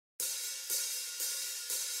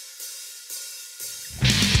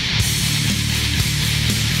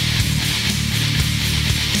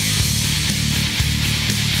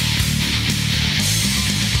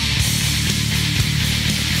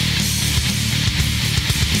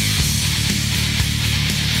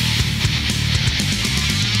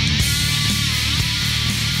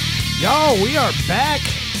Yo, we are back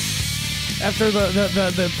after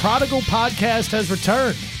the Prodigal podcast has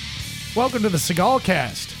returned. Welcome to the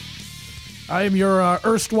Seagalcast. I am your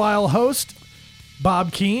erstwhile host,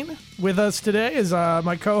 Bob Keene. With us today is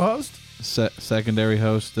my co-host. Secondary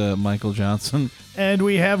host, Michael Johnson. And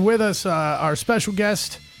we have with us our special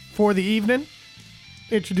guest for the evening.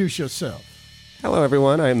 Introduce yourself. Hello,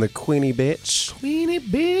 everyone. I am the Queeny Bitch. Queeny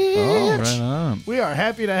Bitch. Oh, right on. We are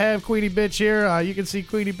happy to have Queeny Bitch here. You can see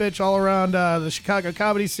Queeny Bitch all around the Chicago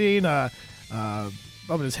comedy scene,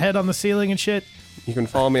 bumping his head on the ceiling and shit. You can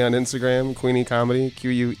follow me on Instagram, Queeny Comedy,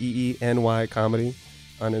 Queeny Comedy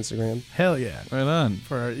on Instagram. Hell yeah. Right on.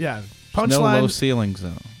 Punchline. No low ceilings,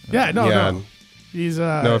 though. Yeah, no. He's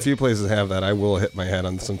no, a few places have that. I will hit my head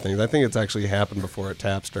on some things. I think it's actually happened before at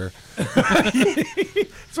Tapster.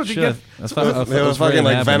 That's what you get. They have a fucking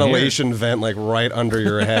like ventilation vent like right under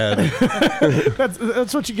your head.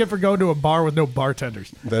 That's what you get for going to a bar with no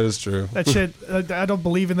bartenders. That is true. That shit. I don't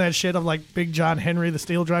believe in that shit. I'm like Big John Henry, the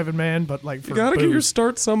steel driving man, but like for you gotta booze. get your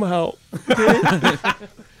start somehow.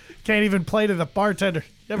 Can't even play to the bartender.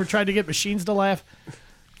 You ever tried to get machines to laugh?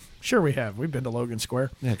 Sure we have. We've been to Logan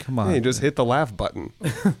Square. Yeah, come on. Hey, just hit the laugh button.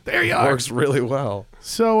 There you are. Works really well.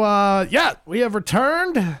 So, we have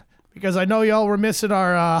returned because I know y'all were missing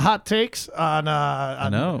our hot takes on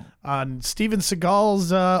Steven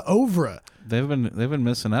Seagal's Ovra. They've been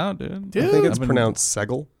missing out, dude. I think it's pronounced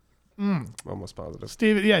Seagal. Almost positive.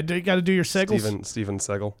 Steven, you got to do your Seagals. Steven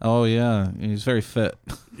Seagal. Oh, yeah. He's very fit.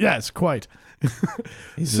 Yes, quite.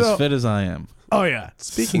 He's as fit as I am. Oh, yeah.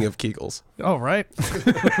 Speaking of Kegels. Oh, right.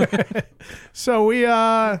 So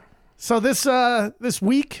this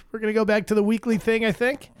week we're gonna go back to the weekly thing, I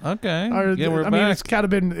think. Okay. We're back. It's kind of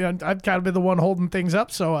been I've kind of been the one holding things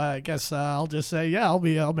up, so I guess I'll just say I'll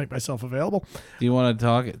make myself available. Do you want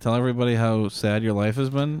to tell everybody how sad your life has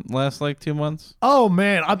been last 2 months? Oh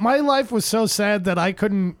man, my life was so sad that I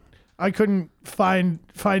couldn't find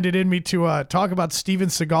it in me to talk about Steven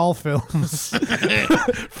Seagal films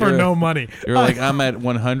for no money. You're like, I'm at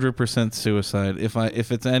 100% suicide.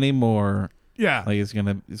 If it's any more, yeah, like it's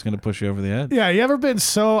gonna push you over the edge. Yeah, you ever been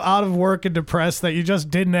so out of work and depressed that you just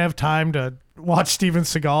didn't have time to watch Steven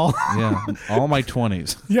Seagal? Yeah, all my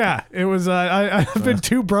 20s. Yeah, it was. I've been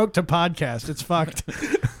too broke to podcast. It's fucked.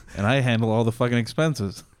 And I handle all the fucking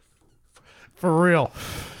expenses. For real.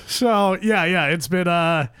 So, yeah, it's been...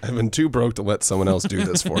 I've been too broke to let someone else do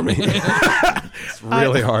this for me. It's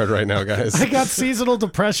really hard right now, guys. I got seasonal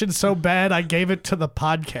depression so bad, I gave it to the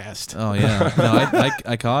podcast. Oh, yeah. No,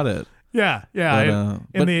 I caught it. Yeah.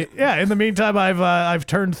 In the meantime, I've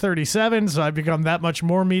turned 37, so I've become that much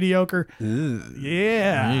more mediocre. Ew.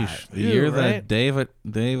 Yeah. The year that Dave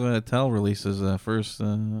Attell releases first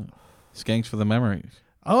Skanks for the Memories.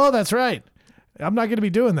 Oh, that's right. I'm not going to be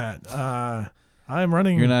doing that. I'm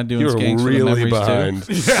running. You're not doing You're Skanks really for the Memories behind.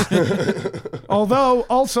 too? Yeah. Although,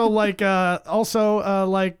 also like Mr.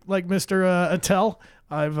 Attell,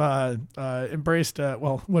 I've embraced.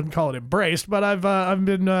 Wouldn't call it embraced, but I've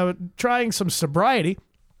been trying some sobriety,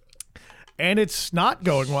 and it's not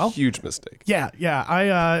going well. Huge mistake. Yeah.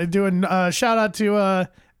 I doing shout out to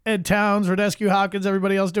Ed Towns, Rodescu Hopkins,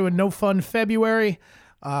 everybody else doing No Fun February.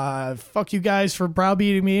 Fuck you guys for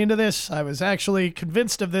browbeating me into this. I was actually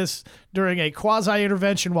convinced of this during a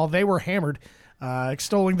quasi-intervention while they were hammered,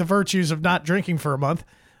 extolling the virtues of not drinking for a month.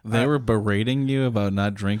 They were berating you about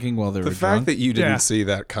not drinking while they were The drunk? fact that you didn't see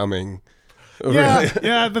that coming.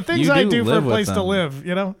 Yeah, the things You I do do for a live with place to them. live,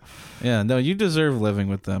 you know? Yeah, no, you deserve living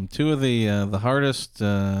with them. Two of the hardest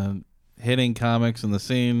hitting comics in the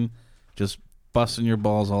scene, just busting your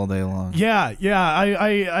balls all day long. Yeah.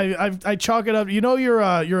 I chalk it up. You know, you're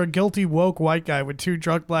a guilty woke white guy when two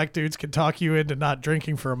drunk black dudes can talk you into not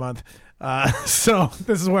drinking for a month. So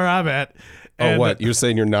this is where I'm at. Oh, what? You're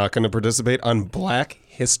saying you're not going to participate on Black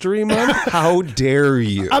History Month? How dare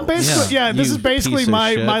you? I'm basically this you is basically piece of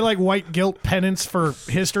my shit. like white guilt penance for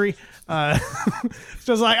history. It's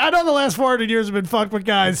just like, I know the last 400 years have been fucked, but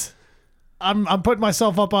guys, I'm putting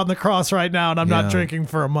myself up on the cross right now, and I'm not drinking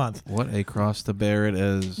for a month. What a cross to bear it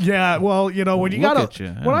is. Yeah, well, you know, when you Look gotta at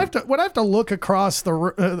you. when I have to look across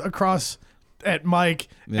across at Mike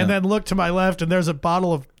and then look to my left, and there's a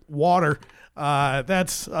bottle of water. That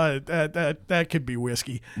could be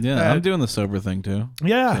whiskey. Yeah, I'm doing the sober thing too.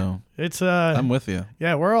 Yeah, So it's I'm with you.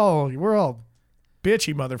 Yeah, we're all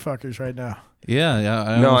bitchy motherfuckers right now. Yeah.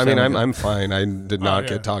 No, almost I mean, sound I'm fine. I did not yeah.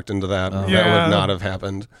 get talked into that. That Yeah. would not have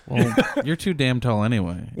happened. Well, you're too damn tall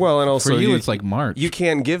anyway. Well, and also for you, it's like March. You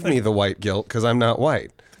can't give me the white guilt because I'm not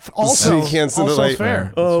white. Also, So you can't sit there also like,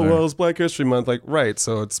 fair. oh, fair. well, it's Black History Month. Like, right,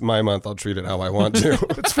 so it's my month. I'll treat it how I want to.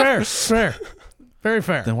 It's fair. It's fair. Very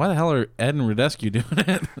fair. Then why the hell are Ed and Radescu doing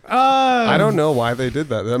it? I don't know why they did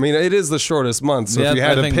that. I mean, it is the shortest month, so if you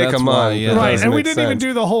had to pick a month, right? And we didn't even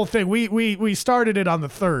do the whole thing. We started it on the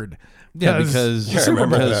 3rd. Yeah, because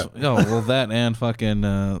that. well, that and fucking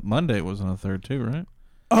Monday was on the 3rd too, right?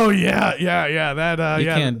 Oh yeah. That you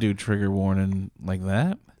can't do trigger warning like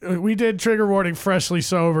that. We did trigger warning freshly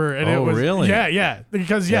sober, and it was really? Yeah,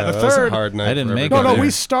 because the that 3rd. was a hard night. I didn't make No, it. we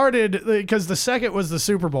started because the 2nd was the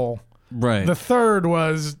Super Bowl. Right. The 3rd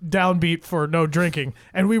was downbeat for no drinking,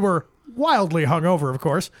 and we were wildly hungover, of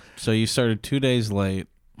course. So you started 2 days late.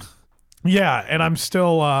 Yeah, and I'm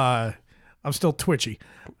still twitchy.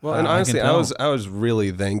 Well, and honestly, I was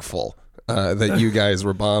really thankful that you guys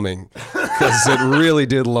were bombing, because it really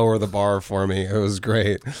did lower the bar for me. It was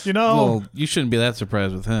great. You know, well, you shouldn't be that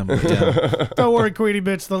surprised with him. But yeah. Don't worry, Queeny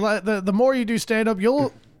bitch. The more you do stand up,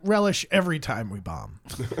 you'll relish every time we bomb.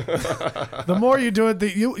 The more you do it,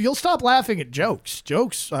 you'll stop laughing at jokes.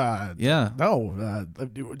 Failed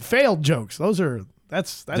jokes.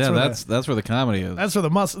 That's where the comedy is. That's where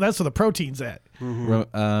the protein's at.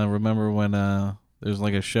 Mm-hmm. Remember when there's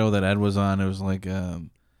like a show that Ed was on? It was like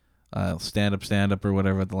stand up or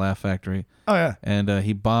whatever at the Laugh Factory. Oh yeah. And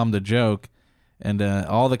he bombed a joke, and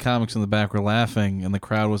all the comics in the back were laughing, and the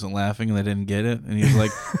crowd wasn't laughing, and they didn't get it. And he was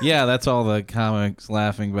like, "Yeah, that's all the comics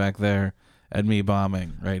laughing back there at me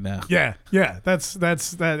bombing right now." Yeah. That's that.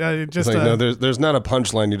 Just like, no, there's not a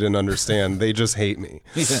punchline you didn't understand. They just hate me.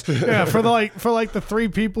 Yeah, for the 3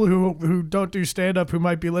 people who don't do stand up who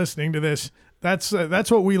might be listening to this. That's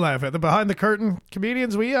what we laugh at. The behind the curtain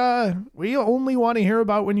comedians, we only want to hear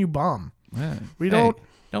about when you bomb. Yeah. We don't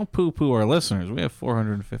poo-poo our listeners. We have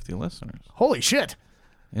 450 listeners. Holy shit.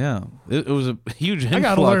 Yeah, it was a huge influx.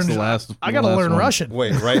 I gotta learn Russian.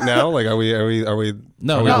 Wait, right now? Like, are we? No, are we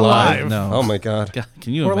not live. No. Oh my god.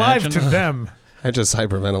 Can you We're imagine? live to them. I just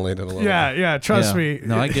hyperventilated a little. Yeah. Trust me.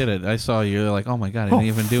 No, I get it. I saw you. You're like, oh my god, I didn't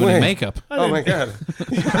even do any makeup. Oh my god.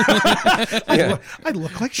 I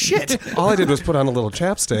look like shit. All I did was put on a little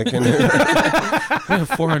chapstick, and We have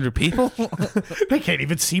 400 people. They can't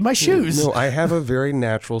even see my shoes. No, I have a very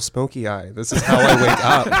natural smoky eye. This is how I wake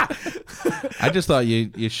up. I just thought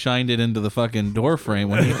you shined it into the fucking door frame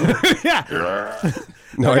when you. Yeah.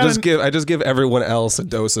 No, I just give everyone else a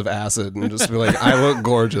dose of acid and just be like, I look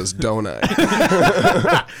gorgeous, don't I?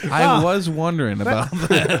 I was wondering about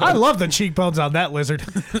that. I love the cheekbones on that lizard.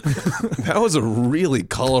 That was a really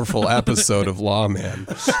colorful episode of Lawman.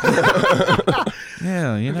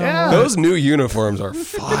 Yeah, you know. Yeah. Those new uniforms are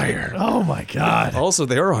fire. Oh my god. Also,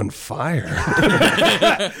 they are on fire.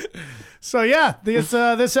 So yeah,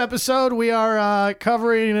 this episode we are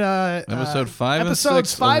covering Episode 5 and episodes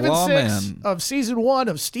 6 5 of and 6 Lawman. of season 1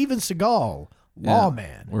 of Steven Seagal.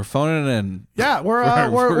 Lawman. We're phoning it in. Yeah, we're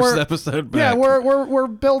first episode back. Yeah, we're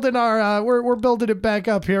building our we're building it back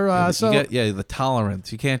up here. The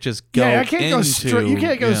tolerance. You can't just go. Yeah, I can't go straight. You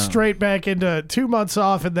can't go yeah. straight back into 2 months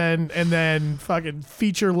off and then fucking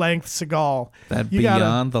feature length Seagal. That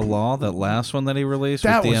Beyond the Law, that last one that he released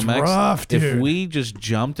That with was DMX. rough, dude. If we just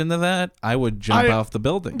jumped into that, I would jump off the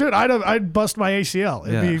building. Dude, I'd bust my ACL.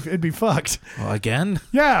 It'd be fucked. Well, again?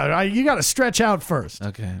 Yeah, you got to stretch out first.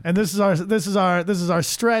 Okay. And this is our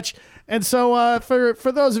stretch. And so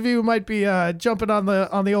for those of you who might be jumping on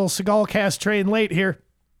the old Seagalcast train late here,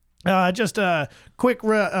 just a quick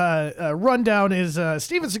rundown is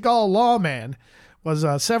Steven Seagal Lawman was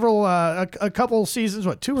a couple seasons,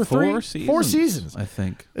 what, 2 or 3? 4 seasons, I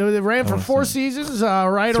think. It ran for 4 seasons,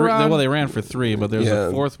 right around. Well, they ran for 3, but there's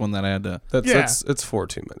a 4th one that I had to. It's 4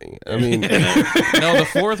 too many. I mean, no, the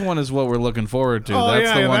 4th one is what we're looking forward to.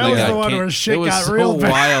 That's the one that got where shit got got real so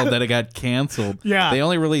bad. wild that it got canceled. Yeah, they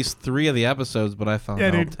only released 3 of the episodes, but I found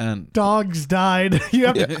out dude, 10. Dogs died.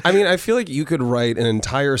 Yep. Yeah, I mean, I feel like you could write an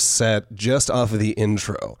entire set just off of the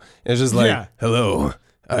intro. It's just like, hello,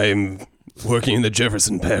 I'm working in the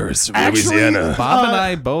Jefferson Parish of Louisiana. Bob and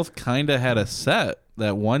I both kind of had a set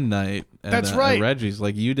that one night at, That's right. at Reggie's.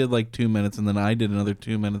 Like, you did like 2 minutes, and then I did another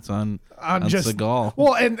 2 minutes on Seagal.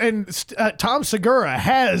 Well, and Tom Segura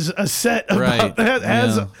has a set about that,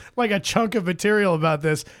 has like a chunk of material about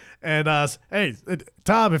this. And hey,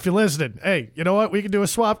 Tom, if you're listening, hey, you know what? We can do a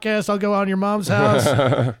swap cast. I'll go on your mom's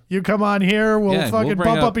house. You come on here. We'll fucking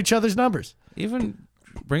bump up each other's numbers. Even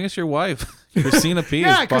bring us your wife. Christina P.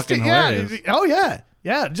 is fucking hilarious. Oh, yeah.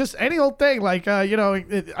 Yeah, just any old thing. Like, I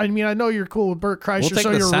know you're cool with Bert Kreischer. We'll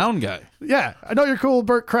take the sound guy. Yeah, I know you're cool with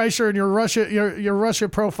Bert Kreischer and your Russia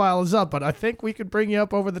profile is up, but I think we could bring you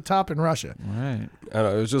up over the top in Russia. Right. I don't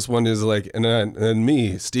know. It was just one who's like, and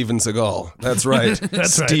me, Steven Seagal. That's right.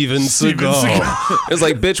 That's right. Steven Seagal. It's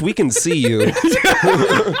like, bitch, we can see you.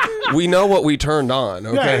 We know what we turned on,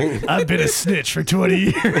 okay? Yeah, I've been a snitch for 20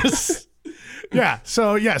 years. Yeah,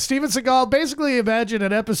 so Steven Seagal, basically imagine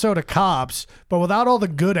an episode of Cops, but without all the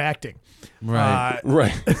good acting. Right.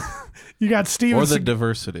 Right. You got Steven Or the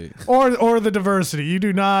diversity. Or the diversity. You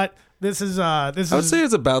do not. This is. I would say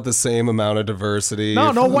it's about the same amount of diversity.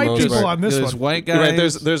 No white people on this There's one. white guys, Right,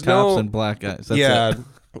 there's cops, no- and black guys. That's Yeah. it.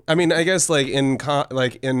 I mean, I guess like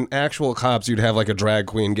in actual Cops, you'd have like a drag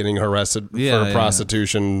queen getting arrested for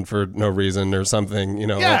prostitution for no reason or something. You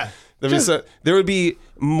know, Yeah. there would be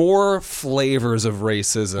more flavors of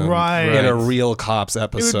racism Right. in a real Cops It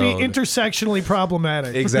episode. would be intersectionally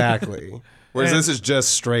problematic. Exactly. Whereas this is just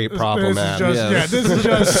straight problematic. This is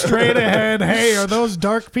just straight ahead. Hey, are those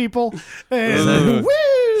dark people? And, woo!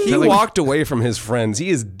 He walked away from his friends. He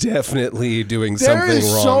is definitely doing something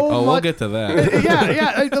is wrong. so We'll much- get to that.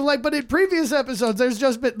 yeah. But in previous episodes, there's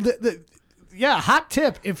just been hot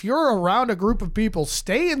tip. If you're around a group of people,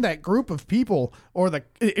 stay in that group of people. Or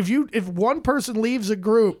if one person leaves a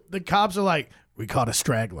group, the cops are like, we caught a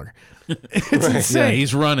straggler. It's insane. Yeah,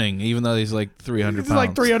 he's running, even though he's like 300 He's pounds.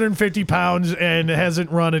 like 350 pounds and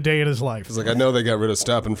hasn't run a day in his life. It's like, I know they got rid of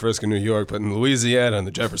stop and frisk in New York, but in Louisiana and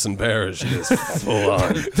the Jefferson Parish, it is full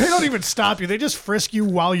on. They don't even stop you. They just frisk you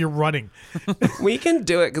while you're running. We can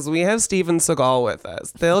do it because we have Steven Seagal with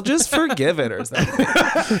us. They'll just forgive it or something.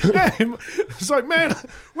 It's like, man,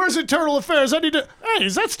 where's Internal Affairs? I need to. Hey,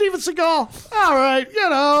 is that Steven Seagal? All right,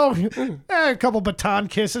 a couple baton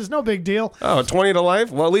kisses, no big deal. Oh, 20 to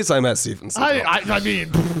life? Well, at least I met Steven Seagal. I mean,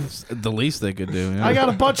 The least they could do. Yeah. I got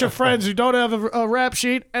a bunch of friends who don't have a rap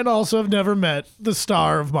sheet and also have never met the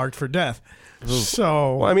star of Marked for Death.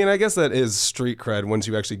 So, Well, I mean, I guess that is street cred once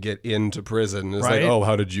you actually get into prison. It's Right. like, oh,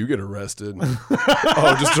 how did you get arrested?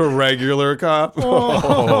 Oh, just a regular cop?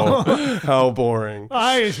 Oh, how boring.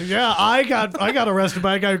 I got arrested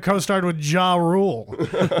by a guy who co-starred with Ja Rule.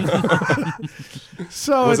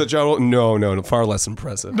 So Was it John? No, far less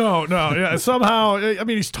impressive. No, yeah. Somehow, I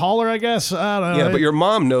mean, he's taller, I guess. I don't know. Yeah, but your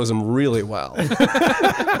mom knows him really well.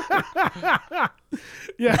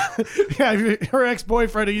 Yeah, her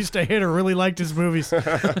ex-boyfriend who used to hit her really liked his movies.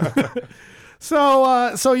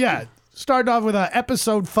 So yeah, starting off with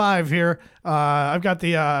episode 5 here. I've got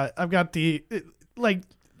the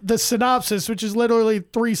synopsis, which is literally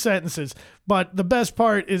 3 sentences. But the best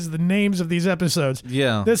part is the names of these episodes.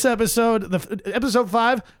 Yeah. This episode, episode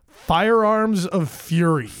 5, Firearms of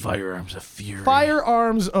Fury. Firearms of Fury.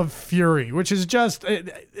 Firearms of Fury, which is just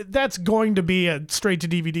that's going to be a straight to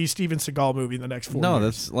DVD Steven Seagal movie in the next 4 years. No,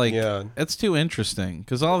 that's like it's too interesting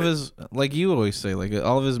because all of his, like you always say, like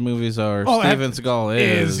all of his movies are Steven Seagal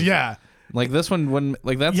is like this one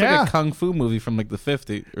that's like a kung fu movie from like the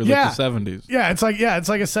 50s or like the 70s. Yeah, it's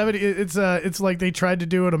like a 70. It's like they tried to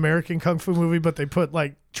do an American kung fu movie, but they put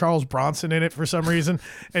like Charles Bronson in it for some reason,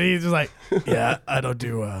 and he's just like, yeah, I don't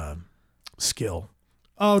do skill.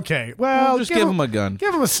 Okay, well, just give him a gun.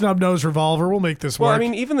 Give him a snub-nosed revolver. We'll make this work. Well, I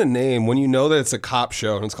mean, even the name, when you know that it's a cop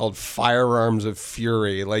show and it's called Firearms of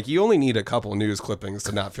Fury, like you only need a couple news clippings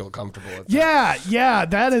to not feel comfortable with that. Yeah,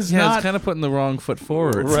 that is not. It's kind of putting the wrong foot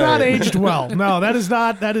forward. It's not aged well. No, that is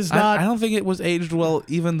not. I don't think it was aged well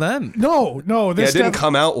even then. No. This it didn't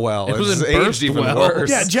come out well. It was wasn't aged even well.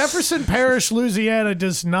 worse. Yeah, Jefferson Parish, Louisiana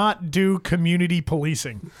does not do community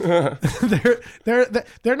policing. They're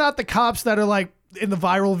not the cops that are like in the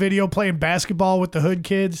viral video playing basketball with the hood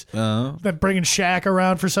kids that bringing Shaq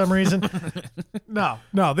around for some reason. No,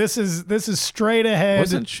 this is straight ahead.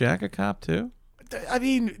 Wasn't Shaq a cop too? I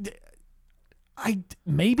mean, I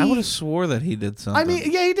would have swore that he did something. I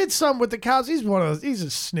mean, yeah, he did something with the cops. He's one of those. He's a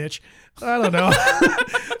snitch. I don't know.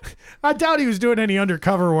 I doubt he was doing any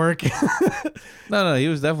undercover work. No, he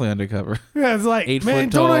was definitely undercover. Yeah, it's like, 8 man,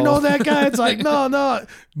 foot don't I tall. know that guy? It's like, no,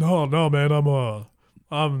 man,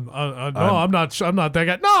 I'm not that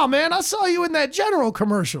guy. No, man, I saw you in that General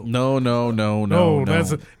commercial. No.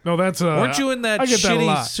 That's Weren't you in that I get that a shitty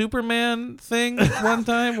lot. Superman thing one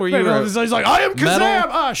time where you Man, were? he's like, I am Kazam.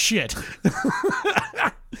 metal? Ah, shit.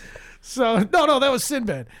 So no, that was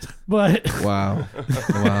Sinbad. But Wow.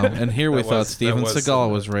 And here we thought Steven was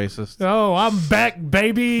Seagal was racist. oh, I'm back,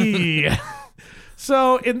 baby.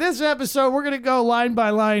 So in this episode, we're gonna go line by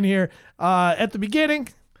line here. At the beginning,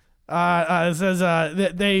 it says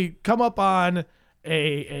that they come up on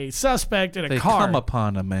a suspect in a They car. come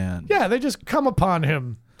upon a man. Yeah, they just come upon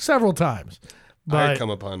him several times. But I come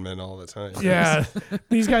upon men all the time. yeah,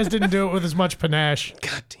 these guys didn't do it with as much panache.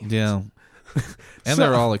 God damn it. Yeah. And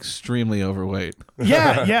they're all extremely overweight.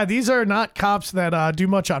 Yeah, these are not cops that do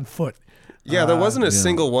much on foot. Yeah, there wasn't a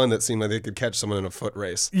single one that seemed like they could catch someone in a foot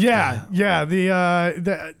race. Yeah.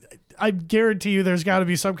 The I guarantee you there's got to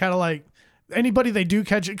be some kind of like anybody they do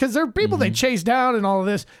catch, because there are people they chase down and all of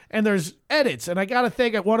this, and there's edits, and I got to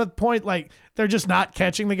think at one point like they're just not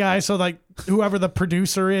catching the guy, so like whoever the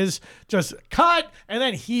producer is just cut, and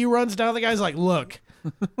then he runs down the guy's like, look,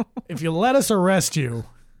 if you let us arrest you,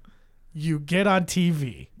 you get on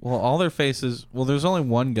TV. Well, all their faces. Well, there's only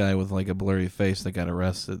one guy with like a blurry face that got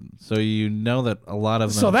arrested, so you know that a lot of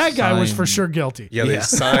them. So that guy was signed- for sure guilty. Yeah,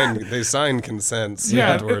 they signed consents Yeah,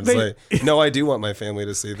 afterwards. No, I do want my family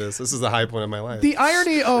to see this. This is the high point of my life. The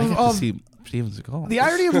irony of see Steven Seagal. the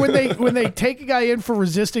irony of when they take a guy in for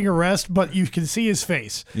resisting arrest, but you can see his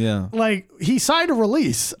face. Yeah. Like he signed a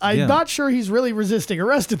release. I'm Yeah. not sure he's really resisting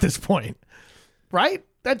arrest at this point. Right?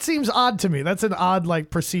 That seems odd to me. That's an odd like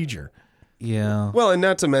procedure. Yeah. Well, and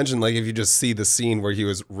not to mention, like, if you just see the scene where he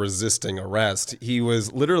was resisting arrest, he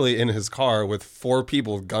was literally in his car with 4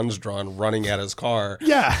 people with guns drawn running at his car.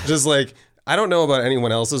 Yeah. Just like, I don't know about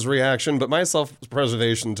anyone else's reaction, but my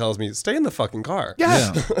self-preservation tells me, stay in the fucking car.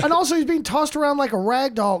 Yeah. And also he's being tossed around like a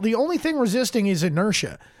rag doll. The only thing resisting is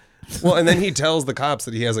inertia. Well, and then he tells the cops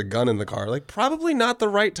that he has a gun in the car. Like, probably not the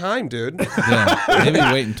right time, dude. Yeah. Maybe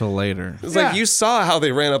wait until later. It's Yeah. like, you saw how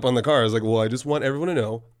they ran up on the car. It's like, well, I just want everyone to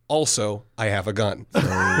know. Also, I have a gun.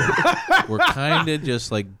 We're kind of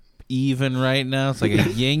just like even right now. It's like a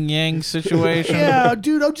yin yang situation. Yeah,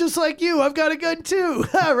 dude, I'm just like you. I've got a gun too.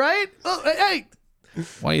 Right? Oh, hey.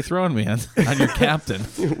 Why are you throwing me on your captain?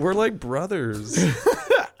 We're like brothers.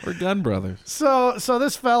 We're gun brothers. So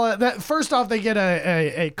this fella, that first off, they get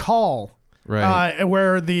a call, Right.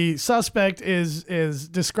 where the suspect is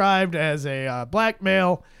described as a black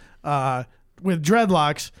male with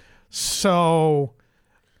dreadlocks. So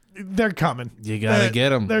they're coming. You gotta get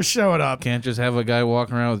them. They're showing up. Can't just have a guy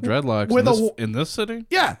walking around with dreadlocks With in this city.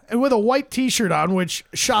 Yeah, and with a white T-shirt on, which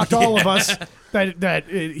shocked all of us that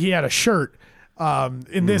he had a shirt.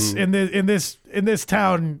 In this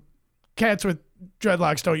town, cats with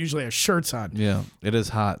dreadlocks don't usually have shirts on. Yeah, it is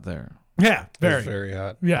hot there. Yeah, very, It's very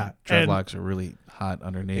hot. yeah. Dreadlocks are really hot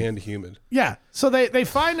underneath. And humid. Yeah, so they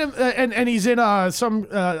find him, and he's in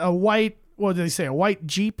a white, what did they say, a white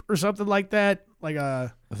Jeep or something like that, like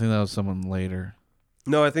a. I think that was someone later.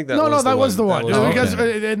 No, I think that That was the one. That was Because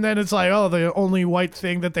okay. and then it's like, oh, the only white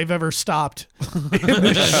thing that they've ever stopped in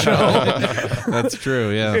this show. That's true.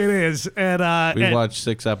 Yeah, It is, and we watched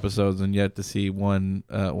 6 episodes and yet to see one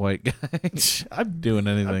white guy doing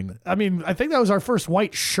anything. I mean, I think that was our first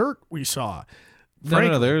white shirt we saw.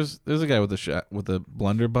 No. There's a guy with a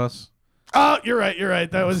blunderbuss. Oh, you're right.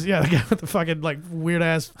 That was the guy with the fucking like weird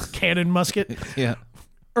ass cannon musket. Yeah.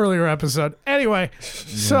 Earlier episode. Anyway,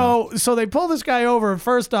 so they pull this guy over.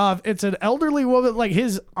 First off, it's an elderly woman, like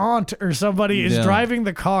his aunt or somebody is driving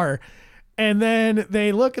the car. And then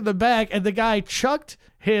they look in the back and the guy chucked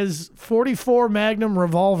his .44 Magnum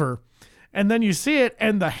revolver. And then you see it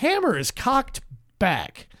and the hammer is cocked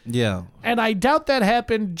back. Yeah. And I doubt that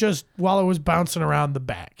happened just while it was bouncing around the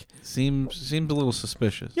back. Seems a little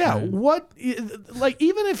suspicious. Yeah, right? what, like,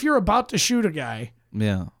 even if you're about to shoot a guy,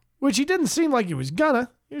 Yeah. which he didn't seem like he was gonna,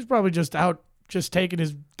 he was probably just taking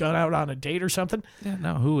his gun out on a date or something. Yeah.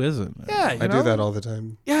 No, who isn't? Yeah, I do that all the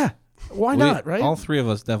time. Yeah, why not, right? All 3 of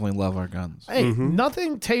us definitely love our guns. Hey,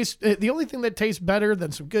 nothing tastes, the only thing that tastes better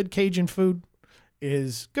than some good Cajun food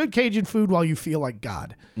is good Cajun food while you feel like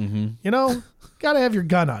God. Mm-hmm. You know, gotta have your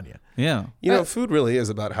gun on you. Yeah. You know, food really is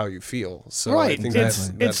about how you feel. So Right. I think It's-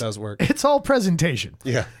 that does work. It's all presentation.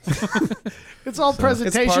 Yeah. It's all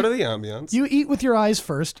presentation. It's part of the ambiance. You eat with your eyes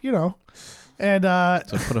first, you know. And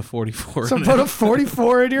So put a 44 so in put it. a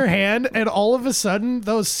 44 in your hand, and all of a sudden,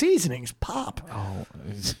 those seasonings pop. Oh,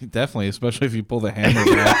 definitely, especially if you pull the hammer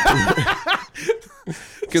back.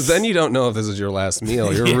 Because then you don't know if this is your last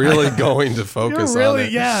meal. You're really going to focus You're on really,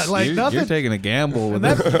 it. yeah, like you're nothing. taking a gamble with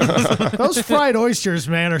it. Those fried oysters,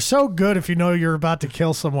 man, are so good if you know you're about to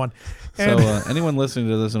kill someone. So And anyone listening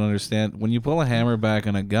to this and understand, when you pull a hammer back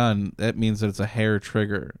on a gun, that means that it's a hair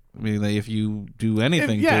trigger. I mean, that if you do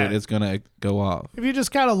anything to it, it's going to go off. if you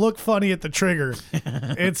just kind of look funny at the trigger,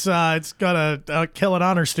 it's gonna kill an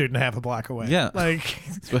honor student half a block away. Yeah. like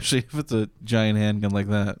Especially if it's a giant handgun like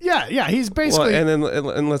that. yeah. He's Well, basically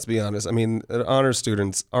and let's be honest. I mean, honor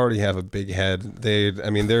students already have a big head. They're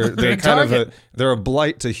Big kind of target. they're a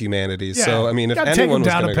blight to humanity. Yeah, So I mean, if gotta take anyone him was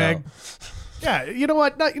down going a to peg. go, Yeah, you know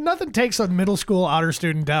what? Nothing takes a middle school honor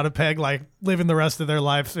student down a peg like living the rest of their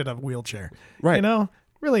lives in a wheelchair. Right. You know?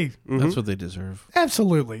 Really, That's what they deserve.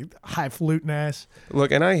 absolutely highfalutin ass.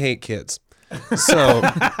 Look, and I hate kids. So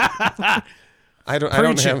I don't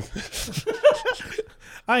Preach have.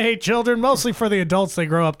 I hate children, mostly for the adults they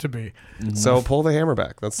grow up to be. So pull the hammer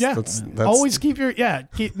back. That's Always keep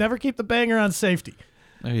never keep the banger on safety.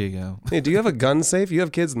 There you go. Hey, do you have a gun safe? You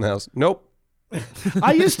have kids in the house? Nope.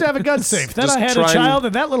 I used to have a gun safe. Then Just I had a try and- child,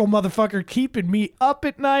 and that little motherfucker keeping me up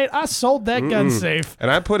at night. I sold that gun safe. And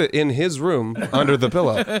I put it in his room under the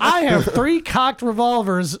pillow. I have 3 cocked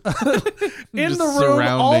revolvers in Just the room,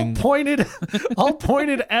 surrounding. all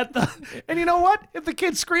pointed at the. And you know what? If the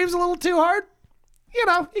kid screams a little too hard,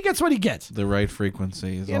 he gets what he gets. The right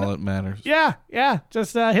frequency is all that matters. Yeah.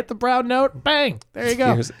 Just hit the brown note. Bang. There you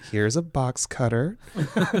go. Here's a box cutter.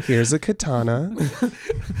 Here's a katana.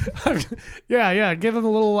 Yeah. Give him a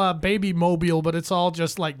little baby mobile, but it's all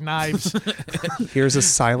just like knives. Here's a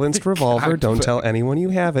silenced revolver. Don't tell anyone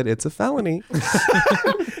you have it. It's a felony.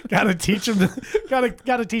 Gotta teach him.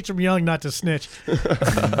 Gotta teach him young not to snitch.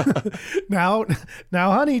 Now,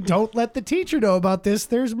 honey, don't let the teacher know about this.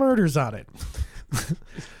 There's murders on it.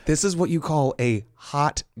 This is what you call a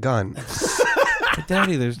hot gun. But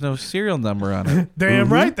Daddy, there's no serial number on it.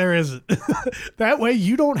 Damn right there isn't. That way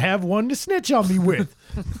you don't have one to snitch on me with.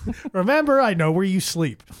 Remember, I know where you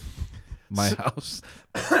sleep. My house.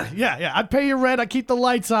 Yeah. I pay your rent. I keep the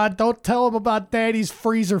lights on. Don't tell him about Daddy's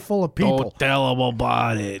freezer full of people. Don't tell him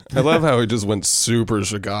about it. I love how he just went super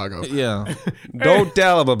Chicago. Yeah. Don't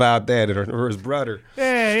tell him about that or his brother.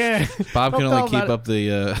 Yeah. Bob can Don't only tell keep about up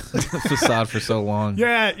the facade for so long.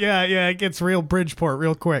 Yeah. It gets real Bridgeport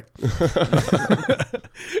real quick.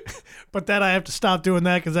 But then I have to stop doing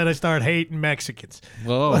that because then I start hating Mexicans.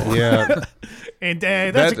 Whoa. Yeah. And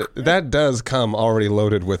that's that does come already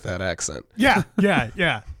loaded with that accent. Yeah.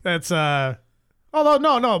 That's although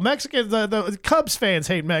no Mexicans, the Cubs fans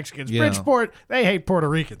hate Mexicans. Yeah. Bridgeport, they hate Puerto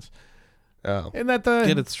Ricans. Oh. Isn't that the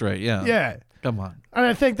Get it straight. Yeah. Yeah. Come on. And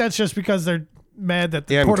I think that's just because they're mad that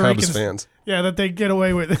the And Puerto Cubs Ricans fans. Yeah, that they get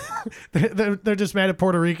away with they're just mad at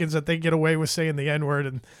Puerto Ricans that they get away with saying the N-word,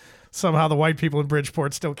 and somehow the white people in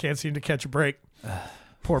Bridgeport still can't seem to catch a break.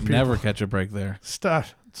 Poor people. Never catch a break there.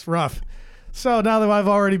 Stuff. It's rough. So now that I've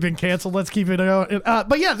already been canceled, let's keep it going.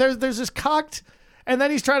 But yeah, there's this cocked, and then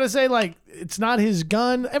he's trying to say like it's not his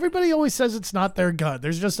gun. Everybody always says it's not their gun.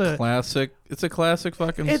 There's just a Classic. It's a classic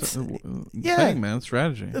fucking yeah. thing, man.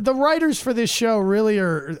 Strategy. The writers for this show really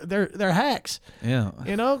are they're hacks. Yeah.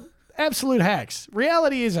 Absolute hacks.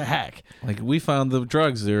 Reality is a hack. Like, we found the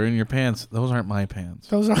drugs that are in your pants. Those aren't my pants.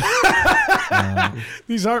 Those are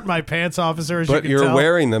these aren't my pants, officer. As But you can you're tell.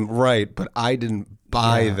 wearing them, right, but I didn't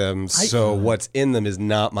buy them, so what's in them is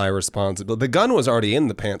not my responsibility. The gun was already in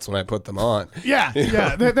the pants when I put them on. Yeah.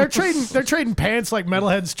 They're trading pants like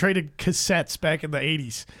metalheads traded cassettes back in the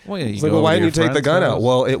 80s. Well, yeah, you It's like, go well, why over didn't to you your take the friend's gun out? house.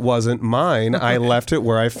 Well, it wasn't mine. I left it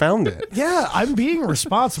where I found it. Yeah, I'm being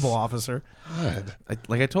responsible, officer. God.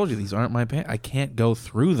 Like I told you, these aren't my pants. I can't go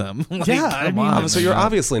through them. Like, Yeah, I come mean, on, So you're man.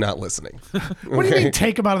 obviously not listening. What do you mean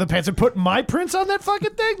take them out of the pants and put my prints on that fucking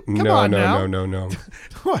thing? Come on now. No.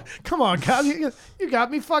 Come on, Kyle. You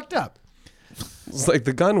got me fucked up. It's like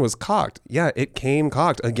the gun was cocked. Yeah, it came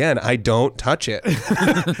cocked. Again, I don't touch it.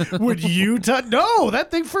 Would you touch? No,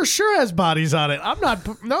 that thing for sure has bodies on it. I'm not.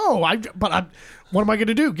 No, What am I going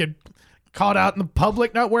to do? Get caught out in the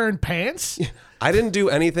public not wearing pants? I didn't do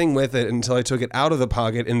anything with it until I took it out of the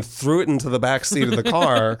pocket and threw it into the back seat of the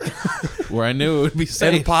car Where I knew it would be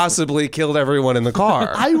safe. and possibly killed everyone in the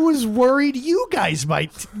car. I was worried you guys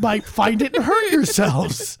might find it and hurt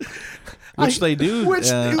yourselves. Which they do.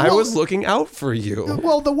 I was looking out for you.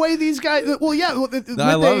 Well, the way these guys. Well, yeah. No,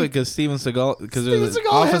 I love it because Steven Seagal, because there's Steven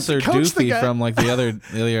Seagal has Officer to coach the Doofy guy. from like the other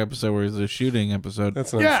episode where it was a shooting episode.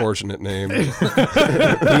 That's an Yeah. unfortunate name. He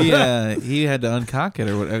had to uncock it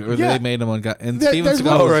or whatever. Or Yeah. they made him uncock. And There- Steven there's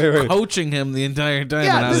Seagal one- was right. coaching him the entire time.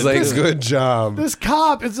 Yeah, and I this- was Like, this- good job. This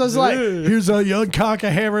cop, it's just like, here's a young cock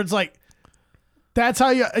of hammer. It's like, that's how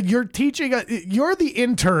you're teaching. You're the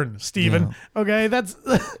intern, Steven. Okay, that's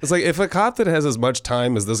It's like if a cop that has as much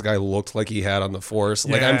time as this guy looked like he had on the force,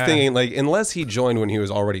 like I'm Yeah. thinking, like unless he joined when he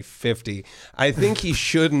was already 50, I think he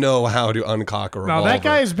should know how to uncock a revolver. now that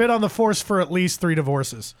guy has been on the force for at least 3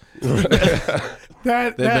 divorces.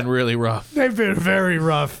 They've been really rough. They've been very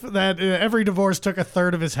rough. That every divorce took a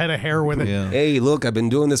third of his head of hair with it. Yeah. Hey, look, I've been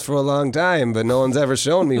doing this for a long time, but no one's ever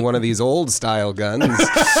shown me one of these old style guns.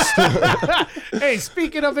 Hey,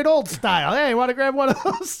 speaking of an old style, hey, want to grab one of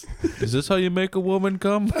those? Is this how you make a woman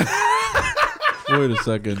come? Wait a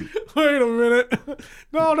second. Wait a minute.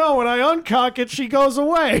 No, when I uncock it, she goes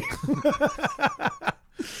away.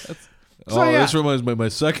 This reminds me of my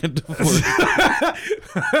second divorce.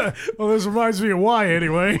 Well, this reminds me of why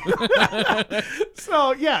anyway.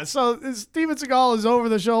 So Steven Seagal is over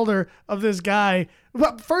the shoulder of this guy.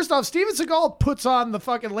 But first off, Steven Seagal puts on the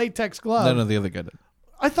fucking latex glove. No, the other guy did.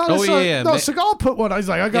 I thought Seagal put one. I was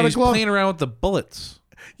like, I got a glove. He's playing around with the bullets.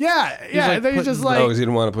 Yeah. Like then he's just like, he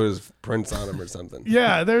didn't want to put his prints on him or something.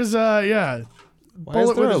 Yeah, there's Why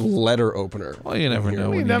is there a letter opener? Well, you never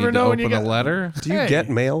know. You never know when you get a letter. Do you get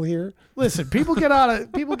mail here? Listen, people get out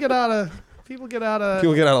of line. You get out of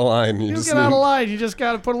line. You just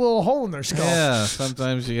got to put a little hole in their skull. Yeah,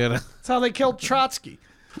 sometimes you gotta. That's how they killed Trotsky.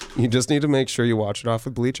 You just need to make sure you wash it off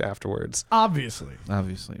with bleach afterwards. Obviously.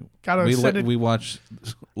 We watched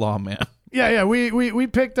Lawman. Yeah. We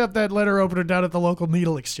picked up that letter opener down at the local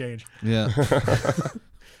needle exchange. Yeah.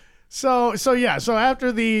 So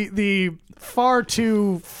after the far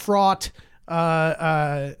too fraught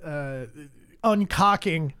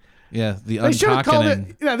uncocking. Yeah, the they should have called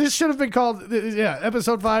uncockening. it. Yeah, this should have been called.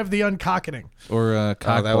 Episode 5, the uncockening. Or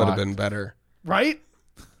cock that would have been better. Right?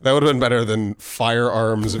 That would have been better than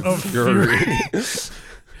Firearms of Fury.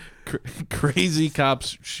 Crazy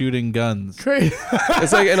cops shooting guns.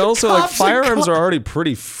 It's like, and also like firearms are already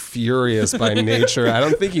pretty furious by nature. I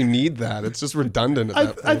don't think you need that. It's just redundant at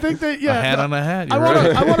that point. I think that a hat on a hat. I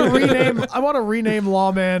want to rename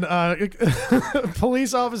Lawman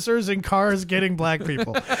police officers in cars getting black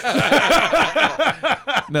people.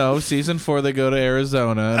 No, season 4 they go to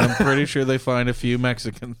Arizona, and I'm pretty sure they find a few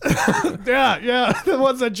Mexicans. Yeah, the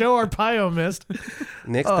ones that Joe Arpaio missed.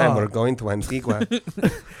 Next time we're going to Antigua.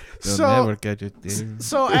 Never get it there.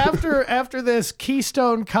 So after this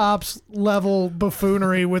Keystone Cops level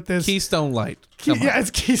buffoonery with this Keystone Light.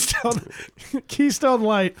 It's Keystone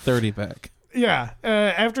Light 30 pack. Yeah.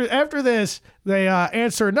 After this, they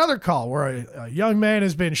answer another call where a young man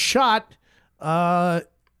has been shot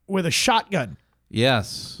with a shotgun.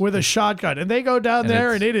 Yes. With a shotgun, and they go down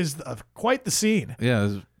there, and it is quite the scene.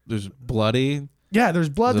 Yeah, there's bloody. Yeah, there's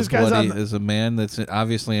blood. This guy's on. Is a man that's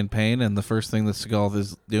obviously in pain, and the first thing that Seagal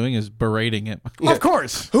is doing is berating him. Of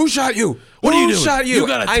course. Who shot you? What are you doing? Who shot you? You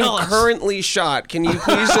gotta tell us. I'm currently shot. Can you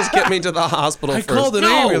please just get me to the hospital first? I called an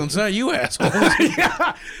ambulance, not you, asshole.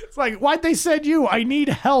 Yeah. It's like, why'd they send you? I need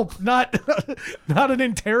help, not an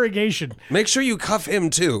interrogation. Make sure you cuff him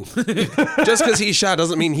too. Just because he's shot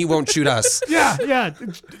doesn't mean he won't shoot us. Yeah.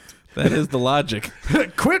 That is the logic.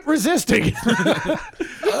 Quit resisting.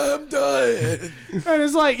 I'm dying. And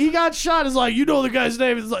it's like, he got shot. It's like, you know the guy's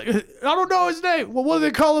name. It's like, I don't know his name. Well, what do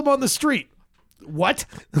they call him on the street? What?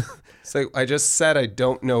 So I just said I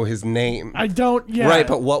don't know his name. I don't, yeah. Right,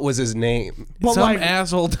 but what was his name? Well, Some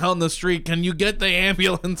asshole down the street, can you get the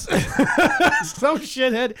ambulance? Some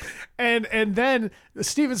shithead. And then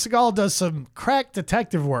Steven Seagal does some crack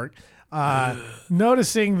detective work.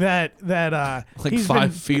 Noticing that like he's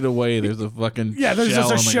 5 feet away, there's a fucking there's shell just a on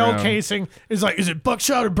the shell ground. casing. It's like, is it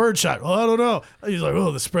buckshot or birdshot? Well, I don't know. He's like,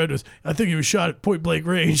 the spread was. I think he was shot at point blank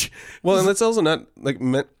range. Well, and let's also not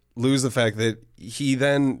lose the fact that he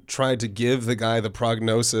then tried to give the guy the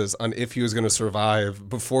prognosis on if he was going to survive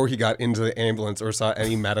before he got into the ambulance or saw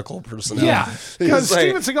any medical personnel. Yeah, because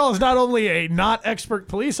Steven Seagal is not only a not expert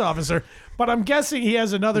police officer, but I'm guessing he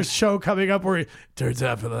has another show coming up where he turns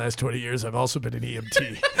out for the last 20 years I've also been an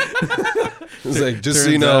EMT. It's like, just so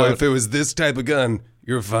you know, if it was this type of gun,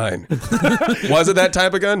 you're fine. Was it that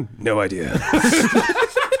type of gun? No idea.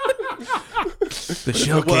 The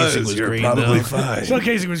shell casing was green, probably though. Fine. Shell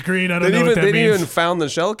casing was green. I don't know what that they means. didn't even found the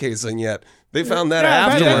shell casing yet. They found that they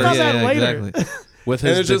afterwards. found that later. Exactly. With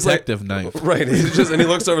his detective knife. Right. And he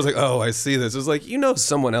looks over and is like, oh, I see this. It's like,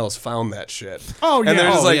 someone else found that shit. Oh, yeah. And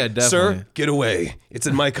they're just like, definitely. sir, get away. It's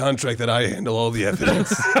in my contract that I handle all the evidence.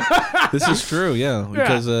 This is true, yeah.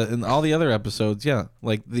 Because in all the other episodes,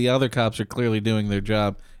 like the other cops are clearly doing their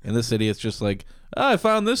job, and this idiot's just like, I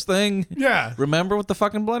found this thing. Yeah. Remember with the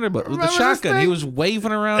fucking blender, but with the Remember this shotgun, he thing? was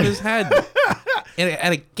waving around his head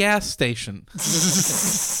at a gas station.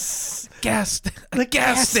 The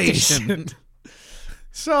gas station.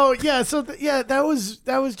 So that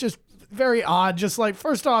was just very odd. Just like,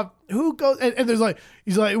 first off, who goes and there's like,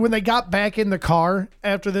 he's like, when they got back in the car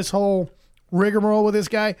after this whole rigmarole with this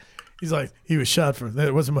guy, he's like, he was shot for,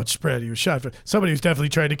 there wasn't much spread. He was shot for, somebody was definitely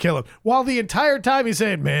trying to kill him. While the entire time he's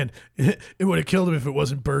saying, man, it would have killed him if it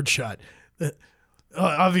wasn't birdshot.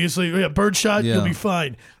 Obviously, birdshot, you'll be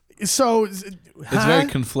fine. So it's very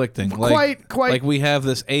conflicting. Quite. Like we have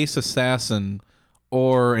this ace assassin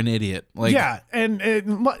or an idiot. Like, yeah, and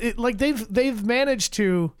like they've managed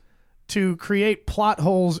to create plot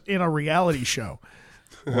holes in a reality show.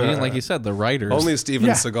 Well, like you said, the writers. Only Steven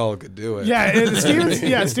Yeah. Seagal could do it. Steven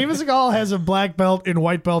Seagal has a black belt in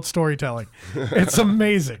white belt storytelling. It's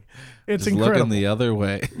amazing. It's just incredible. looking the other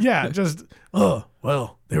way. Yeah, just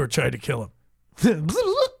well, they were trying to kill him.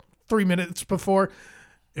 3 minutes before,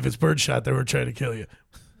 if it's birdshot, they were trying to kill you.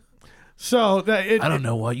 So I don't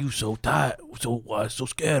know why you so tired, so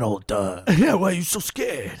scared all the time. Yeah, why are you so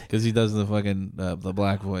scared? Because he does the fucking the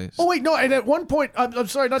black voice. Oh wait, no. And at one point, I'm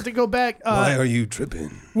sorry not to go back. Why are you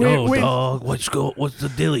tripping? Dog, what's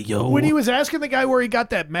the dilly, yo? When he was asking the guy where he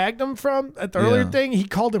got that Magnum from at the earlier thing, he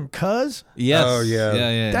called him "cuz." Yes. Oh, yeah.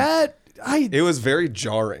 Yeah. It was very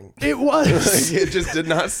jarring. It was. It just did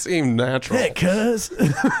not seem natural. Hey, cuz.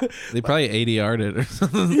 They probably ADR'd it or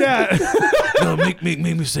something. Yeah. No, make me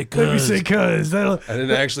say cuz. Let me say "cuz." I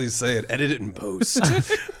didn't actually say it. Edit it in post.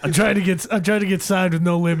 I'm trying to get signed with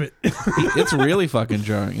no limit. It's really fucking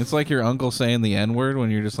jarring. It's like your uncle saying the N-word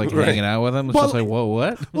when you're just like hanging out with him. It's just like, whoa,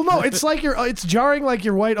 what? Well, no, it's like it's jarring like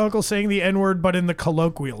your white uncle saying the N-word, but in the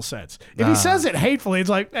colloquial sense. If he says it hatefully, it's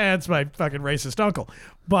like, it's my fucking racist uncle.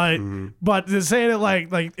 But saying it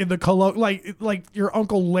like in the like your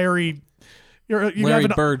Uncle Larry, Larry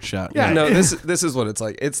Birdshot. Yeah. No, this is what it's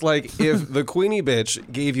like. It's like if the Queeny bitch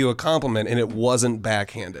gave you a compliment and it wasn't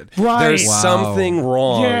backhanded. Right. There's Wow. something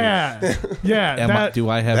wrong. Yeah. Do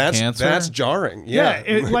I have cancer? That's jarring. Yeah.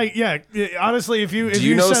 Yeah. Honestly, if you Do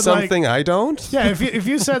you know said something I don't? yeah, if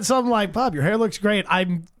you said something like, "Bob, your hair looks great,"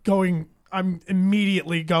 I'm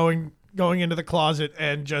immediately going into the closet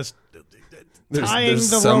and just tying there's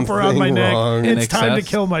the rope around my neck. wrong. It's time to excess?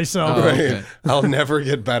 kill myself. Oh, Right. okay. I'll never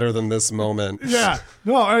get better than this moment. Yeah,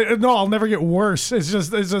 no, I'll never get worse. It's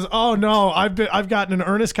just, oh no, I've gotten an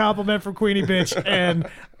earnest compliment from Queeny bitch, and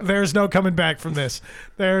there's no coming back from this.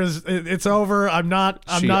 It's over. I'm not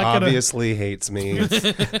She gonna. obviously hates me.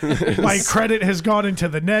 My credit has gone into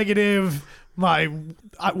the negative. My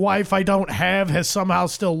wife I don't have has somehow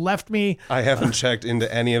still left me. I haven't checked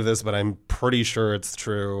into any of this, but I'm pretty sure it's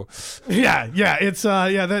true. Yeah, it's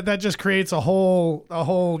that just creates a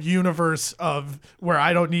whole universe of where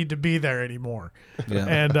I don't need to be there anymore. Yeah.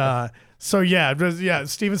 And so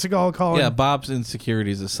Steven Seagal calling. Yeah, Bob's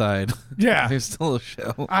insecurities aside. Yeah. There's still a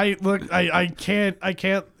show. I can't.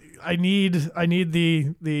 I need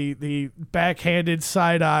the backhanded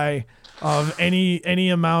side eye of any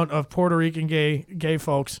amount of Puerto Rican gay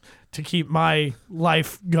folks to keep my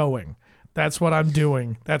life going. That's what I'm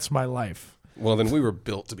doing. That's my life. Well, then we were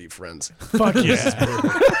built to be friends. Fuck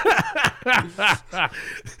yeah.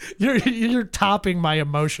 You're topping my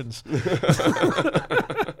emotions.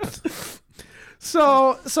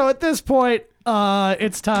 So at this point,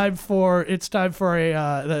 it's time for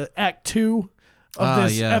the act 2 of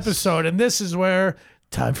this episode, and this is where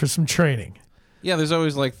time for some training. Yeah, there's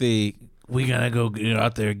always like We gotta go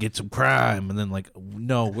out there and get some crime, and then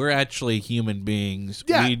no, we're actually human beings.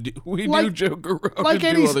 Yeah, we like- do joke around Like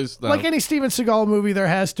and do other stuff. like any Steven Seagal movie, there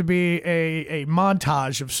has to be a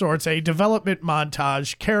montage of sorts, a development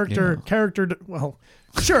montage, character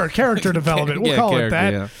development. We'll Yeah, call it character,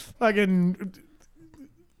 that. yeah. Fucking,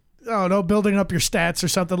 I don't know, building up your stats or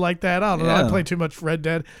something like that. I don't know. I Yeah. play too much Red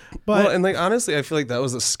Dead, but Well, and honestly, I feel like that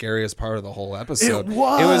was the scariest part of the whole episode. It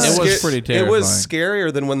was. It was pretty It was terrifying.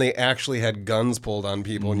 scarier than when they actually had guns pulled on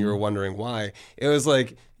people and you were wondering why. It was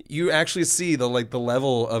like you actually see the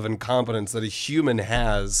level of incompetence that a human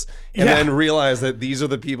has, and Yeah. then realize that these are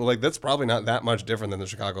the people. That's probably not that much different than the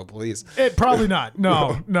Chicago police. it probably not.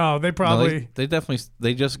 No, they probably.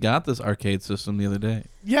 They just got this arcade system the other day.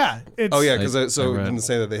 Yeah. It's, Oh yeah, because I so read. didn't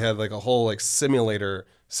say that they had a whole simulator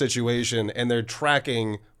situation, and they're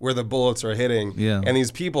tracking where the bullets are hitting. Yeah. And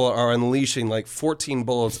these people are unleashing 14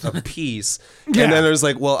 bullets a piece. Yeah. And then there's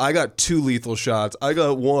well, I got 2 lethal shots. I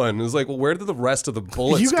got 1. It's well, where did the rest of the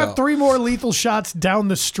bullets You got go? 3 more lethal shots down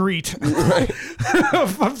the street.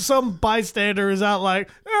 Some bystander is out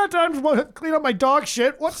time to clean up my dog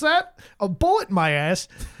shit. What's that? A bullet in my ass.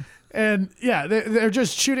 And yeah, they're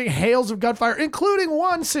just shooting hails of gunfire, including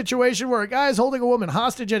one situation where a guy is holding a woman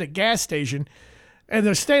hostage at a gas station. And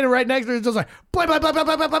they're standing right next to her. It's just blah, blah, blah, blah,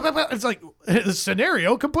 blah, blah, blah, blah. It's the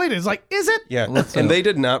scenario completed. It's is it? Yeah, and they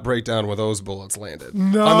did not break down where those bullets landed.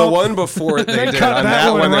 No. On the one before it, they did. cut On that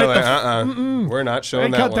that one one, they're right we're not They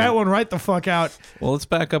showing cut that that one. one right the fuck out. Well, let's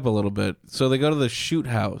back up a little bit. So they go to the shoot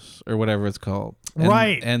house or whatever it's called,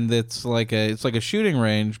 Right. And it's like a shooting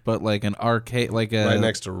range, but an arcade, Right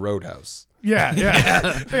next to Roadhouse. Yeah.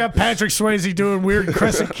 They got Patrick Swayze doing weird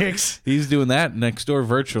crescent kicks. He's doing that next door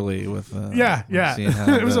virtually with. Yeah. seeing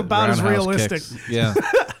how It was the about as roundhouse realistic. kicks. Yeah.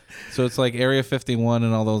 So it's like Area 51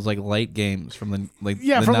 and all those like light games from the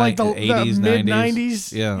from like the 80s, mid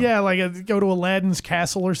 90s. Yeah, like go to Aladdin's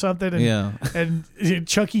castle or something. And, and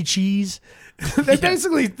Chuck E. Cheese. They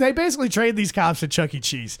basically trade these cops at Chuck E.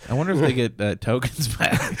 Cheese. I wonder if they get tokens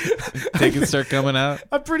back. Tickets start coming out.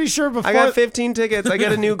 I'm pretty sure before I got 15 tickets. I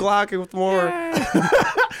get a new Glock with more.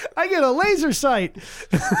 I get a laser sight.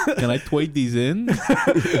 Can I trade these in?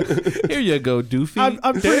 Here you go, doofy.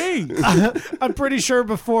 I'm pretty sure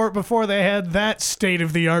before they had that state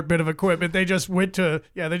of the art bit of equipment, they just went to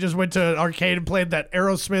an arcade and played that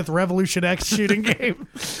Aerosmith Revolution X shooting game.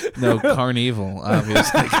 No, Carnival,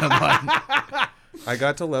 obviously. Come on. I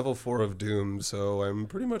got to level 4 of Doom, so I'm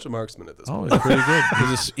pretty much a marksman at this Oh, point. it's pretty good.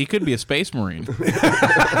 He could be a space marine.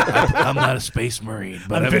 I'm not a space marine,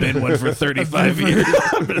 but I've been one for 35 years.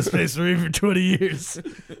 I've been a space marine for 20 years.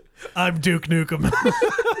 I'm Duke Nukem.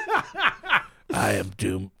 I am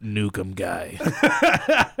Doom Nukem guy.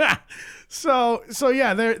 So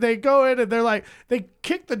yeah, they go in and they're like, they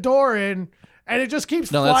kick the door in. And it just keeps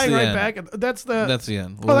flying right back. That's the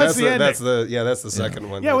end. Well, that's the end. That's the second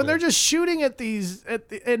one. Yeah, when they're just shooting at these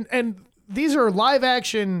and these are live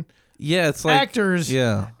action it's like actors.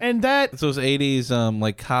 Yeah. And that it's those 80s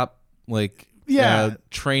like cop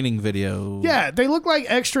training video. Yeah, they look like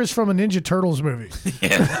extras from a Ninja Turtles movie.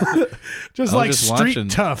 just like street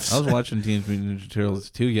toughs. I was watching Teenage Mutant Ninja Turtles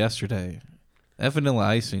 2 yesterday. That vanilla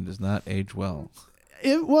icing does not age well.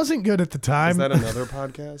 It wasn't good at the time. Is that another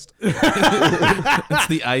podcast? It's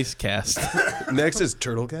the Ice Cast. Next is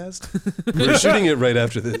Turtlecast. We're shooting it right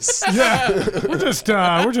after this. Yeah,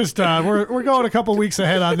 we're going a couple weeks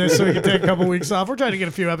ahead on this, so we can take a couple weeks off. We're trying to get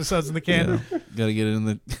a few episodes in the can. Yeah. Got to get it in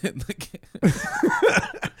the can.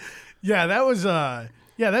 Yeah, that was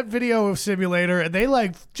that video simulator, and they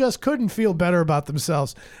like just couldn't feel better about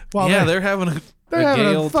themselves. They're having a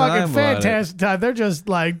fucking fantastic time. They're just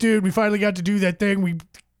like, dude, we finally got to do that thing we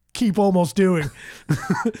keep almost doing.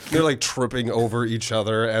 They're like tripping over each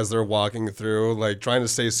other as they're walking through, like trying to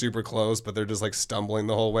stay super close, but they're just like stumbling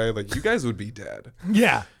the whole way. Like, you guys would be dead.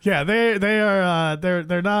 Yeah, they are.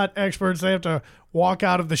 They're not experts. They have to walk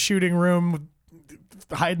out of the shooting room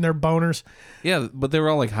hiding their boners. Yeah, but they were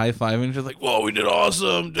all like high-fiving, just like, whoa, we did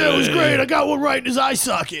awesome, dude. That was great. I got one right in his eye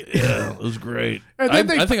socket. Yeah, it was great. And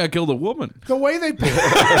then I think I killed a woman. The way they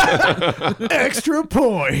extra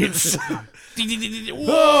points. Whoa, it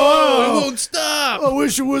won't stop. I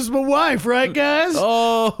wish it was my wife, right, guys?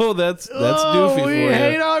 Oh, that's doofy for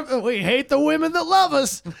you. We hate the women that love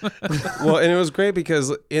us. Well, and it was great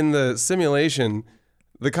because in the simulation,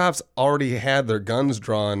 the cops already had their guns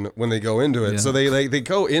drawn when they go into it. Yeah. So they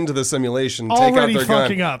go into the simulation, take out their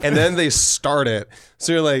gun, and then they start it.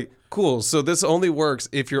 So you're like, cool. So this only works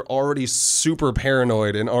if you're already super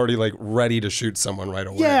paranoid and already like ready to shoot someone right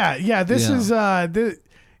away. Yeah. This is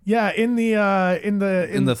in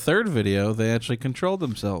the third video, they actually controlled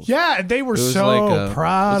themselves. Yeah, they were so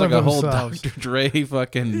proud of themselves. It was like a whole Dr. Dre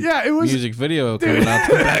fucking was, music video coming out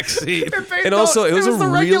the backseat. And also, it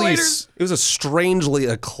was a strangely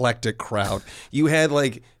eclectic crowd. You had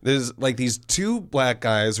there's these two black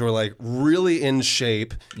guys who are like really in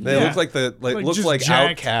shape. They look like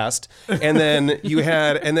Outcast. And then you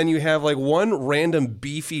have like one random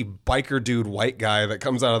beefy biker dude white guy that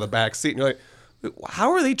comes out of the back seat, and you're like,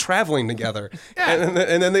 how are they traveling together? Yeah. And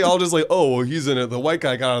then they all just like, oh, well, he's in it. The white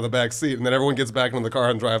guy got out of the back seat, and then everyone gets back into the car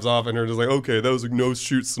and drives off, and they're just like, okay, that was a no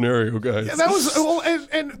shoot scenario, guys. Yeah, that was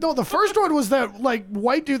the first one was that like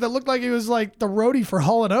white dude that looked like he was like the roadie for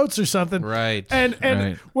Hall & Oates or something, right?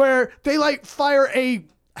 And where they like fire a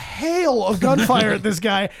hail of gunfire at this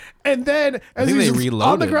guy, and then as he's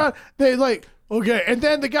on the ground, they like. Okay, and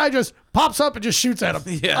then the guy just pops up and just shoots at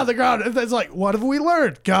him on the ground. And it's like, what have we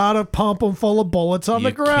learned? Gotta pump him full of bullets on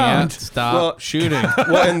the ground. Can't stop shooting.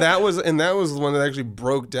 Well, and that was the one that actually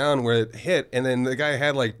broke down where it hit, and then the guy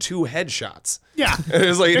had like 2 headshots. Yeah, and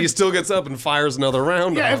it's like he still gets up and fires another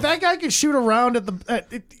round. Yeah, off. if that guy can shoot a round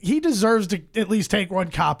he deserves to at least take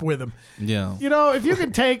one cop with him. Yeah, if you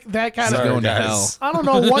can take that kind of going to hell. I don't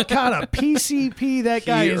know what kind of PCP that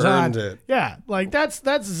guy is on. It. Yeah, like that's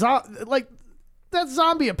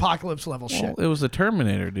zombie apocalypse level shit. It was a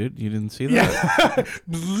Terminator, dude. You didn't see that?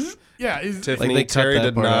 Yeah. Tiffany, Terry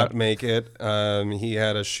did not make it. He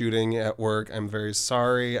had a shooting at work. I'm very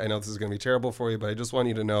sorry. I know this is going to be terrible for you, but I just want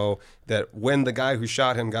you to know that when the guy who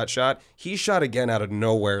shot him got shot, he shot again out of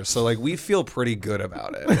nowhere. So, we feel pretty good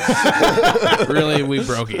about it. Really, we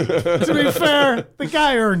broke it. To be fair, the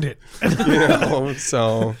guy earned it.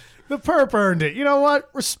 So... The perp earned it. You know what?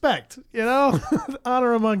 Respect.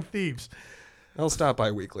 Honor among thieves. I'll stop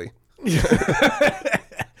by weekly.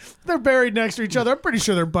 They're buried next to each other. I'm pretty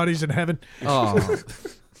sure they're buddies in heaven. Oh.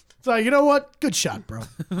 It's like, you know what? Good shot, bro.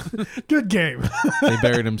 Good game. They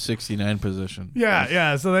buried him 69 position.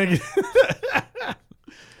 Yeah. So they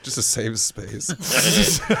Just to save space.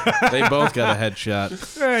 They both got a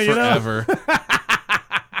headshot Hey, you know. forever.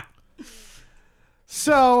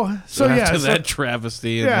 So after that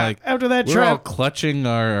travesty, and like after that we're all clutching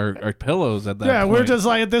our pillows at that point. Yeah, we're just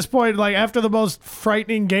like at this point, like after the most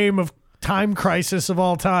frightening game of time crisis of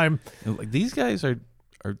all time. Like these guys are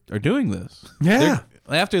doing this. Yeah.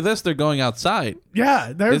 After this, they're going outside.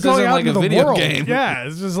 Yeah, they're This going isn't out like into a the video world. game. Yeah,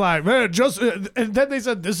 it's just like, man, and then they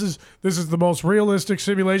said this is the most realistic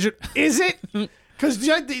simulation. Is it? Because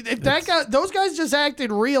if those guys just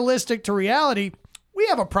acted realistic to reality, we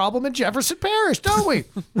have a problem in Jefferson Parish, don't we?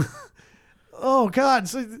 Oh God,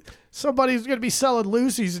 somebody's gonna be selling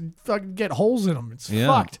Lucy's and fucking get holes in them. It's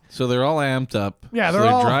fucked. So they're all amped up. Yeah, so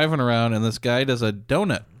they're all driving around, and this guy does a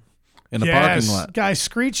donut in a parking lot. Guy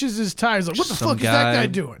screeches his tires. Like, what the Some fuck is that guy guy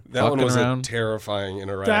doing? That one was around. a terrifying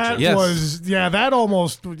interaction. That Yes. was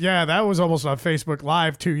almost on Facebook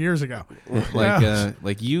Live 2 years ago.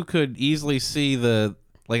 Like you could easily see the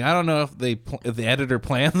I don't know if the editor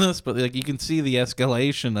planned this, but like you can see the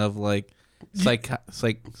escalation of like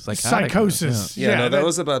Psychosis. Yeah, that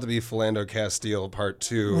was about to be Philando Castile Part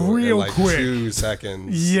 2 Real in like quick. 2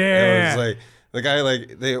 seconds. Yeah. It was like the guy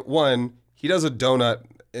he does a donut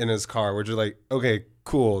in his car, which is like, okay,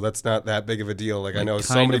 cool, that's not that big of a deal. Like I know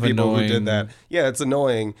so many people who did that. Yeah, it's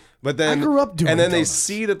annoying. But then I grew up doing they donuts.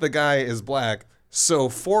 see that the guy is black. So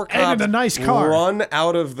 4 And in cops a nice car. run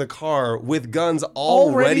out of the car with guns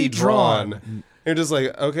already drawn. drawn. You're just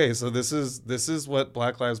like, okay, so this is what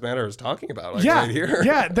Black Lives Matter is talking about, like, Yeah, right here.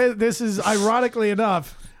 yeah. This is ironically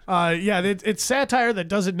enough. It's satire that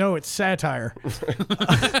doesn't know it's satire.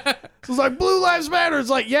 It's like Blue Lives Matter. It's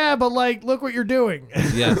like, yeah, but like, look what you're doing.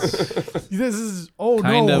 Yes. This is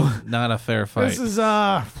kind of not a fair fight. This is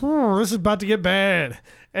about to get bad.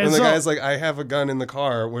 And the so, guy's like, I have a gun in the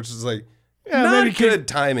car, which is like, yeah, not maybe good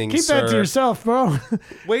timing, keep sir. that to yourself, bro.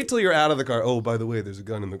 Wait till you're out of the car. Oh, by the way, there's a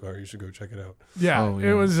gun in the car. You should go check it out. Yeah, Oh, yeah.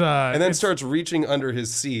 it was. And then starts reaching under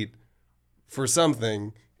his seat for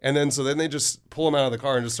something. And then they just pull him out of the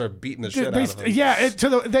car and just start beating the shit out of him. Yeah,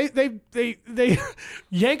 they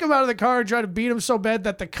yank him out of the car and try to beat him so bad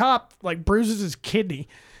that the cop like bruises his kidney.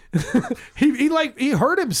 he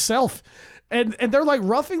hurt himself, and they're like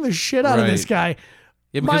roughing the shit out of this guy.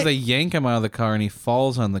 Yeah, because they yank him out of the car and he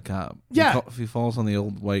falls on the cop. Yeah. He falls on the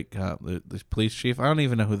old white cop, the police chief. I don't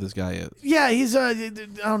even know who this guy is. Yeah, he's I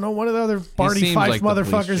don't know, one of the other Barney seems Fife like the police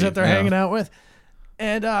motherfuckers chief, that they're yeah. hanging out with.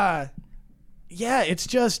 And it's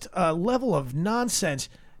just a level of nonsense.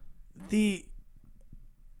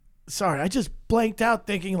 Sorry, I just blanked out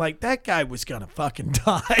thinking like that guy was gonna fucking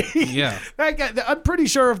die. Yeah. That guy, I'm pretty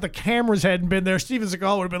sure if the cameras hadn't been there, Steven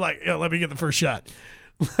Seagal would have been like, "Yeah, let me get the first shot."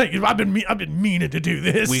 Like I've been meaning to do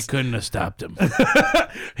this. We couldn't have stopped him.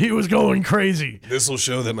 He was going crazy. This will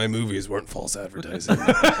show that my movies weren't false advertising.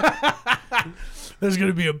 There's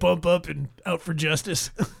gonna be a bump up and Out for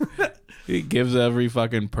Justice. He gives every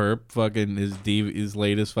fucking perp fucking his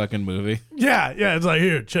latest fucking movie. Yeah. It's like,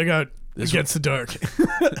 here, check out Against the Dark.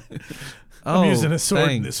 I'm using a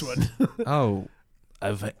sword in this one. Oh,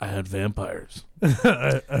 I had vampires.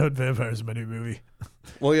 I had vampires in my new movie.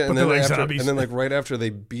 Well, yeah, and they're then, like after, zombies. and then like right after they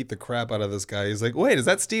beat the crap out of this guy, he's like, wait, is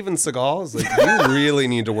that Steven Seagal? It's like, you really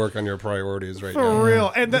need to work on your priorities right For now.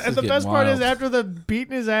 real. And the getting best part is wild. after the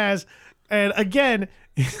beating his ass, and again,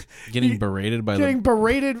 getting berated by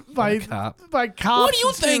by cop. by cops. What are you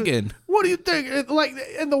and stuff. thinking? What do you think?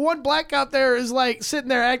 And the one black cop there is like sitting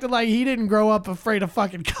there acting like he didn't grow up afraid of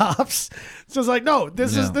fucking cops. So it's like, no,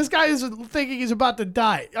 this guy is thinking he's about to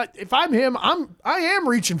die. If I'm him, I am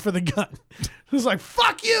reaching for the gun. It's like,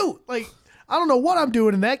 fuck you. Like, I don't know what I'm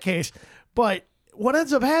doing in that case, but what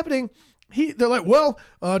ends up happening? They're like, well,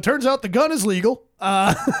 turns out the gun is legal.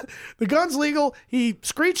 The gun's legal. He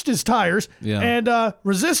screeched his tires and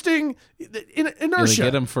resisting inertia. Yeah, they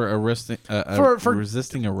get him for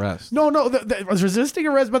resisting arrest. No, was resisting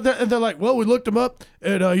arrest, but they're like, well, we looked him up,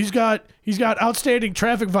 and he's got outstanding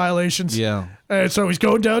traffic violations. Yeah. And so he's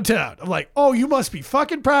going downtown. I'm like, oh, you must be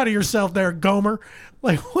fucking proud of yourself there, Gomer.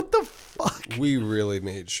 Like, what the fuck? We really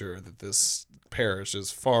made sure that this parish is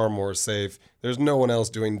far more safe. There's no one else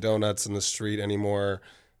doing donuts in the street anymore.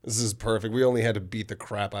 This is perfect. We only had to beat the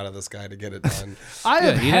crap out of this guy to get it done.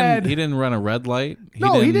 He didn't run a red light. He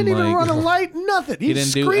didn't even run a light, nothing. He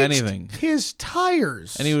didn't do screeched anything. His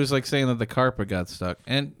tires. And he was like saying that the carpet got stuck.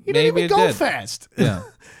 And He didn't maybe even go it did. fast. Yeah.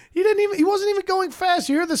 He wasn't even going fast.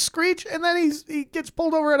 You hear the screech, and then he gets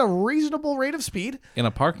pulled over at a reasonable rate of speed In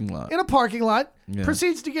a parking lot. Yeah.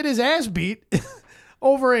 Proceeds to get his ass beat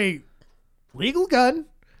over a legal gun,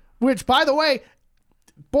 Which, by the way,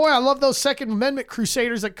 boy, I love those Second Amendment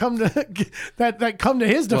crusaders that come to that come to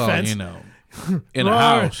his defense. Well, in a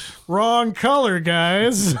house. Wrong color,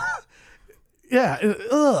 guys.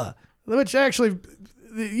 Yeah. Which actually,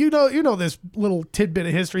 you know this little tidbit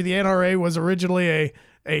of history. The NRA was originally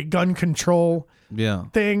a gun control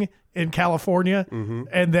thing in California,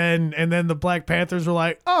 and then the Black Panthers were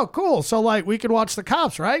like, oh, cool. So like we can watch the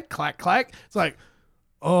cops, right? Clack clack. It's like,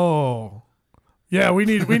 oh. Yeah, we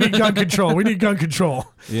need gun control. We need gun control.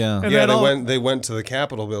 Yeah. And they went to the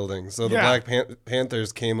Capitol building. So the Black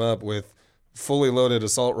Panthers came up with fully loaded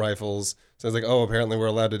assault rifles. So it's like, oh, apparently we're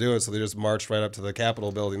allowed to do it. So they just marched right up to the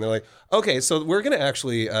Capitol building. They're like, okay, so we're going to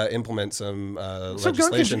actually implement some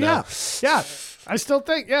legislation now. Yeah. I still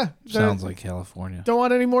think, Sounds like California. Don't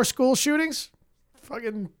want any more school shootings?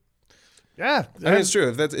 Fucking... Yeah, I mean, it's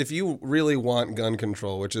true. If you really want gun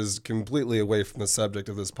control, which is completely away from the subject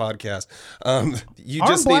of this podcast,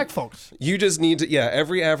 folks. You just need to. Yeah,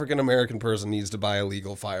 every African American person needs to buy a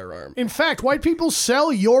legal firearm. In fact, white people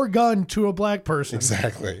sell your gun to a black person.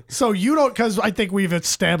 Exactly. So you don't, because I think we've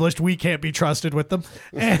established we can't be trusted with them.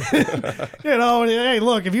 And, hey,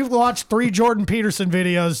 look, if you've watched 3 Jordan Peterson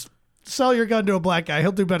videos, sell your gun to a black guy.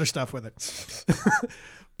 He'll do better stuff with it.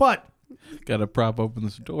 But. Got to prop open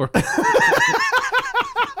this door.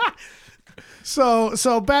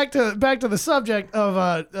 So back to the subject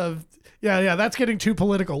of that's getting too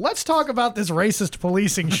political. Let's talk about this racist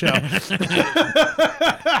policing show.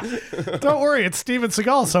 Don't worry, it's Steven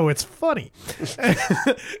Seagal, so it's funny.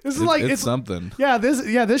 It's something. Yeah,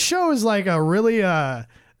 this show is like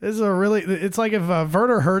it's like if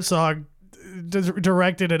Werner Herzog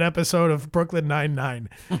directed an episode of Brooklyn Nine-Nine.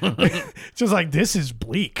 Just like, this is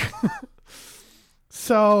bleak.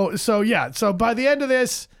 So by the end of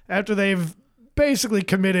this, after they've basically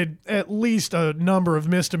committed at least a number of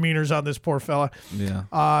misdemeanors on this poor fella,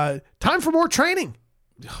 time for more training.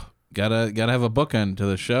 Gotta have a bookend to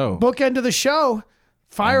the show. Bookend to the show.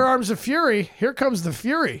 Firearms of Fury. Here comes the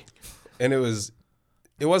Fury. And it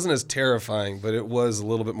wasn't as terrifying, but it was a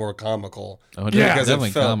little bit more comical. Oh, yeah,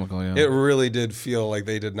 definitely comical. Yeah, it really did feel like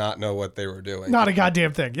they did not know what they were doing. Not a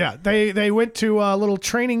goddamn thing. Yeah, they went to a little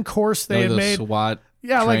training course they had made. SWAT.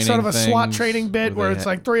 Yeah, like sort of a SWAT training bit where it's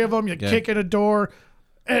like 3 of them. You kick in a door,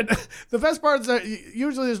 and the best part is that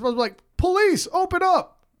usually they're supposed to be like, "Police, open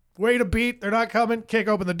up." Wait a beat. They're not coming. Kick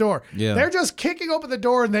open the door. Yeah. They're just kicking open the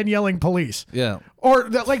door and then yelling police. Yeah. Or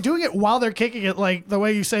like doing it while they're kicking it, like the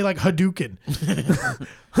way you say like Hadouken.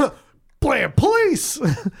 Blam, police.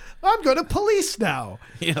 I'm going to police now.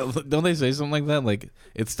 Yeah. Don't they say something like that? Like,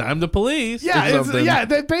 it's time to police. Yeah.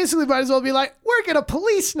 They basically might as well be like, we're going to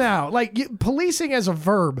police now. Like policing as a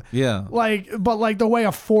verb. Yeah. But like the way a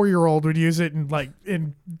 4-year-old would use it in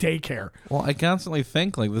daycare. Well, I constantly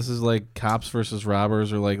think like this is like cops versus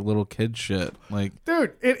robbers or like little kid shit. Like,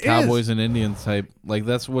 dude, it Cowboys is. and Indians type. Like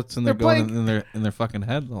that's what's in their their fucking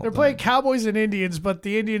head. They're playing Cowboys and Indians, but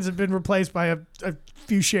the Indians have been replaced by a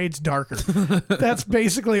few shades darker. That's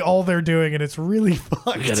basically all they're doing, and it's really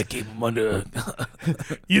fucked. We gotta keep them under.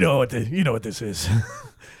 You know what this is.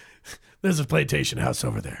 There's a plantation house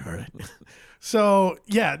over there. All right. So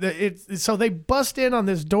so they bust in on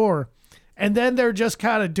this door, and then they're just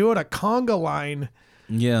kind of doing a conga line.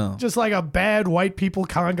 Yeah. Just like a bad white people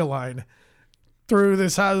conga line through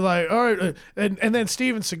this house. Like, all right, and then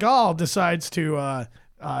Steven Seagal decides to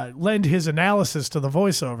lend his analysis to the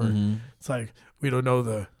voiceover. Mm-hmm. It's like, we don't know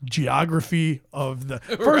the geography of the...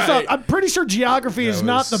 First off, I'm pretty sure geography is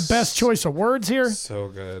not the best choice of words here. So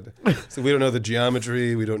good. So we don't know the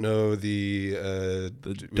geometry. We don't know the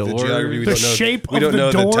geography. We the don't know shape We don't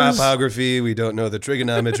know doors. the topography. We don't know the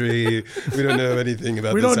trigonometry. We don't know anything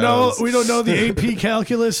about We don't know the AP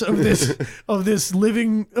calculus of this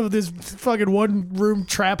fucking one-room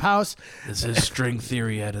trap house. This is string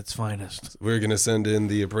theory at its finest. We're going to send in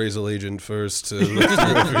the appraisal agent first to look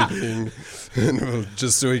through everything.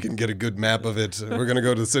 Just so he can get a good map of it. We're going to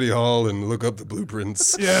go to City Hall and look up the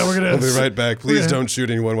blueprints. Yeah, we're going to... We'll be right back. Please don't shoot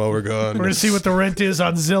anyone while we're gone. We're going to see what the rent is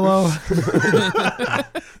on Zillow.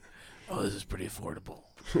 Oh, this is pretty affordable.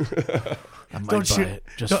 I might buy it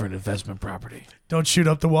just for an investment property. Don't shoot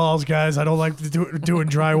up the walls, guys. I don't like doing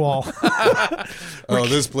drywall.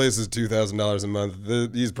 This place is $2,000 a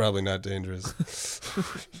month. He's probably not dangerous.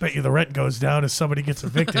 Bet you the rent goes down as somebody gets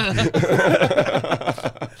evicted.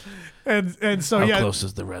 And so How close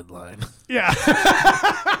is the red line? Yeah.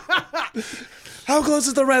 How close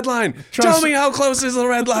is the red line? Tell me how close is the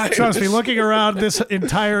red line? Trust me, looking around, this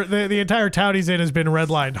entire the entire town he's in has been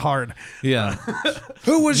redlined hard. Yeah.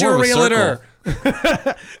 Who was your realtor?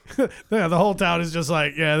 Yeah, the whole town is just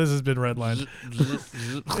like, yeah, this has been redlined.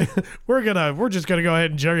 We're just gonna go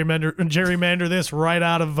ahead and gerrymander this right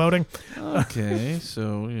out of voting. Okay,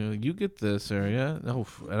 so you get this area. Oh,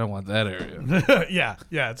 I don't want that area.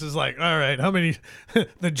 yeah. It's just like, all right, how many?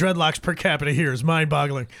 The dreadlocks per capita here is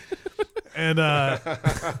mind-boggling. And and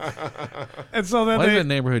so then why is that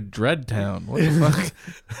neighborhood Dreadtown? What the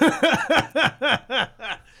fuck?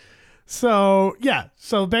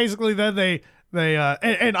 So basically then they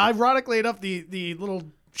and ironically enough, the little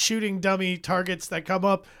shooting dummy targets that come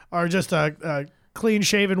up are just a clean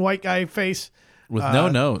shaven white guy face with no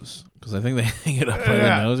nose, because I think they hang it up by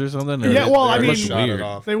the nose or something. Yeah, well, I mean,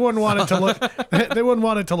 weird. They wouldn't want it to look. They wouldn't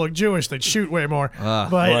want it to look Jewish. They'd shoot way more.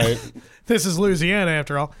 But right. This is Louisiana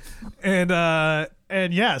after all, and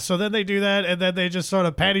yeah. So then they do that, and then they just sort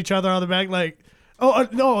of pat each other on the back, like, oh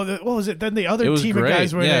no, what was it? Then the other team of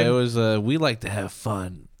guys were it was. We like to have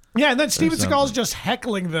fun. Yeah, and then Steven Seagal's just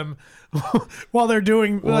heckling them while they're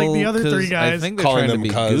doing like the other three guys. I think they're trying to be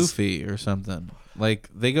goofy or something. Like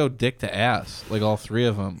they go dick to ass, like all three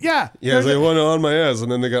of them. Yeah, it's like one on my ass,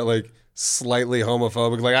 and then they got like slightly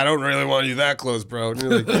homophobic, like I don't really want you that close, bro. And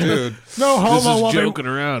you're like, dude, no homo. This is joking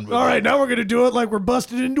around. All right, now we're gonna do it like we're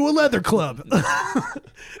busted into a leather club.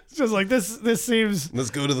 It's just like this seems. Let's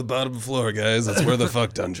go to the bottom floor, guys. That's where the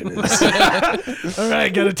fuck dungeon is. All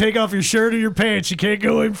right, gotta take off your shirt or your pants. You can't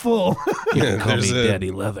go in full. Yeah, call me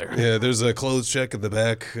Daddy Leather. Yeah, there's a clothes check at the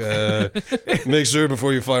back. Make sure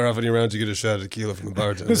before you fire off any rounds, you get a shot of tequila from the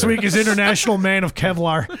bartender. This week is International Man of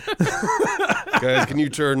Kevlar. Guys, can you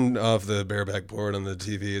turn off the bareback board on the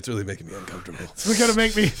TV? It's really making me uncomfortable. It's gonna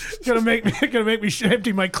make me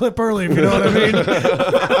empty my clip early, if you know what I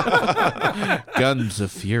mean. Guns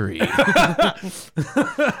of Fury.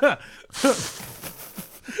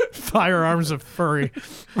 Firearms of furry.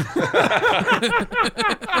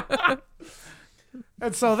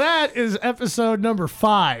 And so that is episode number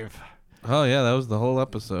 5. Oh yeah, that was the whole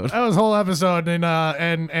episode. That was the whole episode, and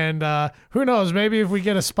who knows? Maybe if we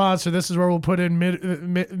get a sponsor, this is where we'll put in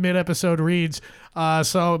mid episode reads.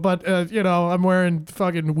 But I'm wearing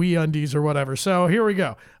fucking wee undies or whatever. So here we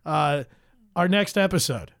go. Our next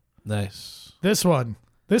episode. Nice. This one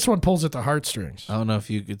pulls at the heartstrings. I don't know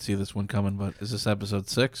if you could see this one coming, but is this episode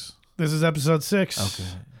 6? This is episode 6. Okay.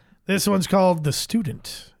 This one's called The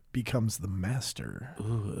Student Becomes the Master.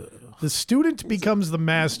 Ooh. The Student Becomes the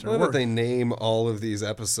Master. I love that they name all of these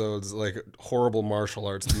episodes like horrible martial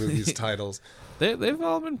arts movies titles. They've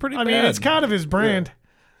all been pretty bad. I mean, it's kind of his brand.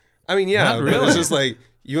 Yeah. I mean, yeah, Not really. It's just like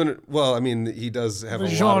he does have The a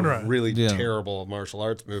genre. lot of really terrible martial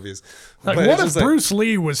arts movies. Like, But what it's if just Bruce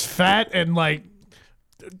Lee was fat and like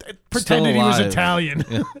pretended he was Italian?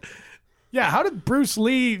 Yeah. Yeah, how did Bruce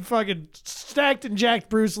Lee fucking stacked and jacked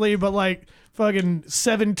Bruce Lee, but like fucking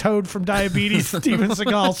 7-toed from diabetes, Steven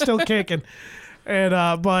Seagal still kicking.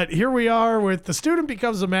 And but here we are with The Student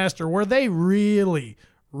Becomes a Master, where they really,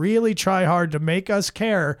 really try hard to make us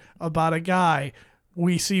care about a guy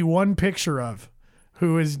we see one picture of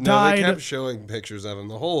who has died. They kept showing pictures of him.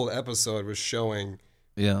 The whole episode was showing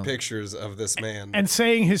pictures of this man. And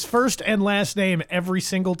saying his first and last name every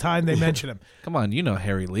single time they mention him. Come on, you know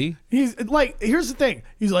Harry Lee. He's like, here's the thing.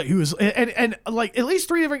 He's like, he was, and like at least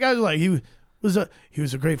 3 different guys were like, he was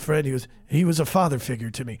a great friend. He was a father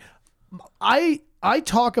figure to me. I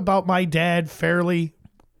talk about my dad fairly.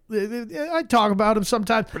 I talk about him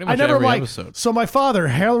sometimes. Pretty much I never every like. episode. So my father,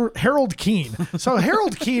 Harold Keene. So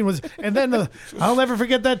Harold Keene was, and then I'll never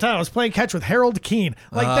forget that time I was playing catch with Harold Keene.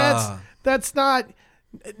 Like that's not.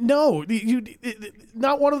 No,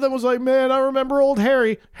 not one of them was like, man, I remember old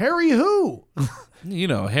Harry. Harry who? You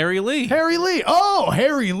know, Harry Lee. Harry Lee. Oh,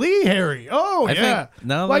 Harry Lee. Harry. Oh, I yeah. think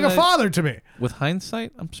now like that a father to me. With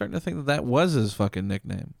hindsight, I'm starting to think that was his fucking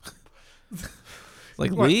nickname.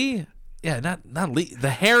 Like What? Lee? Yeah, not Lee.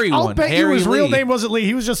 The Harry I'll one. bet Harry you his real Lee. name wasn't Lee.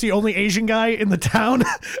 He was just the only Asian guy in the town.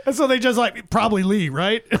 And so they just like, probably Lee,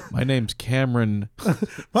 right? My name's Cameron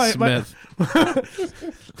My- Smith.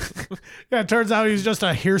 Yeah, it turns out he's just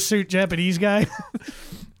a hirsute Japanese guy.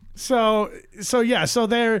 So let's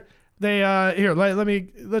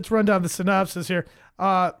run down the synopsis here.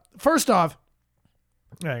 First off,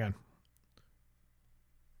 hang on.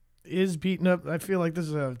 Is beaten up. I feel like this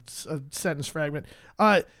is a sentence fragment.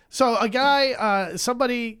 So a guy,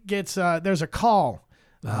 somebody gets, there's a call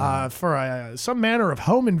for some manner of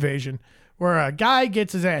home invasion where a guy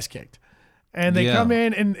gets his ass kicked. And they come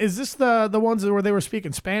in, and is this the ones where they were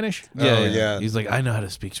speaking Spanish? Yeah. He's like, I know how to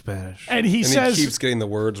speak Spanish. And he says, he keeps getting the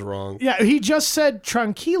words wrong. yeah, he just said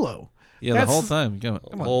tranquilo. Yeah, the whole time. Come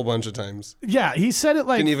A whole bunch of times. Yeah, he said it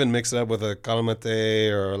like... Didn't even mix it up with a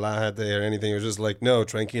calmate or lajate or anything. It was just like, no,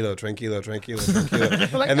 tranquilo, tranquilo, tranquilo,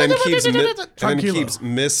 tranquilo. Like, and then Tranquilo. keeps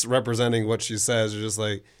misrepresenting what she says. You're just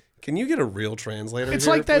like, can you get a real translator It's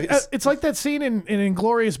here, like that. please? It's like that scene in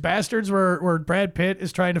Inglourious Bastards where Brad Pitt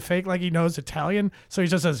is trying to fake like he knows Italian, so he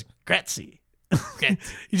just says "grazie."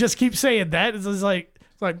 He just keeps saying that. It's like,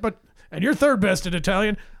 but and you're third best in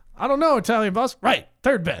Italian. I don't know Italian, boss. Right,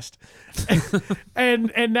 third best.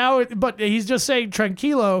 and now, but he's just saying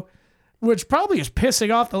tranquilo, which probably is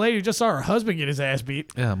pissing off the lady who just saw her husband get his ass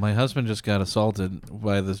beat. Yeah, my husband just got assaulted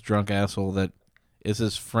by this drunk asshole that is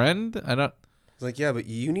his friend. I don't. It's like, yeah, but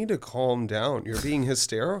you need to calm down. You're being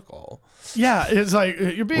hysterical. Yeah, it's like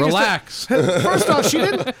you're being Relax. First off,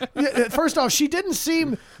 she didn't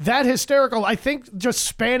seem that hysterical. I think just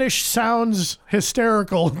Spanish sounds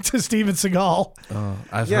hysterical to Steven Seagal.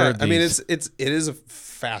 I've heard these. I mean, it is a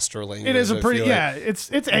faster language. It is a pretty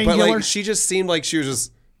it's angular. But like, she just seemed like she was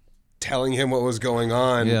just telling him what was going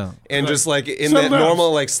on, and just like in that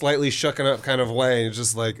normal, like slightly shucking up kind of way, and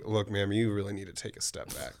just like, look, ma'am, you really need to take a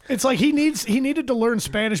step back. It's like he needed to learn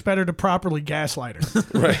Spanish better to properly gaslight her.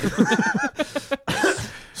 Right.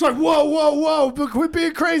 It's like, whoa, quit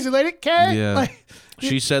being crazy, lady. Okay. Yeah. Like,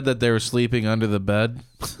 She said that they were sleeping under the bed.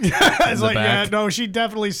 it's like, back. yeah, no, she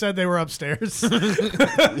definitely said they were upstairs.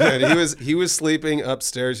 Yeah, he was sleeping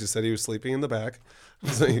upstairs. She said he was sleeping in the back.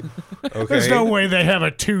 Like, okay. There's no way they have a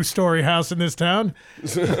 2-story house in this town.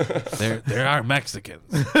 There are Mexicans.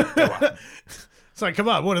 It's like, come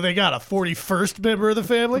on, what do they got? A 41st member of the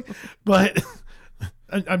family? But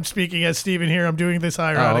I'm speaking as Steven here. I'm doing this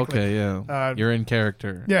ironically. Oh, okay, yeah. You're in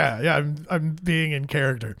character. Yeah, I'm being in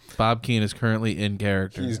character. Bob Keane is currently in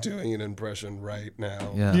character. He's doing an impression right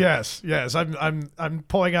now. Yeah. Yes. I'm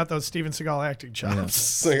pulling out those Steven Seagal acting chops.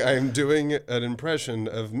 It's like I'm doing an impression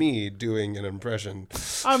of me doing an impression.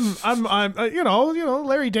 I'm you know,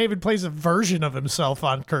 Larry David plays a version of himself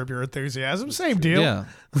on Curb Your Enthusiasm. Same deal. Yeah.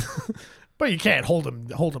 But you can't hold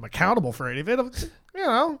him accountable for any of it. You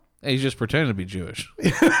know. He's just pretending to be Jewish.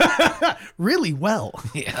 Really well.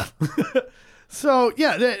 Yeah. So,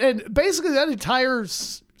 yeah, and basically that entire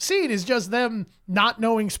scene is just them not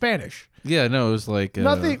knowing Spanish. Yeah, no, it was like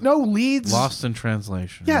Nothing, no leads. Lost in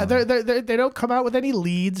translation. Yeah, they don't come out with any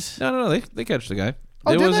leads. No, they catch the guy.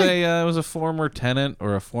 Oh, It was a former tenant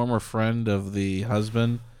or a former friend of the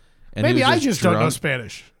husband. And Maybe I just don't know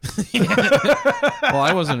Spanish. Well,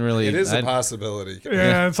 I wasn't really. It is a possibility.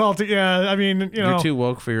 Yeah, it's all. I mean, You're too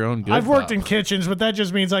woke for your own good. I've worked in kitchens, but that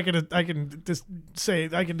just means I can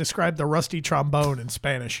describe the rusty trombone in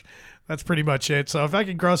Spanish. That's pretty much it. So if I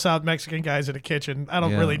can gross out Mexican guys in a kitchen, I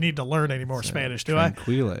don't really need to learn any more Spanish, do I?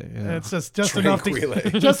 Tranquile, yeah. It's just enough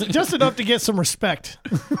to just enough to get some respect.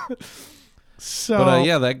 So,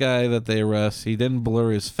 but that guy that they arrest, he didn't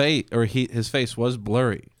blur his face, or his face was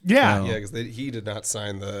blurry. Yeah, Yeah, because he did not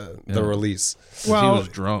sign the release. Well, he was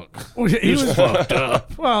drunk. He was fucked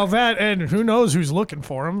up. Well, that, and who knows who's looking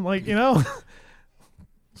for him? Like, you know,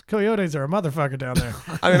 coyotes are a motherfucker down there.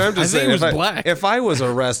 I mean, I'm just saying, black. if I was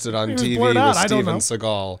arrested on TV with Steven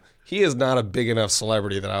Seagal, he is not a big enough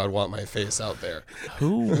celebrity that I would want my face out there.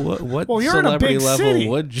 What Well, you're in a celebrity big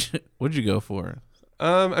level city. would you go for?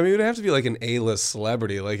 I mean, it would have to be like an A-list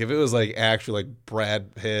celebrity. Like if it was like actually like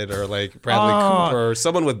Brad Pitt or like Bradley Cooper, or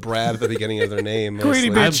someone with Brad at the beginning of their name. Queeny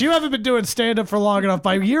bitch, you haven't been doing stand-up for long enough.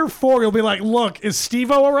 By year 4, you'll be like, look, is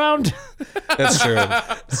Steve-O around? That's true.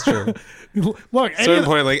 That's true. Look, At a certain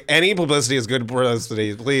point, like any publicity is good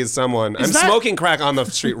publicity. Please, someone. I'm smoking crack on the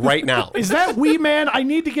street right now. Is that wee man? I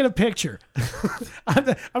need to get a picture.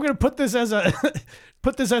 I'm going to put this as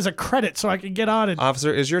a credit so I can get on it.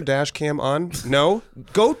 Officer, is your dash cam on? No.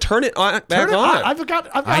 Go turn it on back on. I've got,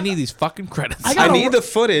 I need these fucking credits. I need the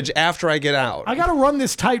footage after I get out. I got to run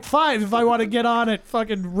this Type 5 if I want to get on at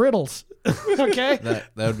fucking Riddles. Okay? That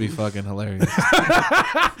would be fucking hilarious.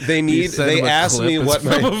 They asked me what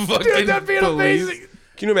my... Dude, that'd be amazing.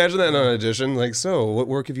 Can you imagine that in an audition? Like, so, what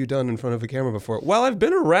work have you done in front of a camera before? Well, I've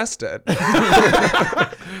been arrested.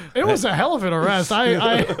 It was a hell of an arrest.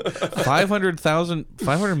 500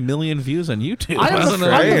 million views on YouTube.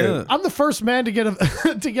 I'm the first man to get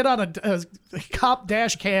on a cop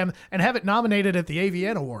dash cam and have it nominated at the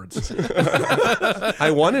AVN Awards.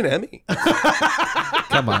 I won an Emmy.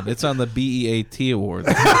 Come on, it's on the BEAT Awards.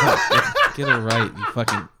 Get it right, you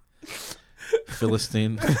fucking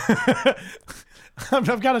Philistine.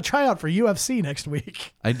 I've got to try out for UFC next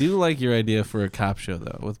week. I do like your idea for a cop show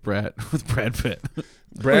though with Brad Pitt.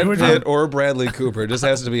 Brad Pitt or Bradley Cooper. It just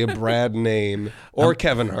has to be a Brad name or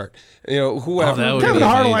Kevin Hart. Whoever. that would Kevin be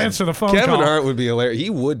Hart will amazing. answer the phone Kevin call. Hart would be hilarious. He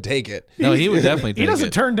would take it. No, he would definitely. He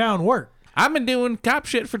doesn't turn down work. I've been doing cop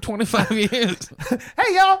shit for 25 years.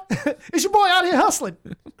 Hey, y'all. It's your boy out here hustling.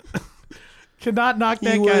 Cannot knock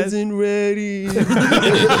that guy. Wasn't ready.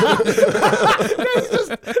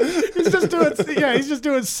 He's just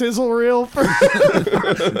doing sizzle reel for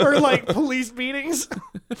like police meetings.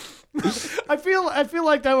 I feel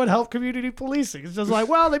like that would help community policing. It's just like,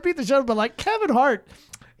 well, they beat the shit, but like Kevin Hart,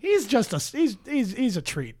 he's just he's a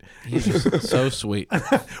treat. He's just so sweet.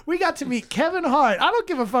 We got to meet Kevin Hart. I don't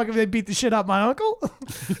give a fuck if they beat the shit out my uncle.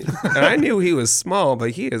 And I knew he was small,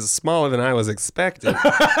 but he is smaller than I was expecting.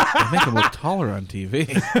 I make him look taller on TV.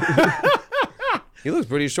 He looks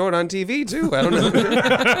pretty short on TV, too. I don't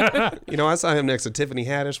know. I saw him next to Tiffany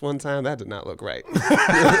Haddish one time. That did not look right.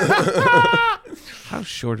 How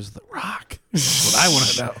short is The Rock? That's what I want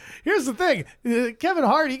to know. Here's the thing. Kevin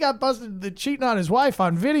Hart, he got busted cheating on his wife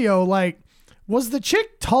on video. Like, was the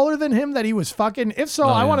chick taller than him that he was fucking? If so,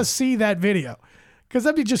 I want to see that video. Because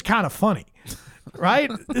that'd be just kind of funny.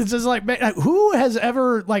 Right? It's just like, man, who has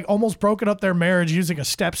ever like almost broken up their marriage using a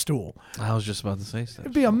step stool? I was just about to say stuff.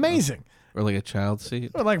 It'd be amazing. Or like a child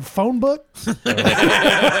seat. Or like a phone book.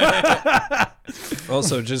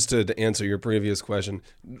 Also, just to answer your previous question,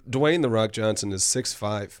 Dwayne "The Rock" Johnson is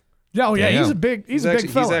 6'5". Oh yeah, Damn. he's a big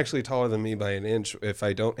fella. He's actually taller than me by an inch if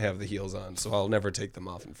I don't have the heels on, so I'll never take them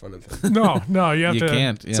off in front of him. No, you have You to.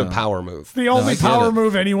 can't. It's a power move. The only I get power it.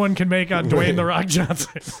 move anyone can make on Dwayne "The Rock"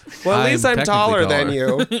 Johnson. Well, at least I'm technically taller than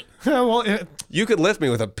you. Well, You could lift me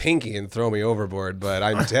with a pinky and throw me overboard, but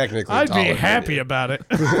I'm technically I'd taller be than happy you. about it.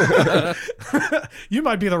 You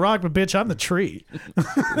might be the rock, but bitch, I'm the tree.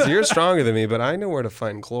 So you're stronger than me, but I know where to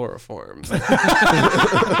find chloroform.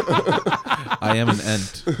 I am an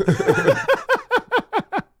ent.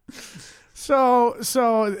 So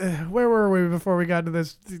where were we before we got to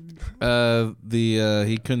this?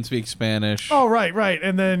 He couldn't speak Spanish. Oh, right,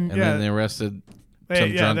 and then then they arrested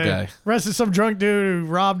some drunk they guy. arrested some drunk dude who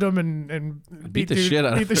robbed him and Beat the shit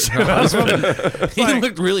out of him. He Like-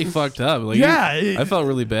 looked really fucked up. Like, Yeah, I felt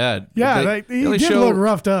really bad. Yeah, They he only did show- look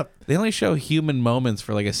roughed up. They only show human moments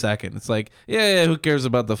for like a second. It's like, yeah, who cares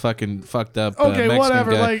about the fucking fucked up Okay, Mexican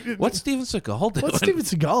whatever, guy? like- What's Steven Seagal doing? What's Steven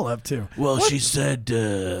Seagal up to? Well, she said,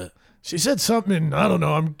 She said something in, I don't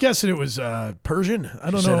know, I'm guessing it was Persian. I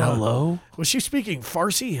don't know. said hello. Was she speaking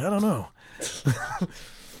Farsi? I don't know. Speak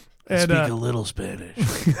And a little Spanish.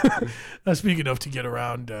 I speak enough to get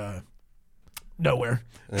around nowhere.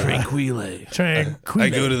 Tranquile. I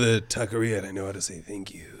go to the taqueria and I know how to say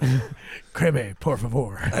thank you. Creme, por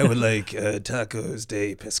favor. I would like tacos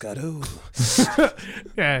de pescado.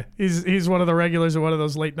 Yeah, he's one of the regulars at one of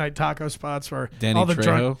those late night taco spots where Danny all the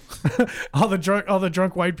Trejo. drunk all the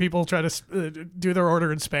drunk white people try to do their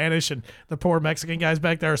order in Spanish, and the poor Mexican guys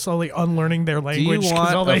back there are slowly unlearning their Do language you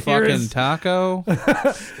because all want they a hear fucking is, taco?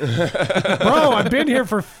 "Bro, I've been here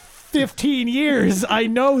for 15 years. I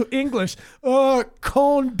know English.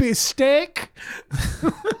 Con bistec."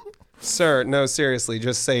 Sir, no, seriously,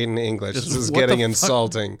 just say it in English. Just This is what getting the fuck?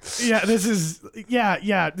 insulting. Yeah, this is yeah.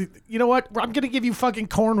 You know what? I'm gonna give you fucking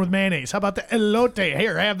corn with mayonnaise. How about the elote?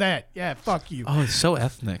 Here, have that. Yeah, fuck you. Oh, it's so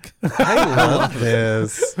ethnic. I love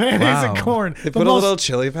this. Mayonnaise wow. and corn. They put a little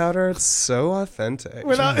chili powder. It's so authentic.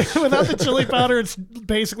 Without the chili powder, it's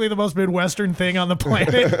basically the most Midwestern thing on the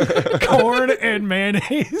planet. Corn and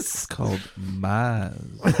mayonnaise. It's called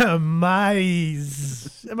maize.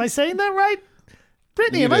 Maize. Am I saying that right?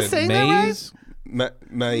 Brittany, You am I did. saying that right? Maize?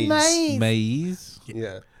 Maize. Maize. Maize?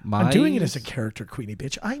 Yeah. I'm doing it Maize? as a character, Queeny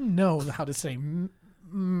bitch. I know how to say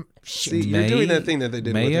See, you're doing that thing that they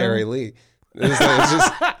did with Mayo? Harry Lee.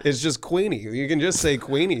 It's just Queenie. You can just say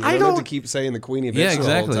Queenie. You I don't have to don't- keep saying the Queenie bitch Yeah, the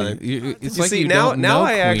whole exactly. time. It's You like see, you now don't know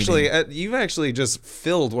I Queenie. actually, you've actually just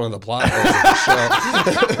filled one of the plot holes of the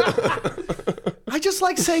show I just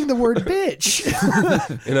like saying the word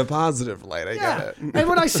bitch. in a positive light. I Yeah. get it. And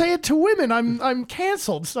when I say it to women, I'm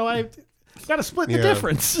canceled. So I got to split the Yeah.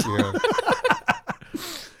 difference. Yeah.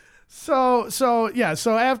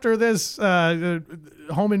 So after this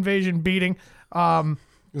home invasion beating,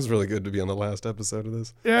 It was really good to be on the last episode of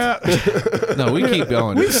this. yeah, No, we keep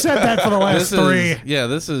going. we've said that for the last This three.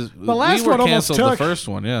 is The last we were one almost canceled took. the first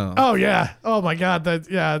one, yeah. Oh yeah. Oh my God.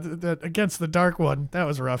 That against the dark one. That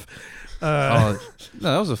was rough. No,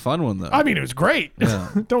 that was a fun one though. I mean, it was great. Yeah.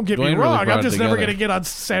 Don't get me Dwayne really wrong. brought I'm it just never together. going to get on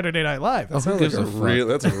Saturday Night Live. That sounds like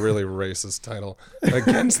that's a really racist title.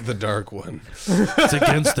 Against the Dark One. It's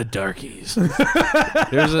against the darkies.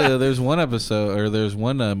 There's one episode, or there's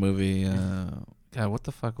one movie. God, what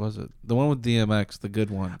the fuck was it? The one with DMX, the good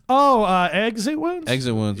one. Oh, Exit Wounds?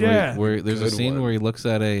 Exit Wounds. Yeah. Where there's a Good scene one. where he looks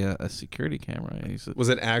at a security camera. And he's, Was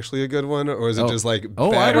it actually a good one, or is it just like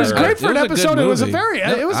Oh, better? It was great for an It was a good episode. It was a movie. very,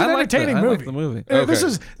 No, it was an I liked entertaining I movie. liked the movie. This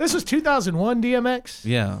Okay. was 2001 DMX.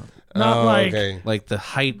 Yeah, Not like okay. like the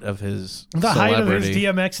height of his the height of his celebrity.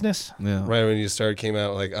 DMX-ness. Yeah, Right when you came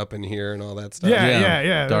out like Up in Here and all that stuff.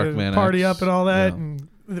 Yeah. Dark The Man Party X. Up and all that. Yeah. And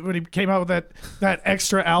when he came out with that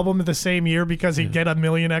extra album the same year because he'd get $1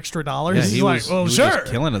 million extra dollars. Yeah, He's he like, was, well, he was sure. just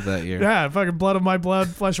killing it that year. Yeah, fucking blood of my blood,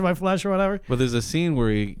 flesh of my flesh, or whatever. But there's a scene where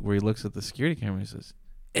he looks at the security camera and he says,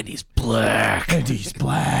 And he's black. And he's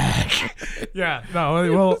black. Yeah, no,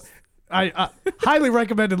 well, I highly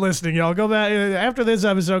recommended listening, y'all. Go back after this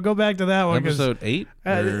episode. Go back to that one. 'cause, episode 8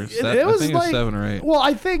 or it 7? was I think like, it was 7 or 8. Well,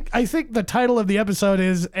 I think the title of the episode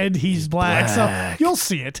is "And He's Black," so you'll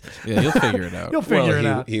see it. Yeah, you'll figure it out. You'll figure it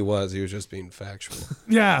Well, out. he was just being factual.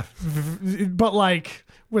 Yeah, but like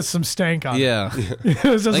with some stank on Yeah, it. It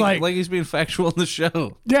was just like he's being factual in the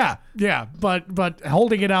show. yeah, but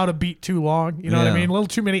holding it out a beat too long. You know what I Yeah. mean? A little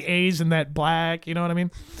too many A's in that black. You know what I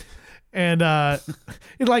mean? And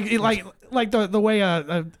it like the way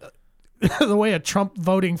the way a Trump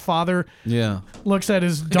voting father Yeah. looks at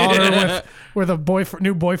his daughter with a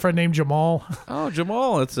new boyfriend named Jamal. Oh,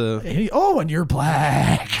 Jamal, it's a And you're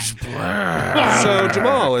black. So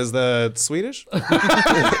Jamal, is that Swedish?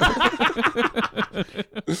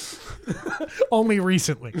 Only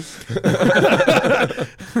recently.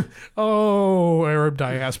 Oh, Arab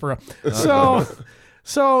diaspora.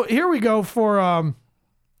 So here we go for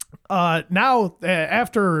now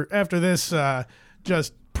after this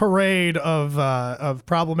just parade of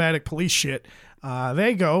problematic police shit,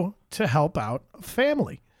 they go to help out a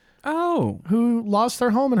family who lost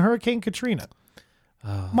their home in Hurricane Katrina.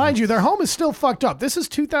 Mind you, their home is still fucked up. This is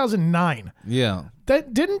 2009. yeah.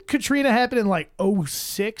 That didn't Katrina happen in like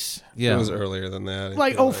 06? Yeah. It was earlier than that. I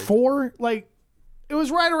Like feel 04? Like it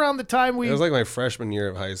was right around the time we It was like my freshman year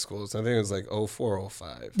of high school, so I think it was like 04,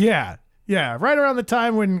 05. Yeah, right around the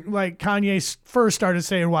time when like Kanye first started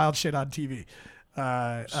saying wild shit on TV.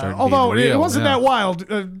 Although being it real, wasn't yeah. that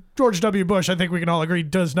wild. George W. Bush, I think we can all agree,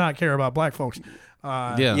 does not care about black folks.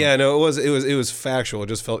 Yeah. Yeah, no, it was factual. It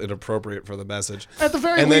just felt inappropriate for the message. At the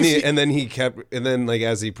very and least, then like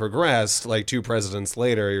as he progressed, like 2 presidents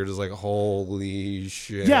later, you're just like, holy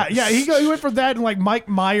shit. yeah. He went from that and like Mike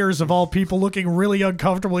Myers of all people looking really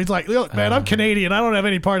uncomfortable. He's like, look, man, I'm Canadian. I don't have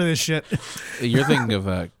any part of this shit. You're thinking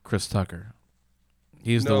of Chris Tucker.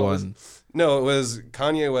 He's the one. It was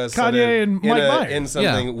Kanye West. said Kanye it and in Mike a- Myers. In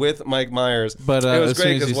something with Mike Myers. But it was as great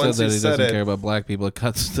soon as he because said once that he he said doesn't it, care about black people, it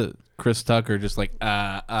cuts to Chris Tucker just like,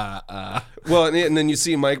 well, and then you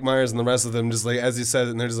see Mike Myers and the rest of them just like, as he said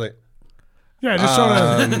it, and they're just like, Yeah, just sort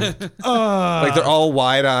of. like they're all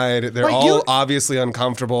wide-eyed. They're Like, all you- obviously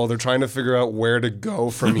uncomfortable. They're trying to figure out where to go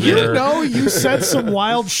from You here. know, you said some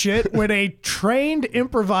wild shit when a trained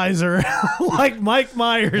improviser like Mike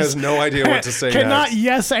Myers Has no idea what to say Cannot next.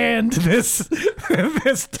 yes and this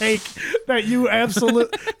take that you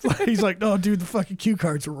absolutely. He's like, no, dude, the fucking cue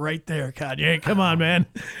cards are right there, Kanye. Come on, man.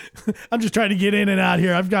 I'm just trying to get in and out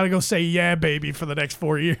here. I've got to go say yeah, baby, for the next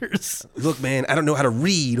 4 years. Look, man, I don't know how to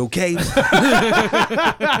read. Okay,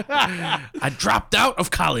 I dropped out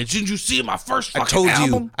of college. Didn't you see my first I fucking told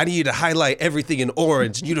album? you I need you to highlight everything in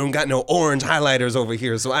orange. You don't got no orange highlighters over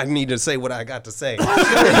here, so I need to say what I got to say.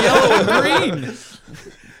 yellow and green.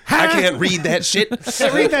 I can't read that shit.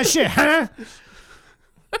 Can't read that shit, huh?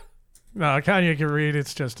 No, Kanye can read.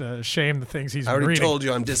 It's just a shame the things he's I already reading. told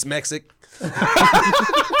you I'm dyslexic.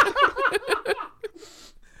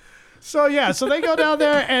 So yeah, so they go down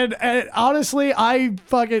there, and honestly, I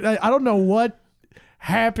don't know what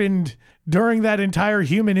happened during that entire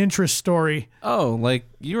human interest story. Oh, like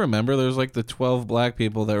you remember there's like the 12 black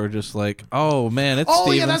people that were just like, oh man, it's Oh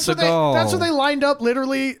Steven yeah, that's Seagal. what they lined up.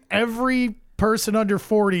 Literally every person under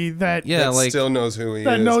 40 that Yeah, That like still knows who he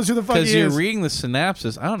that is. knows who the fuck because he you're is. reading the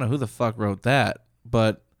synopsis. I don't know who the fuck wrote that,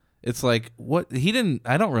 but it's like what he didn't.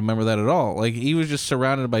 I don't remember that at all. Like he was just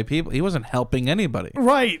surrounded by people. He wasn't helping anybody.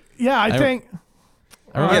 Right? Yeah, I think.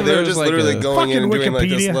 I remember Yeah, they there were was just like literally a- going in and Fucking doing like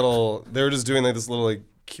this Wikipedia. little. They were just doing like this little like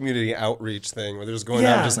community outreach thing where they're just going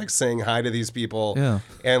out just like saying hi to these people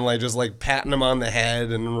and like just like patting them on the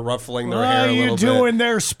head and ruffling their hair a little bit. What are you doing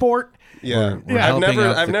there, sport? Yeah,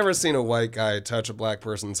 I've never seen a white guy touch a black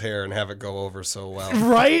person's hair and have it go over so well.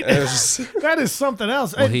 Right? That is something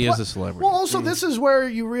else. Well, he is a celebrity. Well, also, this is where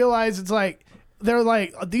you realize it's like, they're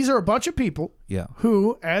like, these are a bunch of people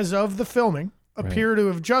who, as of the filming, appear to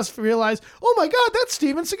have just realized, oh my God, that's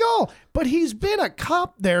Steven Seagal. But he's been a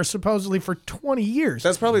cop there supposedly for 20 years.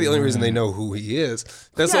 That's probably the only reason they know who he is.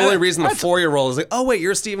 That's the only reason the 4-year-old is like, oh wait,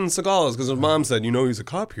 you're Steven Seagal, is because his mom said, he's a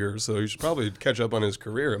cop here, so you should probably catch up on his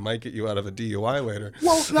career. It might get you out of a DUI later.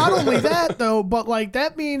 Well, not only that though, but like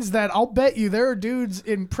that means that I'll bet you there are dudes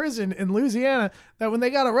in prison in Louisiana that when they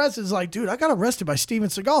got arrested, it's like, dude, I got arrested by Steven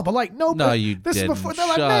Seagal. But like, no, you this didn't. is before. They're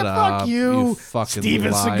like, Shut man, up, fuck you fucking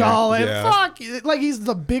Steven liar. Seagal, and fuck you. Like he's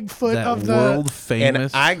the Bigfoot That of the world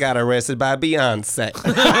famous. And I got arrested by Beyonce.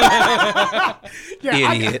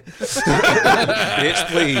 Idiot. Bitch,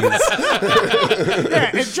 please.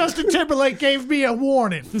 And Justin Timberlake gave me a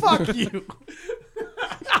warning. Fuck you.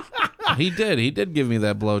 He did give me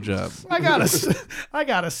that blowjob. I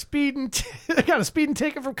got a speeding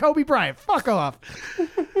ticket from Kobe Bryant. Fuck off.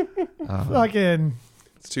 Fucking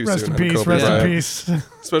It's too rest soon in peace. Kobe Rest Bryant. in peace.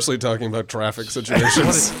 Especially talking about traffic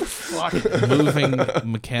situations. Moving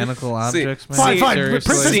mechanical objects, man. Fine. Seriously?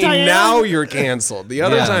 Princess See, Diana? now you're canceled. The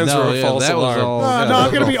other times were a false that was alarm. all- No, that I'm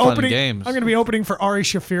was gonna be all fun opening. games. I'm gonna be opening for Ari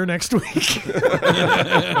Shafir next week.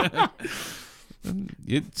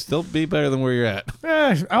 You'd still be better than where you're at.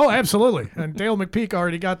 Absolutely. And Dale McPeak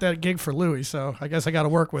already got that gig for Louis, so I guess I got to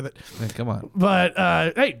work with it. Man, come on. But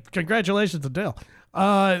hey, congratulations to Dale.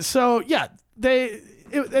 So yeah,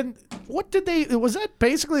 and what did they? Was that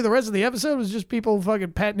basically the rest of the episode? Was just people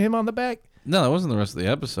fucking patting him on the back? No, that wasn't the rest of the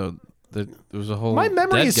episode. There was a whole. My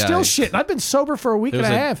memory dead is guy. still shit. And I've been sober for a week There and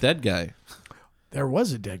was a a half. dead guy. There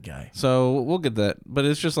was a dead guy. So we'll get that. But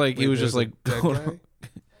it's just like he was just like, dead guy?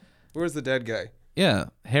 Where's the dead guy? yeah,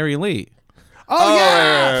 Harry Lee. Oh,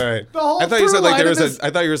 yeah, right. The whole I thought you said like through there line was of I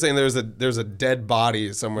thought you were saying there's a dead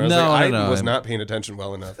body somewhere. I was not paying attention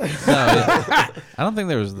well enough. No, I don't think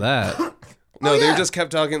there was that. No, they just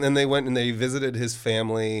kept talking. Then they went and they visited his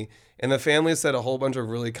family, and the family said a whole bunch of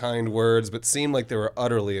really kind words, but seemed like they were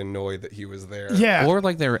utterly annoyed that he was there. Yeah. Or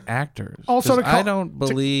like they were actors. Also, 'Cause I don't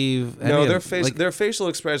believe. No, any their of, their facial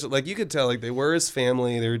expression, like you could tell, like they were his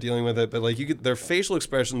family, they were dealing with it, but like their facial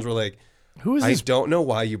expressions were like, Who is I this? don't know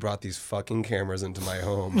why you brought these fucking cameras into my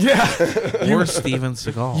home. Yeah. or Steven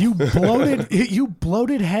Seagal. You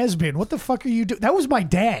bloated has-been. What the fuck are you doing? That was my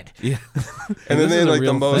dad. Yeah. And then This they is a like the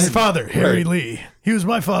real most. My father, Harry Lee. He was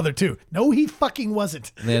my father too. No, he fucking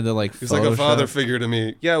wasn't. And they had to like. He's like a father Photoshop- figure to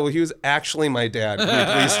me. Yeah, well, he was actually my dad. Can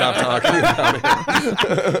you please stop talking about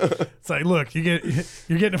him? It's like, look, you're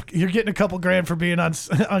getting a couple grand for being on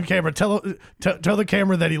camera. Tell the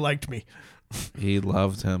camera that he liked me. He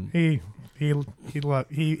loved him. He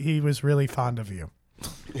was really fond of you.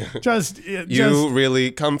 You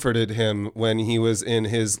really comforted him when he was in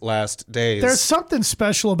his last days. There's something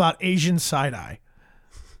special about Asian side eye.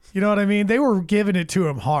 You know what I mean? They were giving it to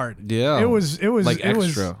him hard. Yeah. It was like it was,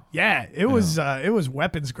 extra. yeah, it was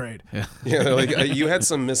weapons grade. Yeah. Yeah, like you had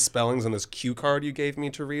some misspellings on this cue card you gave me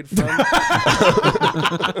to read from.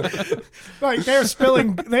 Like they're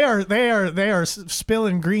spilling they are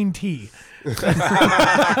spilling green tea.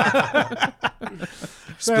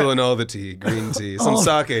 Spilling all the tea, green tea, some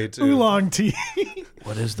sake too. Oolong tea.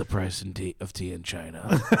 What is the price of tea in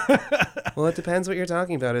China? Well, it depends what you're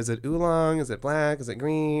talking about. Is it oolong? Is it black? Is it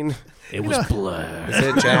green? It was black. Is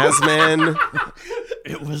it jasmine?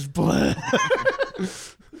 It was blood.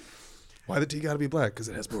 Why the tea got to be black? Because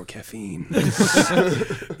it has more caffeine.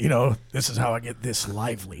 You know, this is how I get this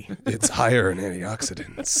lively. It's higher in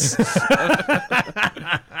antioxidants.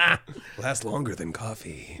 Lasts longer than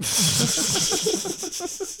coffee.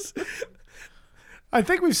 I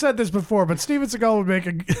think we've said this before, but Steven Seagal would make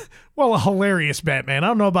a hilarious Batman. I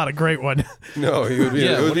don't know about a great one. No, he would be.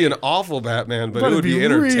 Yeah, it would be an awful Batman, but it it'd would be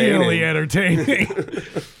entertaining. really entertaining.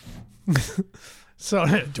 So,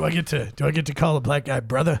 do I get to call a black guy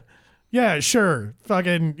brother? Yeah, sure.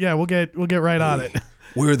 Fucking yeah, we'll get right on it.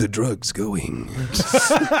 Where are the drugs going?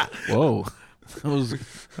 Whoa. That was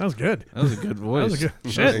good. a good voice. That was good.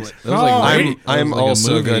 Shit. Shit. That was like I'm like a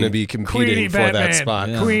also movie. going to be competing Queeny for Batman. that spot.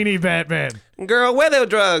 Yeah. Queeny Batman. Girl, where the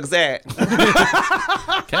drugs at?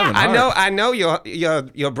 Kevin Hart. I know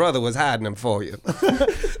your brother was hiding them for you.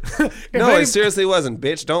 No, it seriously wasn't,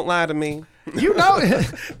 bitch. Don't lie to me. You know,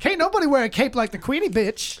 can't nobody wear a cape like the Queenie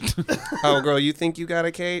bitch. Oh, girl, you think you got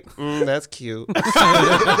a cape? That's cute.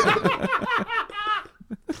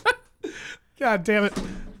 God damn it.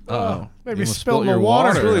 Maybe spilled my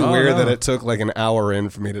water. It's really Oh, weird no. that it took like an hour in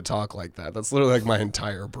for me to talk like that. That's literally like my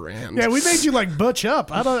entire brand. Yeah, we made you like butch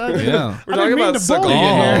up. Yeah. We're I didn't talking mean about to bully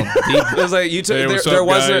Seagal. you here. Oh, It was like you took Hey, what's there up,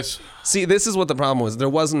 wasn't. guys? See, this is what the problem was. There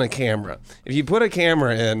wasn't a camera. If you put a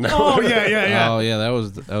camera in, Oh yeah. Oh yeah, that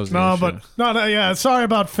was the No, issue. but no, yeah. Sorry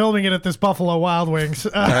about filming it at this Buffalo Wild Wings.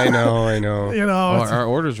 I know. You know, Oh, it's- our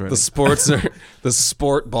order's ready. The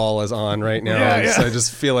sport ball is on right now, Yeah. so I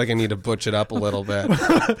just feel like I need to butch it up a little bit.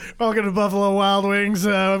 welcome to Buffalo Wild Wings.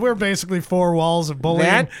 We're basically four walls of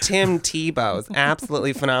bullying. Tim Tebow is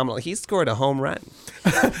absolutely phenomenal. He scored a home run.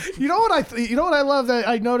 You know what I love that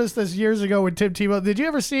I noticed this years ago with Tim Tebow. Did you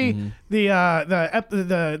ever see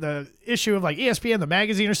the issue of like ESPN, the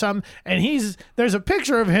magazine or something? And there's a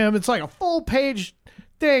picture of him. It's like a full page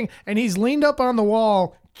thing, and he's leaned up on the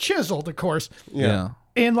wall, chiseled, of course, yeah.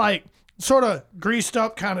 and like sort of greased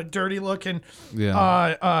up, kind of dirty looking,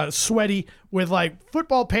 sweaty, with like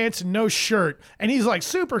football pants and no shirt, and he's like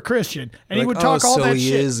super Christian, and he would talk all that he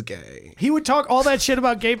shit. is gay. He would talk all that shit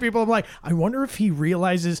about gay people. I'm like, I wonder if he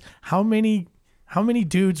realizes how many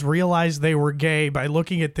dudes realized they were gay by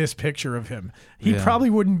looking at this picture of him. He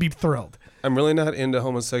probably wouldn't be thrilled. I'm really not into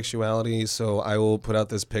homosexuality, so I will put out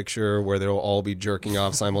this picture where they'll all be jerking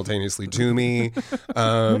off simultaneously to me.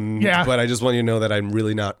 But I just want you to know that I'm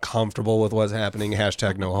really not comfortable with what's happening.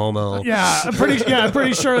 # no homo. Yeah, I'm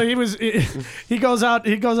pretty sure he goes out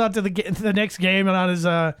to the next game, and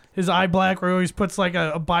on his eye black where he always puts like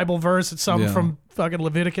a Bible verse. It's something from fucking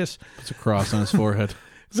Leviticus. It's a cross on his forehead.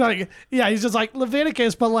 It's like, he's just like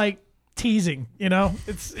Leviticus, but like teasing, you know?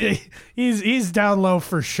 He's down low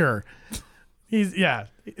for sure.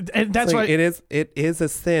 And that's why it is a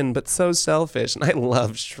sin, but so selfish. And I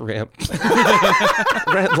love shrimp.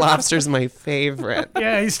 Red Lobster's my favorite.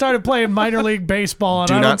 he started playing minor league baseball. And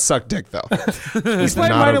Do not suck dick though. he's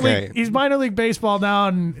playing not minor okay. league. He's minor league baseball now,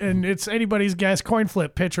 and it's anybody's guess, coin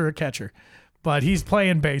flip, pitcher or catcher, but he's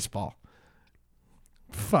playing baseball.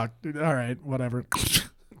 Fuck. Dude. All right. Whatever.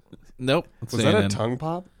 Nope. Was that a tongue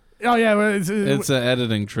pop? Oh yeah. Well, It's an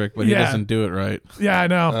editing trick, but he doesn't do it right. Yeah, I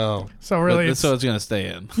know. Oh. So really, But, so it's gonna stay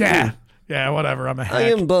in. yeah. Whatever. I'm a hack. I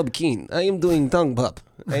am Bob Keane. I am doing tongue pop.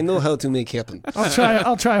 I know how to make happen.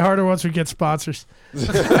 I'll try harder once we get sponsors.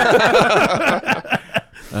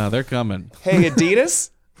 They're coming. Hey,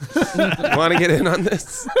 Adidas, want to get in on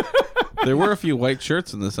this? There were a few white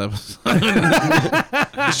shirts in this episode.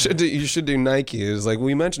 You should do Nike. It's like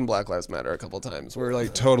we mentioned Black Lives Matter a couple times. We're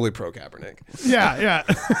like totally pro Kaepernick. Yeah.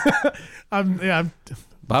 I'm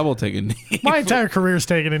Bob will take a knee. my entire career's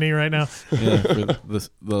taking a knee right now. Yeah, for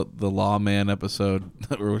the Lawman episode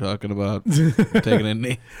that we were talking about, taking a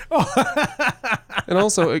knee. And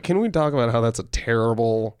also, can we talk about how that's a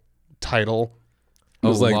terrible title? It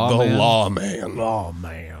was like Lawman? the Lawman. Oh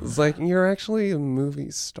man. It's like you're actually a movie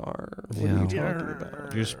star. What are you talking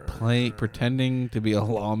about? You're just pretending to be a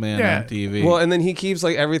lawman Yeah. on TV. Well, and then he keeps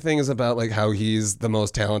like everything is about like how he's the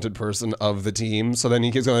most talented person of the team. So then he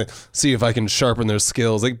keeps going, see if I can sharpen their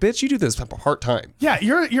skills. Like, bitch, you do this part time. Yeah,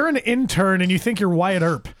 you're an intern and you think you're Wyatt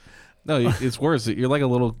Earp. No, it's worse. You're like a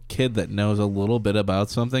little kid that knows a little bit about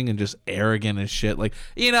something and just arrogant as shit. Like,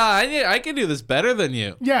 I can do this better than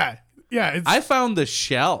you. Yeah. I found the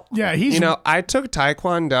shell. Yeah, he's I took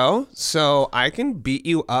Taekwondo, so I can beat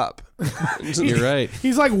you up. You're right.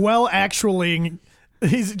 he's just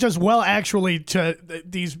well actually to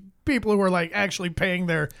these people who are like actually paying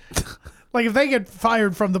their like if they get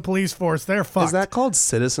fired from the police force, they're fucked. Is that called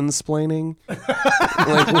citizen-splaining?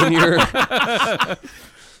 Like when you're...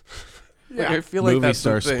 Yeah. Like, I feel like Movie that's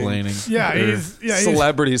star the thing. splaining. Yeah, he's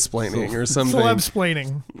Celebrity-splaining or something.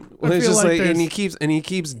 celeb-splaining. Well, I it's feel just like, there's- and he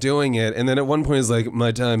keeps doing it, and then at one point he's like,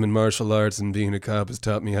 "My time in martial arts and being a cop has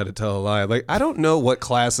taught me how to tell a lie." Like, I don't know what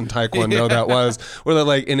class in Taekwondo that was, where they're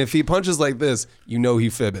like, and if he punches like this, you know he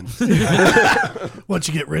fibbing. once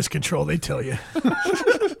you get wrist control, they tell you.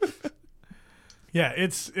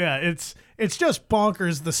 It's just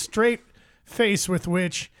bonkers the straight face with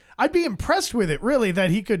which I'd be impressed with it, really,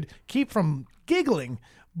 that he could keep from giggling,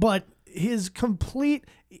 but his complete,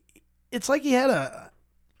 it's like he had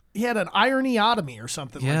an ironyotomy or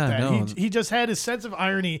something Yeah, like that. no. He just had his sense of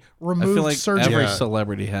irony I removed feel like surgically. every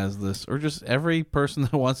celebrity has this, or just every person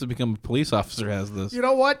that wants to become a police officer has this. You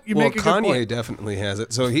know what? You Well, make a good Kanye point. definitely has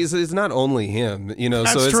it. So it's not only him, so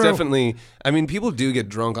That's it's true. definitely, I mean, people do get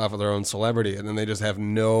drunk off of their own celebrity, and then they just have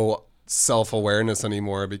no self-awareness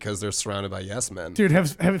anymore because they're surrounded by yes men. Dude,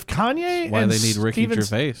 have Kanye Why and they need Ricky Steven-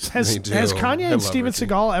 Gervais. Has They do. Kanye I and love Steven Ricky.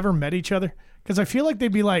 Seagal ever met each other? Because I feel like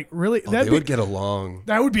they'd be like, really? They would get along.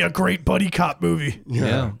 That would be a great buddy cop movie.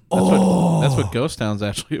 Yeah. That's what Ghost Town's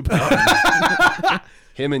actually about.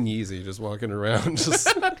 Him and Yeezy just walking around.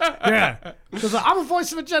 Just Yeah. Because I'm a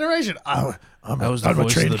voice of a generation. I'm I was a the voice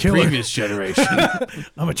of trained the killer. previous generation.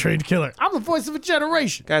 I'm a trained killer. I'm the voice of a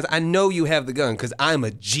generation. guys, I know you have the gun because I'm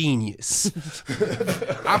a genius.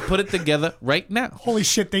 I'll put it together right now. Holy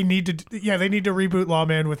shit, they need to reboot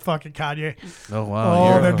Lawman with fucking Kanye. Oh,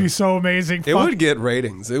 wow. Oh, that'd be so amazing. It would get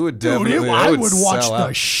ratings. It would Dude, definitely. I would watch sell the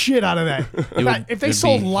out. shit out of that. In fact, if they It'd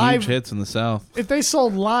sold be live huge hits in the South. if they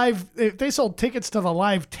sold tickets to the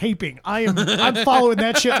live taping, I'm following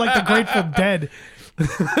that shit like the Grateful Dead.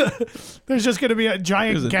 There's just gonna be a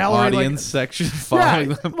giant There's an gallery, audience section following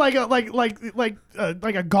them. like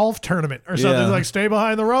a golf tournament or something. Yeah. Like stay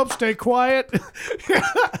behind the rope, stay quiet.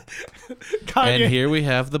 Kanye, And here we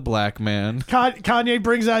have the black man. Kanye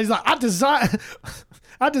brings out. He's like,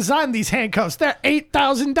 I designed these handcuffs. They're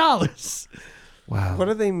 $8,000. Wow. What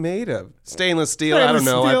are they made of? Stainless steel. I don't Stainless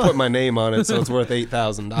know. steel. I put my name on it, so it's worth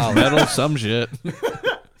 $8,000. Metal, some shit.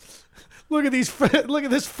 Look at these. Look at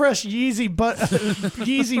this fresh Yeezy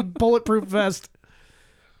bulletproof vest.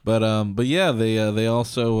 But yeah, they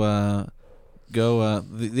also go.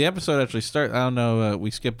 The episode actually starts. I don't know.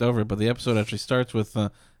 We skipped over it, but the episode actually starts with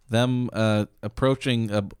them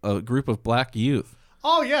approaching a group of black youth.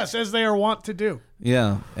 Oh yes, as they are wont to do.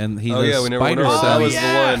 Yeah, and he Oh does yeah, we never spider wondered if that sense. was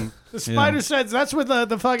yeah. the one. The spider sense. That's with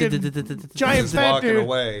the fucking giant He's fat walking dude.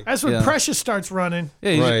 away. That's when Yeah. Precious starts running,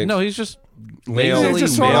 Yeah, he's Right. no, he's just Male, lazily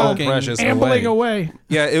just sort of walking Precious ambling away.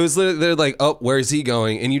 Yeah, it was literally, they're like, oh, where's he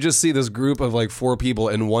going? And you just see this group of like 4 people,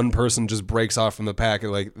 and one person just breaks off from the pack,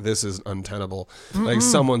 and like, this is untenable. Like,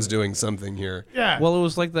 someone's doing something here. Yeah. Well, it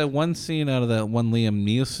was like that one scene out of that one Liam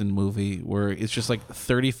Neeson movie where it's just like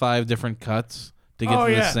 35 different cuts to get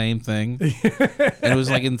to the same thing. And it was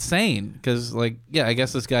like insane because, like, yeah, I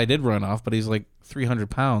guess this guy did run off, but he's like 300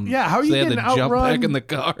 pounds. Yeah, how are so you they had to getting jump outrun? back in the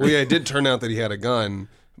car. Well, yeah, it did turn out that he had a gun,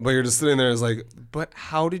 but you're just sitting there, it's like, but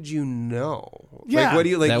how did you know? Yeah. Like, what do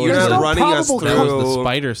you, like, That you're was not the running us through. probable That was the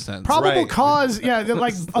spider sense. Probable Right. cause, yeah,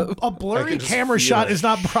 like a blurry just camera feel shot it. is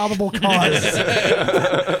not probable cause.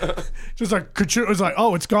 Just like it was like,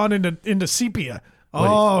 oh, it's gone into sepia.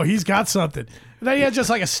 Oh, he's got something. And then he had just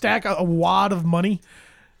like a wad of money,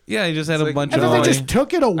 Yeah, he just had a like- bunch and of then they money. just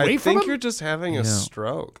took it away I from think him. you're just having a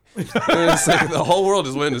stroke. It's like the whole world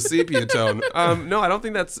just went into sepia tone. No, I don't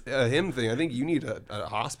think that's a him thing. I think you need a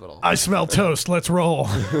hospital. I smell toast. Let's roll.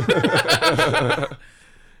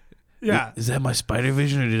 Yeah, Is that my spider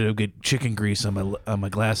vision, or did I get chicken grease on my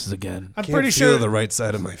glasses again? I'm Can't pretty feel sure. the right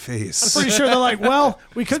side of my face. Pretty sure they're like, well,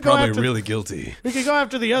 we could go Probably after really guilty. we could go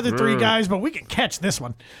after the other 3 guys, but we can catch this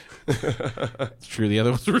one. It's true. The other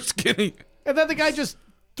ones were skinny. And then the guy just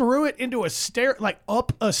threw it into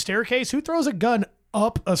up a staircase. Who throws a gun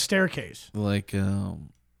up a staircase? Like,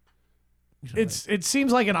 It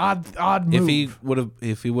seems like an odd move.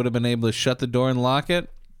 if he would have been able to shut the door and lock it,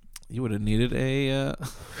 he would have needed a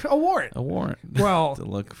warrant. a warrant. Well, to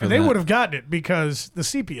look for and they that. would have gotten it because the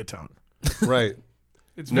sepia tone. Right.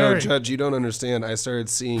 It's No, very, Judge, you don't understand. I started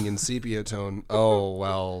seeing in sepia tone. Oh,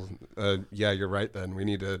 well, yeah, you're right then. We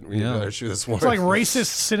need to issue this warrant. it's like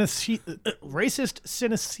racist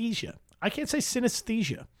synesthesia. I can't say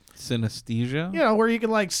synesthesia. Synesthesia. You know, where you can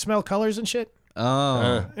like smell colors and shit.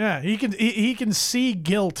 Oh, Yeah, he can see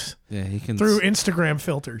guilt yeah. He can through Instagram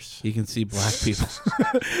filters. He can see black people.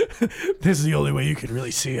 This is the only way you can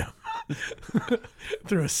really see him.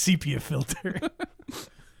 Through a sepia filter.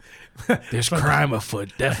 There's crime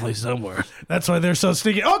afoot, definitely somewhere. That's why they're so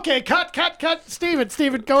sneaky. Okay, cut.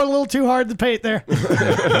 Steven, going a little too hard in the paint there.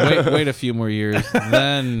 wait a few more years,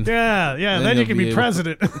 then Yeah, then you you'll can be be able-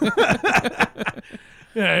 president.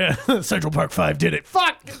 Yeah. Central Park 5 did it.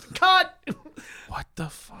 Fuck! Cut! what the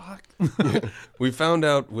fuck? We found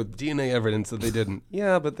out with DNA evidence that they didn't.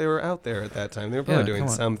 Yeah, but they were out there at that time. They were probably Yeah, doing come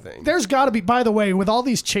on. something. There's got to be, by the way, with all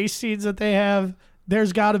these chase scenes that they have,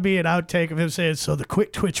 there's got to be an outtake of him saying, so the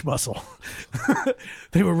quick twitch muscle.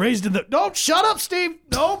 They were raised in the... No, shut up, Steve!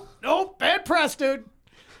 No, bad press, dude.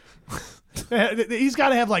 He's got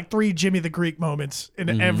to have like 3 Jimmy the Greek moments in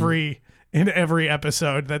every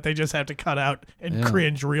episode that they just have to cut out and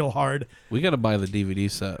cringe real hard. We got to buy the DVD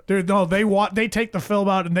set. Dude, no, they take the film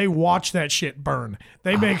out and they watch that shit burn.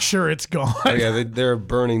 They make sure it's gone. Oh, yeah, they're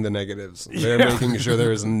burning the negatives. They're making sure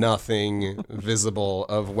there is nothing visible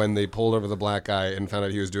of when they pulled over the black guy and found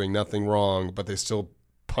out he was doing nothing wrong, but they still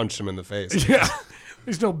punched him in the face. Yeah.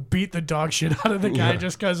 They still beat the dog shit out of the guy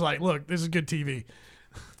just because, like, look, this is good TV.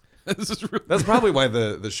 That's probably why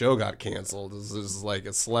the show got canceled. This is like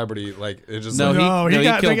a celebrity, like it just. No, like, he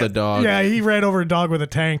killed the dog. Yeah, he ran over a dog with a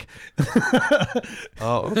tank.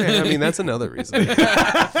 oh, okay. I mean, that's another reason.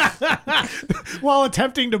 While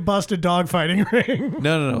attempting to bust a dog fighting ring.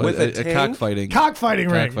 No. With a cockfighting. Cockfighting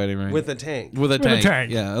ring. Cockfighting ring. With a tank. With a tank.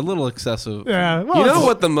 tank. Yeah, a little excessive. Yeah. Well, You know it's-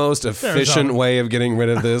 what the most efficient way of getting rid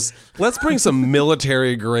of this? Let's bring some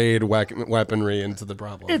military grade weaponry into the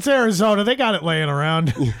problem. It's Arizona. They got it laying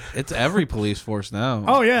around. It's every police force now.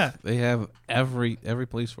 Oh, yeah. They have every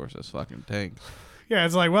police force has fucking tanks. Yeah,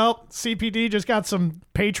 it's like, well, CPD just got some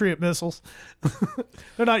Patriot missiles.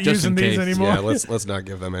 They're not Just using in these case. anymore. Yeah, let's not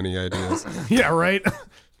give them any ideas. Yeah, right.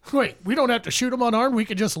 Wait, we don't have to shoot them unarmed. We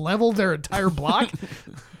could just level their entire block.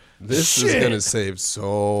 This is gonna save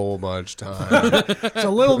so much time. It's a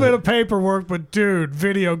little bit of paperwork, but dude,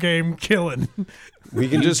 video game killing. We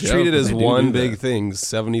can just joke, treat it but as they do one do big that. thing.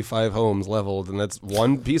 75 homes leveled, and that's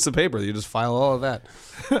one piece of paper. You just file all of that.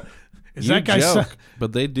 Is You that guy? joke,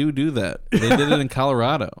 but they do that. They did it in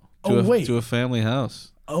Colorado to a family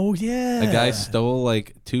house. Oh yeah. A guy stole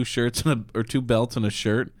like 2 shirts or 2 belts and a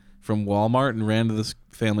shirt from Walmart and ran to this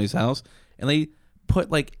family's house, and they put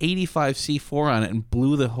like 85 C4 on it and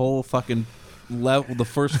blew the whole fucking level, the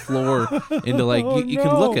first floor into like you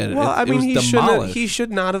can look at it. Well, I it mean, was demolished. he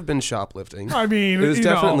should not have been shoplifting. I mean, it was you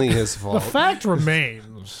know, definitely his The fault. fact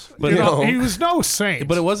remains, But but no. he was no saint.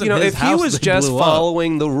 But it wasn't his if he house was that just blew up.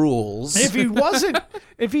 following the rules, if he wasn't,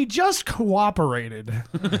 if he just cooperated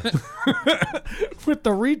with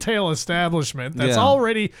the retail establishment that's Yeah.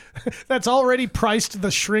 already priced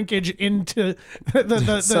the shrinkage into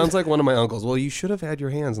the sounds like one of my uncles. Well, you should have had your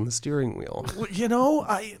hands on the steering wheel. you know,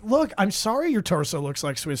 I'm sorry your torso looks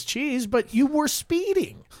like Swiss cheese, but you were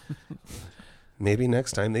speeding. Maybe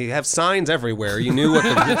next time they have signs everywhere. You knew what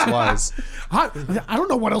the pitch was. I don't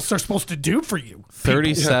know what else they're supposed to do for you.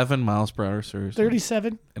 37 miles per hour, seriously.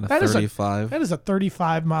 37 And a That is 35. That is a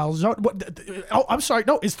 35 mile zone. What, oh, I'm sorry.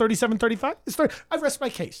 No, is 37 35? It's 30. I rest my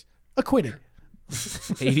case. Acquitted.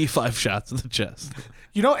 85 shots in the chest.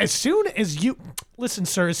 You know, as soon as you listen,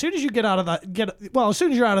 sir, as soon as you get out of as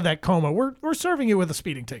soon as you're out of that coma, we're serving you with a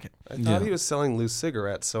speeding ticket. I thought he was selling loose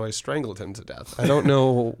cigarettes, so I strangled him to death. I don't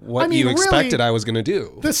know what you really, expected I was going to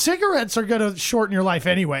do. The cigarettes are going to shorten your life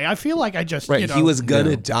anyway. I feel like I just Right, you know, he was going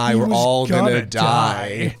to die. We're was all going to gonna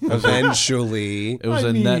die eventually. It was I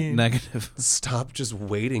a net mean- negative. Stop just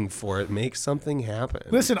waiting for it. Make something happen.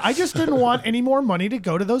 Listen, I just didn't want any more money to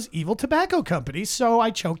go to those evil tobacco companies, so I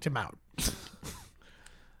choked him out.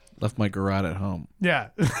 Left my garrote at home. Yeah.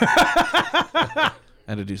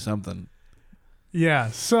 Had to do something. Yeah.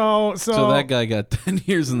 So that guy got 10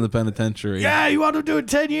 years in the penitentiary. Yeah, you want to do it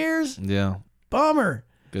 10 years? Yeah. Bummer.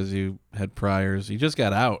 Because you had priors. He just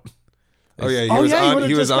got out. Oh yeah, Oh, yeah, he would've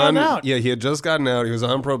just gotten out. Yeah, he had just gotten out. He was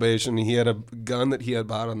on probation. He had a gun that he had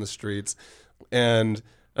bought on the streets, and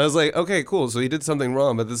I was like, okay, cool. So he did something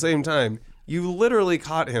wrong, but at the same time, you literally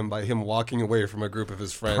caught him by him walking away from a group of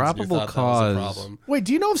his friends. And you Probable thought cause. that was a problem. Wait,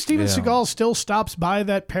 do you know if Steven Yeah. Seagal still stops by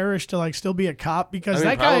that parish to like still be a cop? Because I mean,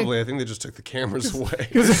 that guy, probably. I think they just took the cameras away.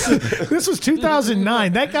 this was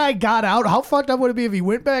 2009. That guy got out. How fucked up would it be if he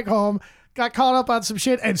went back home, got caught up on some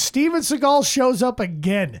shit, and Steven Seagal shows up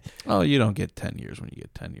again? Oh, you don't get 10 years when you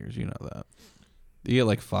get 10 years. You know that. You get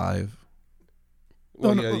like 5.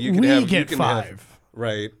 Well, No, yeah, no, you can we have, get you can 5. Have,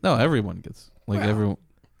 right. No, everyone gets. Like Well. everyone.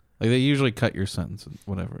 Like they usually cut your sentence,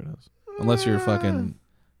 whatever it is. Unless you're fucking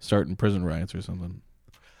starting prison riots or something.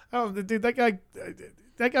 Oh, dude, that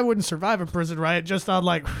guy wouldn't survive a prison riot just on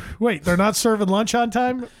like, wait, they're not serving lunch on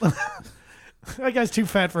time? That guy's too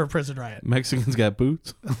fat for a prison riot. Mexicans got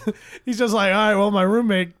boots. He's just like, all right, well, my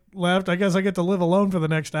roommate left. I guess I get to live alone for the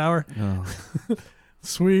next hour. Oh.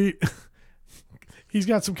 Sweet. He's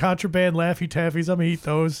got some contraband Laffy Taffies. I'm going to eat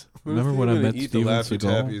those. Remember I'm when I gonna met eat Steven the Laffy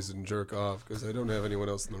Seagal? Tappies and jerk off because I don't have anyone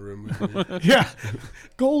else in the room with me. Yeah.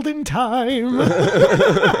 Golden time.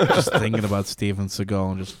 Just thinking about Steven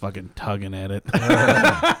Seagal and just fucking tugging at it.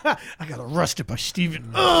 I got arrested by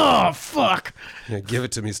Steven. Oh, fuck. Yeah, give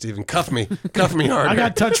it to me, Steven. Cuff me harder. I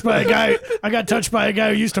got touched by a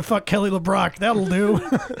guy who used to fuck Kelly LeBrock. That'll do.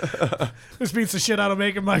 This beats the shit out of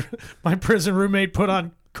making my prison roommate put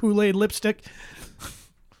on Kool-Aid lipstick.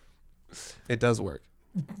 It does work.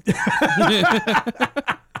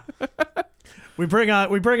 We bring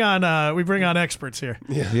on experts here.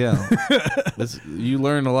 Yeah. You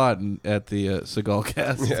learn a lot at the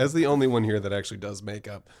Seagalcast. Yeah, as the only one here that actually does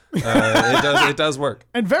makeup, it does work.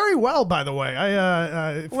 And very well, by the way.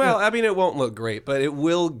 Well, I mean, it won't look great, but it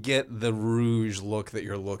will get the rouge look that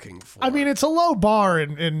you're looking for. I mean, it's a low bar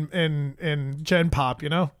in Gen Pop, you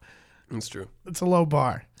know? It's true. It's a low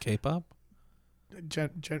bar. K-pop?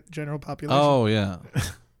 general population. Oh yeah.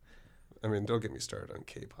 I mean, don't get me started on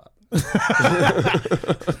K-pop.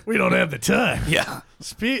 We don't have the time. Yeah.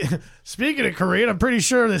 Speaking of Korean, I'm pretty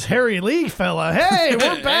sure this Harry Lee fella. Hey,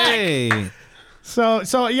 we're back. Hey.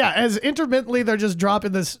 So yeah, as intermittently they're just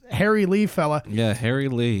dropping this Harry Lee fella. Yeah, Harry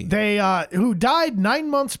Lee. They who died 9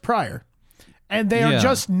 months prior, and they are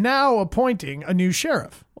just now appointing a new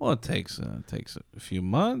sheriff. Well, it takes a few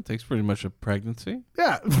months. It takes pretty much a pregnancy.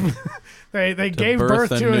 Yeah, they gave birth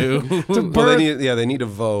to new. Well, they need a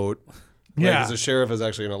vote. Yeah, because the sheriff is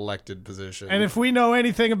actually an elected position. And if we know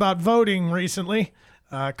anything about voting recently,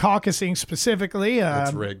 caucusing specifically,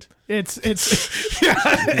 it's rigged. It's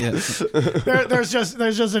there's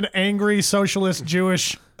just an angry socialist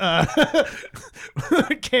Jewish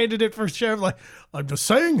candidate for sheriff. Like, I'm just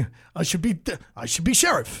saying, I should be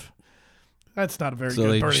sheriff. That's not a very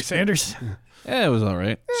good Bernie Sanders. Yeah, it was all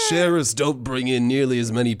right. Sheriffs don't bring in nearly as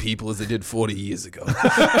many people as they did 40 years ago.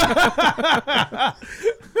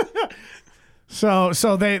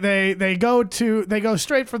 So they go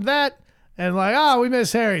straight from that and like, we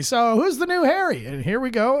miss Harry. So who's the new Harry? And here we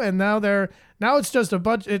go. And now it's just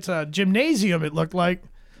it's a gymnasium. It looked like,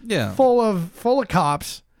 full of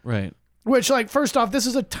cops. Right. Which, like, first off, this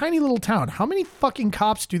is a tiny little town. How many fucking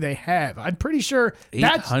cops do they have? I'm pretty sure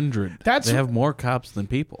 800. They have more cops than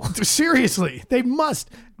people. Seriously, they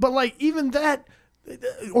must. But like, even that,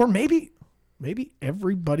 or maybe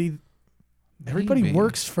everybody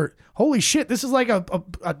works for. Holy shit! This is like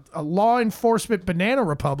a law enforcement banana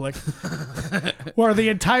republic, where the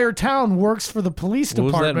entire town works for the police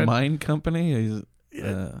department. Was that mine company?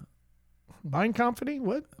 Mine company?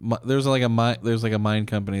 What? There's like a mine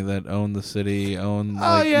company that owned the city. You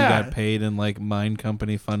got paid in like mine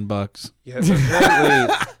company fun bucks.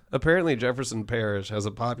 Yeah, apparently Jefferson Parish has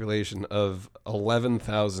a population of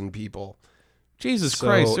 11,000 people. Jesus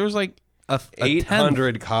Christ! There was like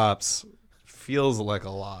 800 cops. Feels like a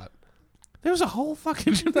lot. There was a whole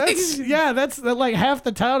fucking gymnasium. That's like half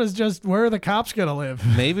the town is just where the cops gonna live.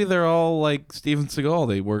 Maybe they're all like Steven Seagal.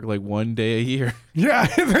 They work like 1 day a year. Yeah,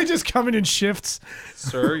 they just come in shifts.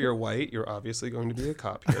 Sir, you're white. You're obviously going to be a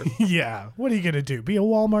cop here. Yeah. What are you gonna do? Be a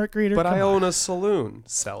Walmart greeter? But I own a saloon.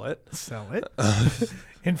 Sell it.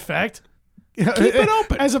 In fact, keep it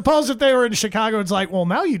open. As opposed to if they were in Chicago, it's like, well,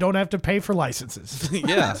 now you don't have to pay for licenses.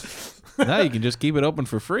 Yeah. Now you can just keep it open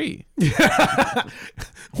for free.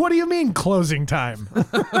 What do you mean closing time?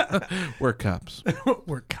 We're cops.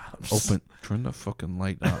 We're cops. Open. Turn the fucking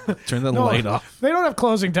light off. Turn the light off. They don't have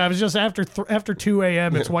closing time. It's just after 2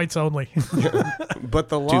 a.m. It's whites only. But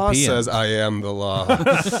the law says I am the law.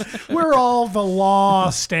 We're all the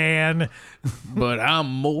law, Stan. But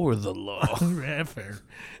I'm more the law. Yeah, fair.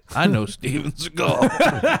 I know Steven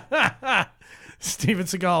Seagal. Steven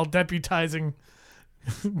Seagal deputizing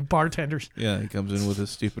bartenders. Yeah, he comes in with his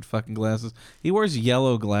stupid fucking glasses. He wears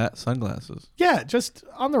yellow sunglasses. Yeah, just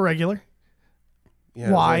on the regular. Yeah,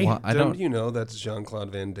 why? I don't. You know that's Jean-Claude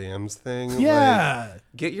Van Damme's thing. Yeah. Like,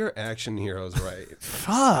 get your action heroes right.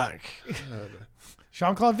 Fuck.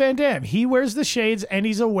 Jean-Claude Van Damme. He wears the shades and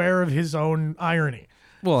he's aware of his own irony.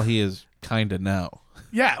 Well, he is kind of now.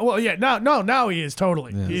 Yeah, well, yeah, now he is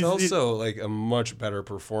totally. Yeah. He's also like a much better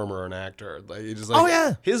performer and actor. Like, he just,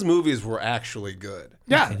 like, his movies were actually good.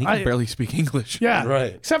 Yeah, and he can barely speak English. Yeah,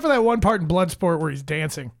 right. Except for that one part in Bloodsport where he's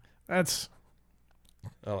dancing. That's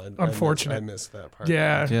unfortunate. I missed that part.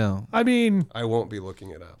 Yeah. I mean, I won't be looking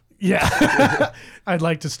it up. Yeah, I'd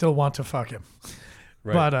like to still want to fuck him,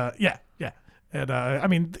 right. But yeah. And I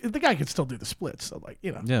mean, the guy could still do the splits. So like,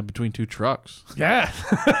 you know. Yeah, between two trucks. Yeah.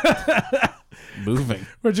 Moving.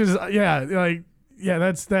 Which is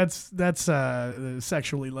that's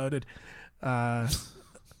sexually loaded.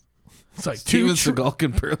 It's like Steven Seagal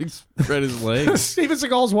can barely spread his legs. Steven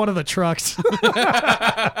Seagal's one of the trucks.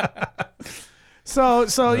 So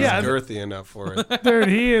yeah, girthy enough for it. Dude,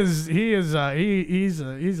 he's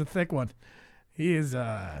a thick one. He's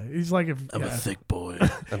like I'm a thick boy.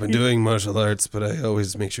 I've been doing martial arts, but I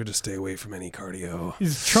always make sure to stay away from any cardio.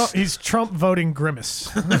 He's Trump voting Grimace.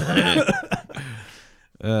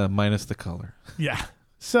 Minus the color. Yeah.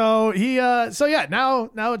 So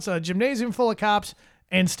now it's a gymnasium full of cops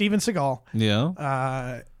and Steven Seagal.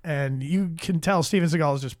 Yeah. And you can tell Steven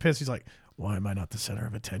Seagal is just pissed. He's like, why am I not the center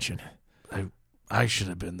of attention? I should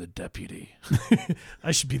have been the deputy.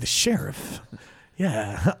 I should be the sheriff.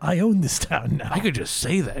 Yeah, I own this town now. I could just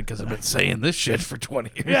say that because I've been saying this shit for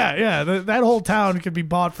 20 years. Yeah. That whole town could be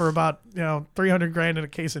bought for about $300,000 in a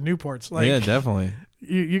case of Newports. Like, yeah, definitely.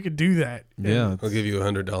 You could do that. Yeah, I'll give you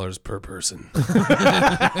 $100 per person.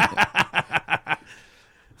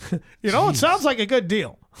 It sounds like a good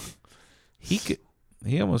deal. He could.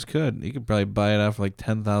 He almost could. He could probably buy it out for like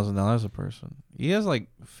 $10,000 a person. He has like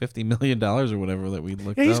 $50 million or whatever that we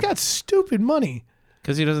looked up. Yeah, he's got stupid money.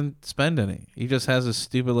 Because he doesn't spend any. He just has a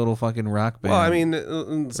stupid little fucking rock band. Well, I mean,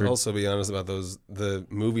 let's also be honest about the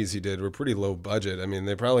movies he did were pretty low budget. I mean,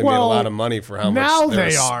 they probably made a lot of money for how much they're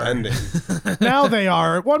spending. Now they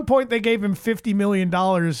are. At one point, they gave him $50 million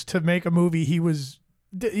to make a movie. He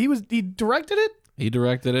directed it. He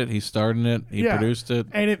directed it. He starred in it. He produced it.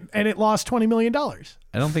 And it lost $20 million.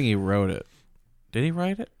 I don't think he wrote it. Did he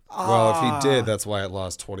write it? Well, if he did, that's why it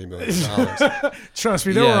lost $20 million. Trust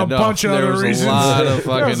me, there were a bunch of other reasons.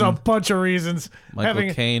 There was a bunch of reasons.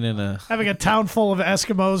 Michael Caine having a town full of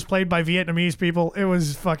Eskimos played by Vietnamese people. It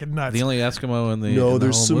was fucking nuts. The only Eskimo in the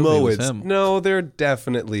they're whole movie was Samoans. him. No, they're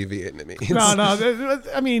definitely Vietnamese. No.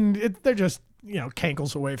 I mean, they're just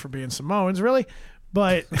cankles away from being Samoans, really.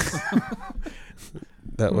 But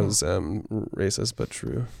that was racist, but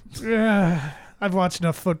true. Yeah. I've watched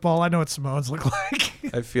enough football. I know what Samoans look like.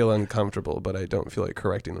 I feel uncomfortable, but I don't feel like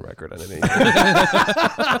correcting the record on anything.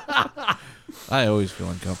 I always feel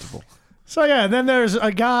uncomfortable. So yeah, then there's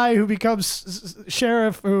a guy who becomes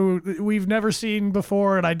sheriff who we've never seen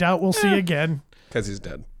before, and I doubt we'll see again. Because he's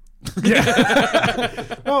dead.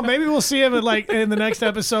 Yeah. Well, maybe we'll see him in the next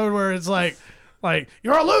episode where it's like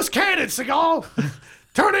you're a loose cannon, Seagal.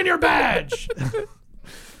 Turn in your badge.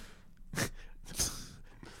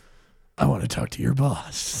 I want to talk to your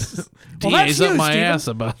boss. DA's up my ass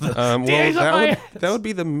about that. That would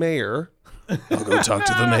be the mayor. I'll go talk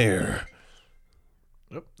to the mayor.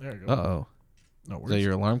 Oh, there you go. Uh-oh. No worries. Is that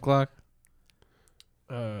your alarm clock?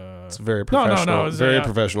 It's very professional. No. It's, very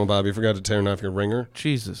professional, Bobby. You forgot to turn off your ringer.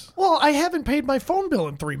 Jesus. Well, I haven't paid my phone bill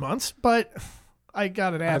in 3 months, but I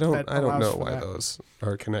got an app that I don't know for why that. those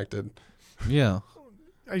are connected. Yeah.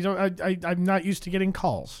 I'm not used to getting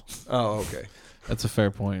calls. Oh, okay. That's a fair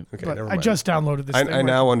point. Okay, But never I mind. just downloaded this thing. I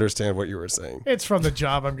now understand what you were saying. It's from the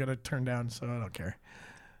job I'm going to turn down, so I don't care.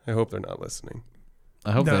 I hope they're not listening.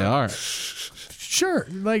 I hope No. they are. Sure.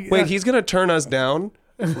 Wait, he's going to turn us down?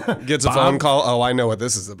 Gets a phone call. Oh, I know what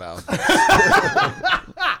this is about.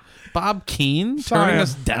 Bob Keane Sorry, turning I'm-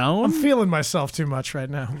 us down? I'm feeling myself too much right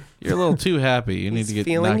now. You're a little too happy. You need to get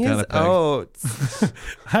Feeling knocked down his a peg. oats.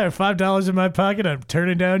 I have $5 in my pocket. I'm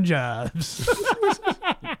turning down jobs.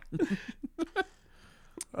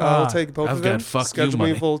 I'll take both I've of them. got fuck you Schedule me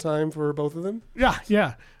money. full time for both of them.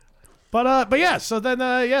 Yeah. But yeah, so then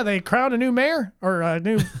they crown a new mayor or a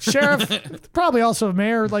new sheriff, probably also a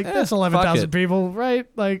mayor. Like that's 11,000 it. people, right?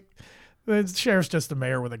 Like the sheriff's just a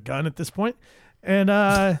mayor with a gun at this point, and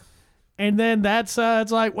then that's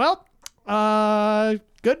it's like, well,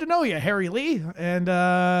 good to know you, Harry Lee,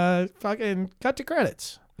 and fucking cut to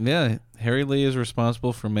credits. Yeah, Harry Lee is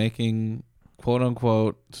responsible for making quote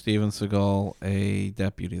unquote Steven Seagal a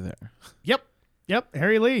deputy there. Yep,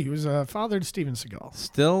 Harry Lee. He was a father to Steven Seagal.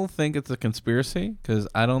 Still think it's a conspiracy because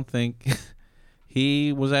I don't think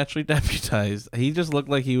he was actually deputized. He just looked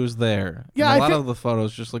like he was there. Yeah, And I a lot think- of the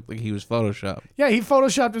photos just looked like he was photoshopped. Yeah, he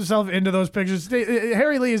photoshopped himself into those pictures.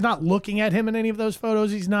 Harry Lee is not looking at him in any of those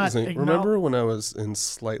photos. He's not. Remember when I was in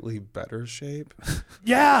slightly better shape?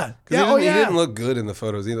 Yeah. He didn't look good in the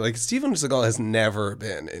photos either. Like Steven Seagal has never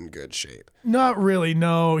been in good shape. Not really.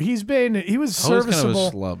 No, he was Always serviceable. kind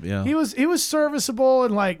of a slub, yeah. He was serviceable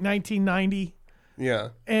in like 1990, Yeah.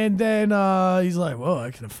 and then he's like, "Well, I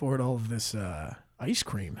can afford all of this ice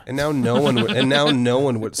cream." And now no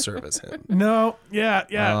one would service him. No, yeah.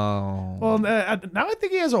 Oh. Well, now I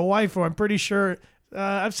think he has a wife who I'm pretty sure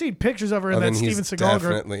I've seen pictures of her in Then that he's Steven Seagal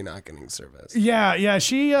group. definitely not getting service. Yeah.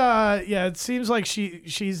 She it seems like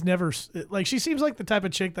she's never like she seems like the type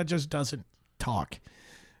of chick that just doesn't talk.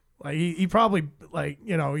 Like he probably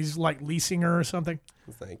he's like leasing her or something.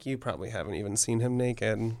 It's like you probably haven't even seen him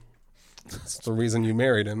naked. That's the reason you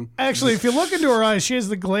married him. Actually, if you look into her eyes, she has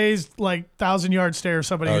the glazed, 1,000-yard stare of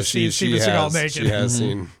somebody who's seen Steven Seagal naked. She has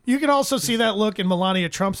seen. You can also see that look in Melania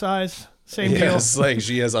Trump's eyes. Same Yes, deal. like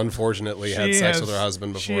she has unfortunately had sex with her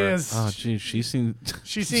husband before. She has. Oh, geez, she's seen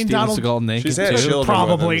Steven Donald. Seagal naked She's had too. children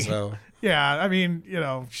Probably. with him, so. Yeah, I mean,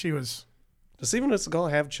 she was. Does Steven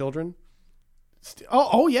Seagal have children?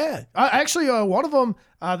 Oh yeah. Actually, one of them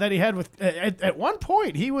that he had with at one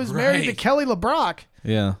point he was married to Right. Kelly LeBrock,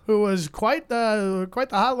 Yeah. who was quite the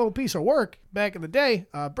hot little piece of work back in the day,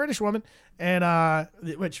 British woman, and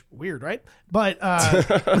which weird, right? But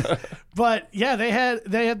but yeah, they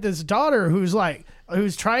had this daughter who's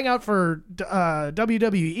trying out for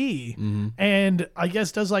WWE, and I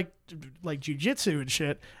guess does like jujitsu and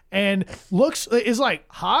shit, and is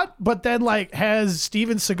hot, but then has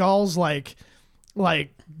Steven Seagal's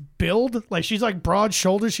build, she's broad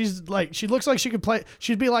shoulders. She looks like she could play.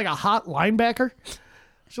 She'd be like a hot linebacker.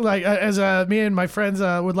 She like as me and my friends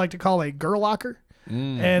would like to call a girl locker.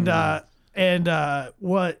 And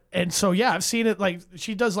so yeah, I've seen it. Like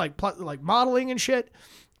she does like modeling and shit,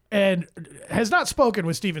 and has not spoken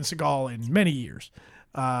with Steven Seagal in many years,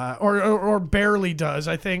 or barely does.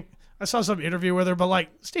 I think I saw some interview with her, but like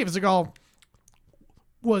Steven Seagal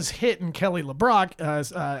was hitting Kelly LeBrock,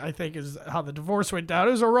 I think is how the divorce went down.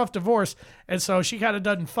 It was a rough divorce, and so she kind of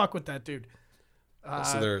doesn't fuck with that dude.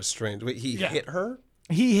 So they're estranged. Wait, he hit her?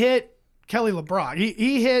 He hit Kelly LeBrock.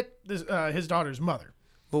 He hit his daughter's mother.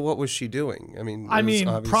 Well, what was she doing? I mean,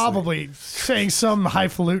 probably saying some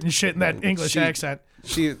highfalutin shit in that English accent.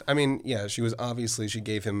 She was obviously, she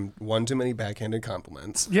gave him one too many backhanded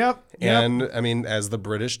compliments. Yep. And I mean, as the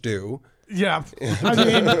British do. Yeah. I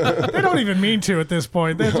mean, they don't even mean to at this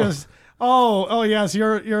point. They're just, oh yes,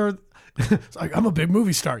 you're. It's like, I'm a big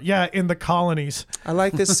movie star. Yeah, in the colonies. I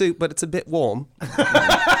like this suit, but it's a bit warm.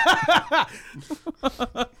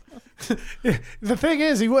 The thing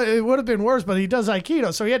is, it would have been worse, but he does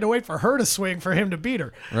Aikido, so he had to wait for her to swing for him to beat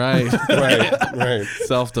her. Right. right.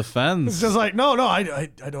 Self-defense. It's just like, no, I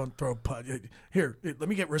don't throw a punch. Here, let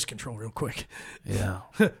me get wrist control real quick. Yeah.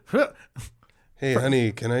 Hey,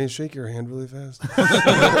 honey, can I shake your hand really fast?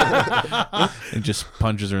 And just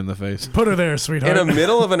punches her in the face. Put her there, sweetheart. In the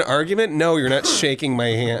middle of an argument? No, you're not shaking my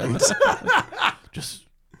hand. Just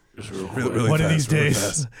really one fast, of these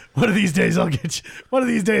days, one of these days I'll get you. One of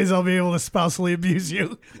these days I'll be able to spousally abuse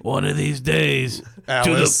you. One of these days,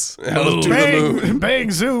 Alice, to the moon. Bang, bang,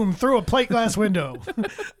 zoom through a plate glass window.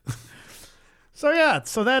 So yeah,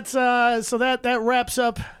 so that wraps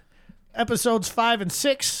up episodes 5 and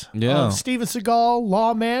 6 of Steven Seagal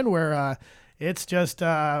Lawman, where it's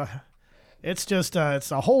a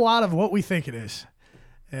whole lot of what we think it is,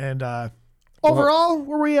 and overall,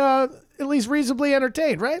 were we at least reasonably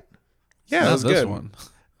entertained, right? Yeah, that was good. One.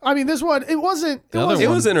 I mean, this one, it wasn't. It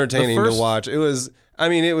was entertaining to watch. It was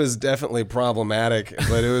definitely problematic,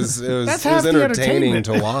 but it was entertaining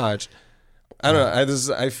to watch. I don't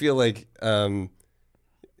know. I feel like, like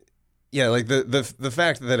the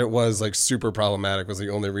fact that it was like super problematic was the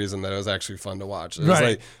only reason that it was actually fun to watch. It was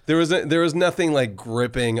like there was nothing like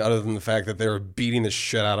gripping other than the fact that they were beating the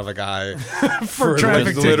shit out of a guy for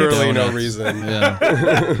traffic like, literally no reason.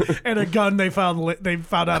 Yeah. And a gun they found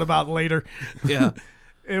out about later. Yeah.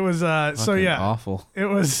 It was awful. It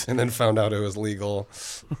was, and then found out it was legal.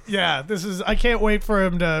 Yeah, I can't wait for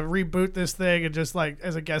him to reboot this thing and just like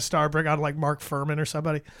as a guest star bring on like Mark Furman or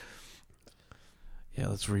somebody. Yeah,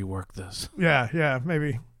 let's rework this. Yeah,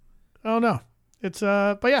 maybe. Oh no, it's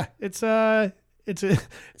but yeah, it's a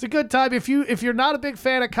good time if you're not a big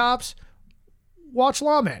fan of cops. Watch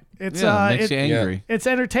Lawman. It's makes you angry. It's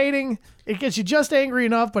entertaining. It gets you just angry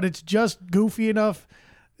enough, but it's just goofy enough.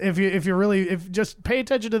 If you just pay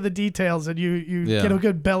attention to the details and you get a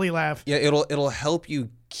good belly laugh. Yeah, it'll help you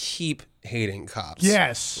keep hating cops.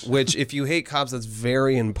 Yes. Which if you hate cops, that's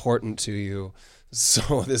very important to you.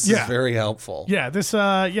 So this is very helpful. Yeah, this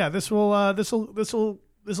will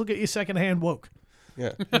get you secondhand woke.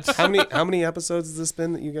 Yeah. How many episodes has this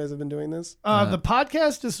been that you guys have been doing this? The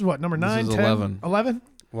podcast, this is what, number 9, this is 10, 11?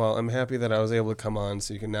 Well, I'm happy that I was able to come on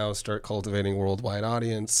so you can now start cultivating a worldwide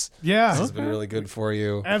audience. Yeah. This has been really good for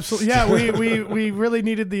you. Absolutely. Yeah, we really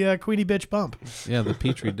needed the Queeny bitch bump. Yeah, the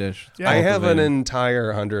Petri dish. Yeah. I have an entire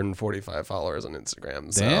 145 followers on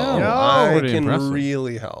Instagram. So Damn. I Pretty can impressive.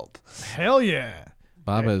 really help. Hell yeah.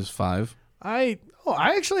 Bob has 5. I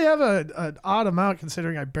actually have an odd amount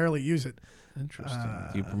considering I barely use it. Interesting.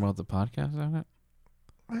 Do you promote the podcast on it?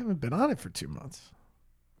 I haven't been on it for 2 months.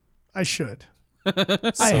 I should.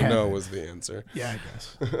 So no was the answer. Yeah, I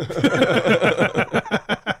guess.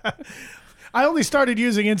 I only started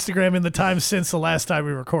using Instagram in the time since the last time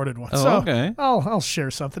we recorded one. Oh, so okay. I'll share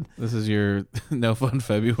something. This is your No Fun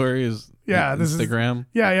February is this Instagram?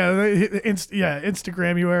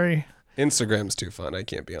 Instagramuary. Instagram's too fun. I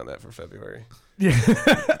can't be on that for February. Yeah.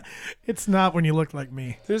 It's not when you look like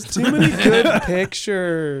me. There's too many good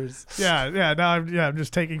pictures. Yeah. Now I'm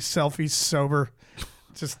just taking selfies sober.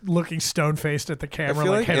 Just looking stone-faced at the camera. I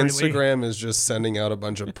feel like Henry Instagram Lee. is just sending out a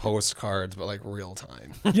bunch of postcards, but like real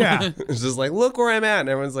time. Yeah. It's just like, look where I'm at. And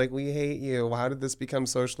everyone's like, we hate you. How did this become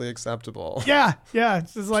socially acceptable? Yeah.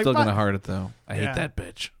 It's just like, Still gonna heart it though. I Yeah. hate that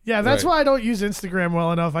bitch. Yeah, that's Right. why I don't use Instagram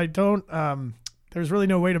well enough. I don't, there's really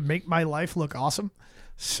no way to make my life look awesome.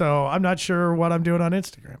 So I'm not sure what I'm doing on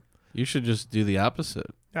Instagram. You should just do the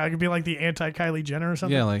opposite. I could be like the anti-Kylie Jenner or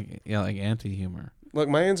something. Yeah, like anti-humor. Look,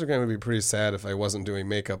 my Instagram would be pretty sad if I wasn't doing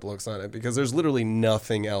makeup looks on it because there's literally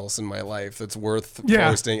nothing else in my life that's worth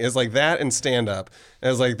posting. It's like that and stand up. And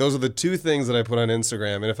it's like those are the two things that I put on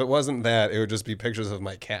Instagram. And if it wasn't that, it would just be pictures of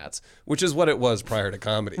my cats, which is what it was prior to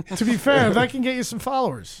comedy. To be fair, that can get you some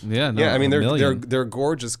followers. Yeah, no, yeah. I mean, they're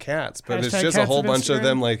gorgeous cats, but it's just a whole bunch of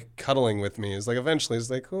them like cuddling with me. It's like eventually it's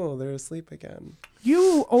like, oh, they're asleep again.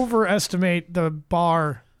 You overestimate the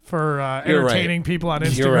bar for entertaining people on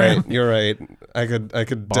Instagram. You're right. I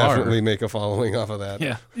could definitely make a following off of that.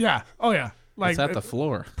 Yeah. Yeah. Oh yeah. Like it's at the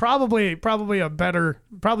floor. Probably better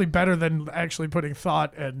than actually putting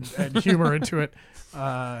thought and humor into it.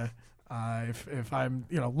 If I'm,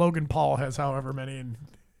 Logan Paul has however many, and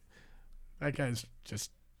that guy's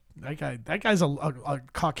a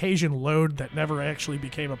Caucasian load that never actually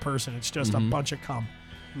became a person. It's just a bunch of cum.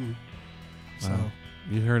 So.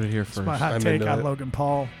 You heard it here first. That's my hot take on Logan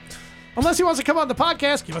Paul. Unless he wants to come on the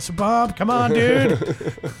podcast, give us a bump. Come on, dude.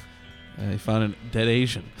 He found a dead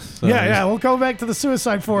Asian. So yeah. We'll go back to the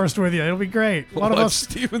suicide forest with you. It'll be great. One of us.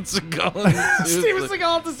 Steven Seagal. Steven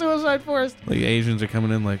Seagal at the suicide forest. Like Asians are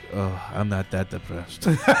coming in like, oh, I'm not that depressed.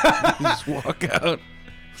 Just walk out.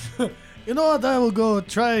 You know what? I will go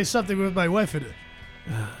try something with my wife in it.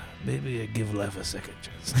 Maybe I give life a second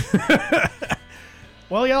chance.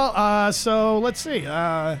 Well, y'all, so let's see.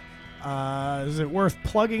 Is it worth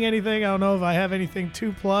plugging anything? I don't know if I have anything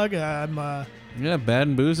to plug. Yeah, Bad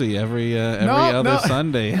and Boozy every other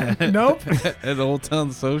Sunday. Nope. At Old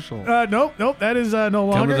Town Social. Nope. That is no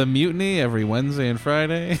longer. Come to the Mutiny every Wednesday and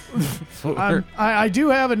Friday. I do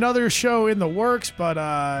have another show in the works, but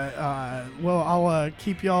I'll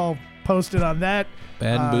keep y'all posted on that.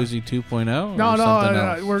 Bad and Boozy 2.0?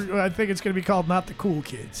 No. I think it's going to be called Not the Cool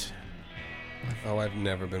Kids. Oh, I've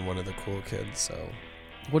never been one of the cool kids, so.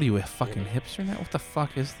 What are you, a fucking hipster now? What the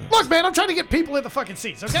fuck is this? Look, man, I'm trying to get people in the fucking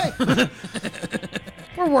seats, okay?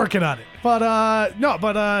 We're working on it. But,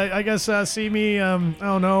 I guess see me, I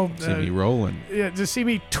don't know. See me rolling. Yeah, just see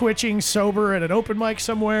me twitching sober at an open mic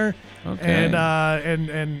somewhere. Okay.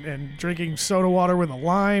 And drinking soda water with a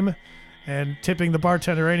lime and tipping the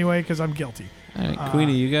bartender anyway because I'm guilty. All right,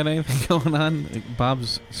 Queenie, you got anything going on?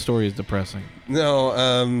 Bob's story is depressing. No,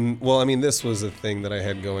 well, I mean, this was a thing that I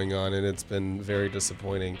had going on, and it's been very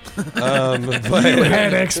disappointing. But you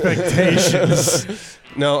had expectations.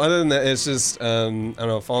 No, other than that, it's just, I don't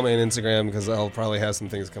know, follow me on Instagram because I'll probably have some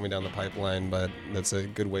things coming down the pipeline, but that's a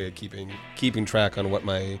good way of keeping track on what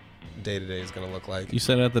my day-to-day is going to look like. You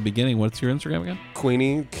said it at the beginning. What's your Instagram again?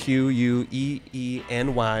 Queeny, Queeny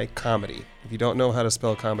comedy. If you don't know how to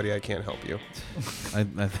spell comedy, I can't help you. I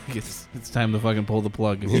think it's time to fucking pull the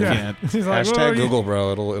plug if you can't. Like, Hashtag Google,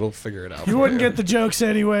 bro. It'll figure it out. You wouldn't get the jokes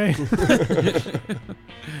anyway.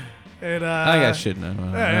 And, I got shit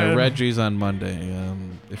now. Reggie's on Monday.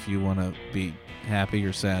 If you want to be happy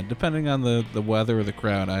or sad, depending on the weather or the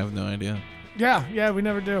crowd, I have no idea. Yeah, we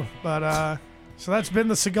never do. But so that's been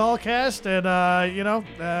the Seagalcast,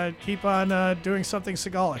 and keep on doing something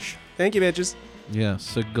Seagalish. Thank you, bitches. Yeah,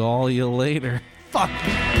 Seagal you later. Fuck.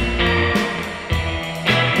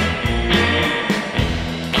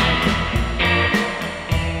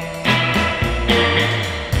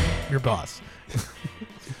 Your boss.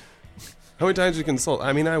 How many times you consult?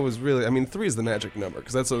 I mean, 3 is the magic number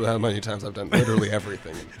because that's how many times I've done literally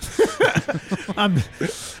everything. I'm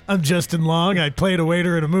Justin Long. I played a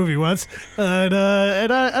waiter in a movie once, and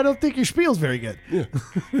I don't think your spiel's very good. Yeah.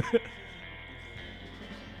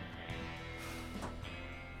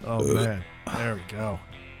 Oh man, there we go.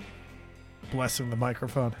 Blessing the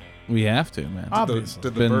microphone. We have to, man. Obviously.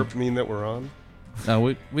 Did the burp mean that we're on? No,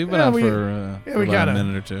 we've been on for about a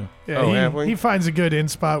minute or two. Yeah, have we? He finds a good in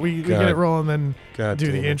spot. We get it rolling, then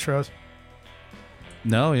do the intros.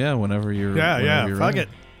 No, yeah, whenever you're. Yeah, fuck ready. it.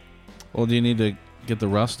 Well, do you need to get the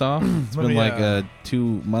rust off? It's been like a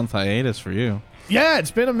 2-month hiatus for you. Yeah, it's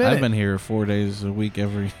been a minute. I've been here 4 days a week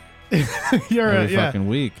every fucking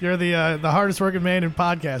week. You're the hardest working man in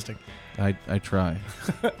podcasting. I try.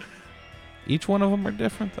 Each one of them are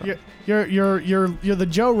different, though. You're the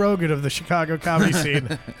Joe Rogan of the Chicago comedy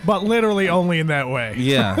scene, but literally only in that way.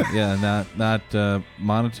 Yeah, not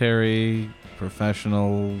monetary,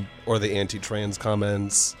 professional, or the anti-trans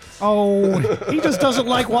comments. Oh, he just doesn't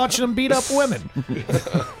like watching them beat up women.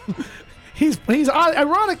 He's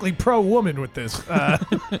ironically pro-woman with this,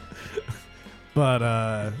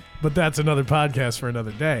 but that's another podcast for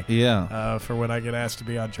another day. Yeah, for when I get asked to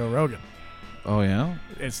be on Joe Rogan. Oh yeah,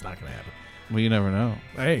 it's not gonna happen. Well, you never know.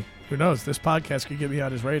 Hey, who knows? This podcast could get me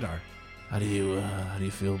on his radar. How do you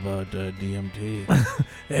feel about DMT?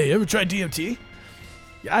 Hey, you ever tried DMT?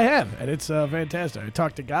 Yeah, I have, and it's fantastic. I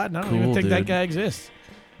talked to God, and I don't even think that guy exists.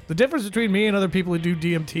 The difference between me and other people who do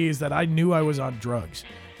DMT is that I knew I was on drugs.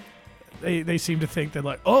 They seem to think that,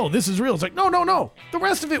 like, oh, this is real. It's like, no. The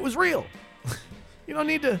rest of it was real. You don't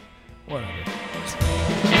need to... Whatever.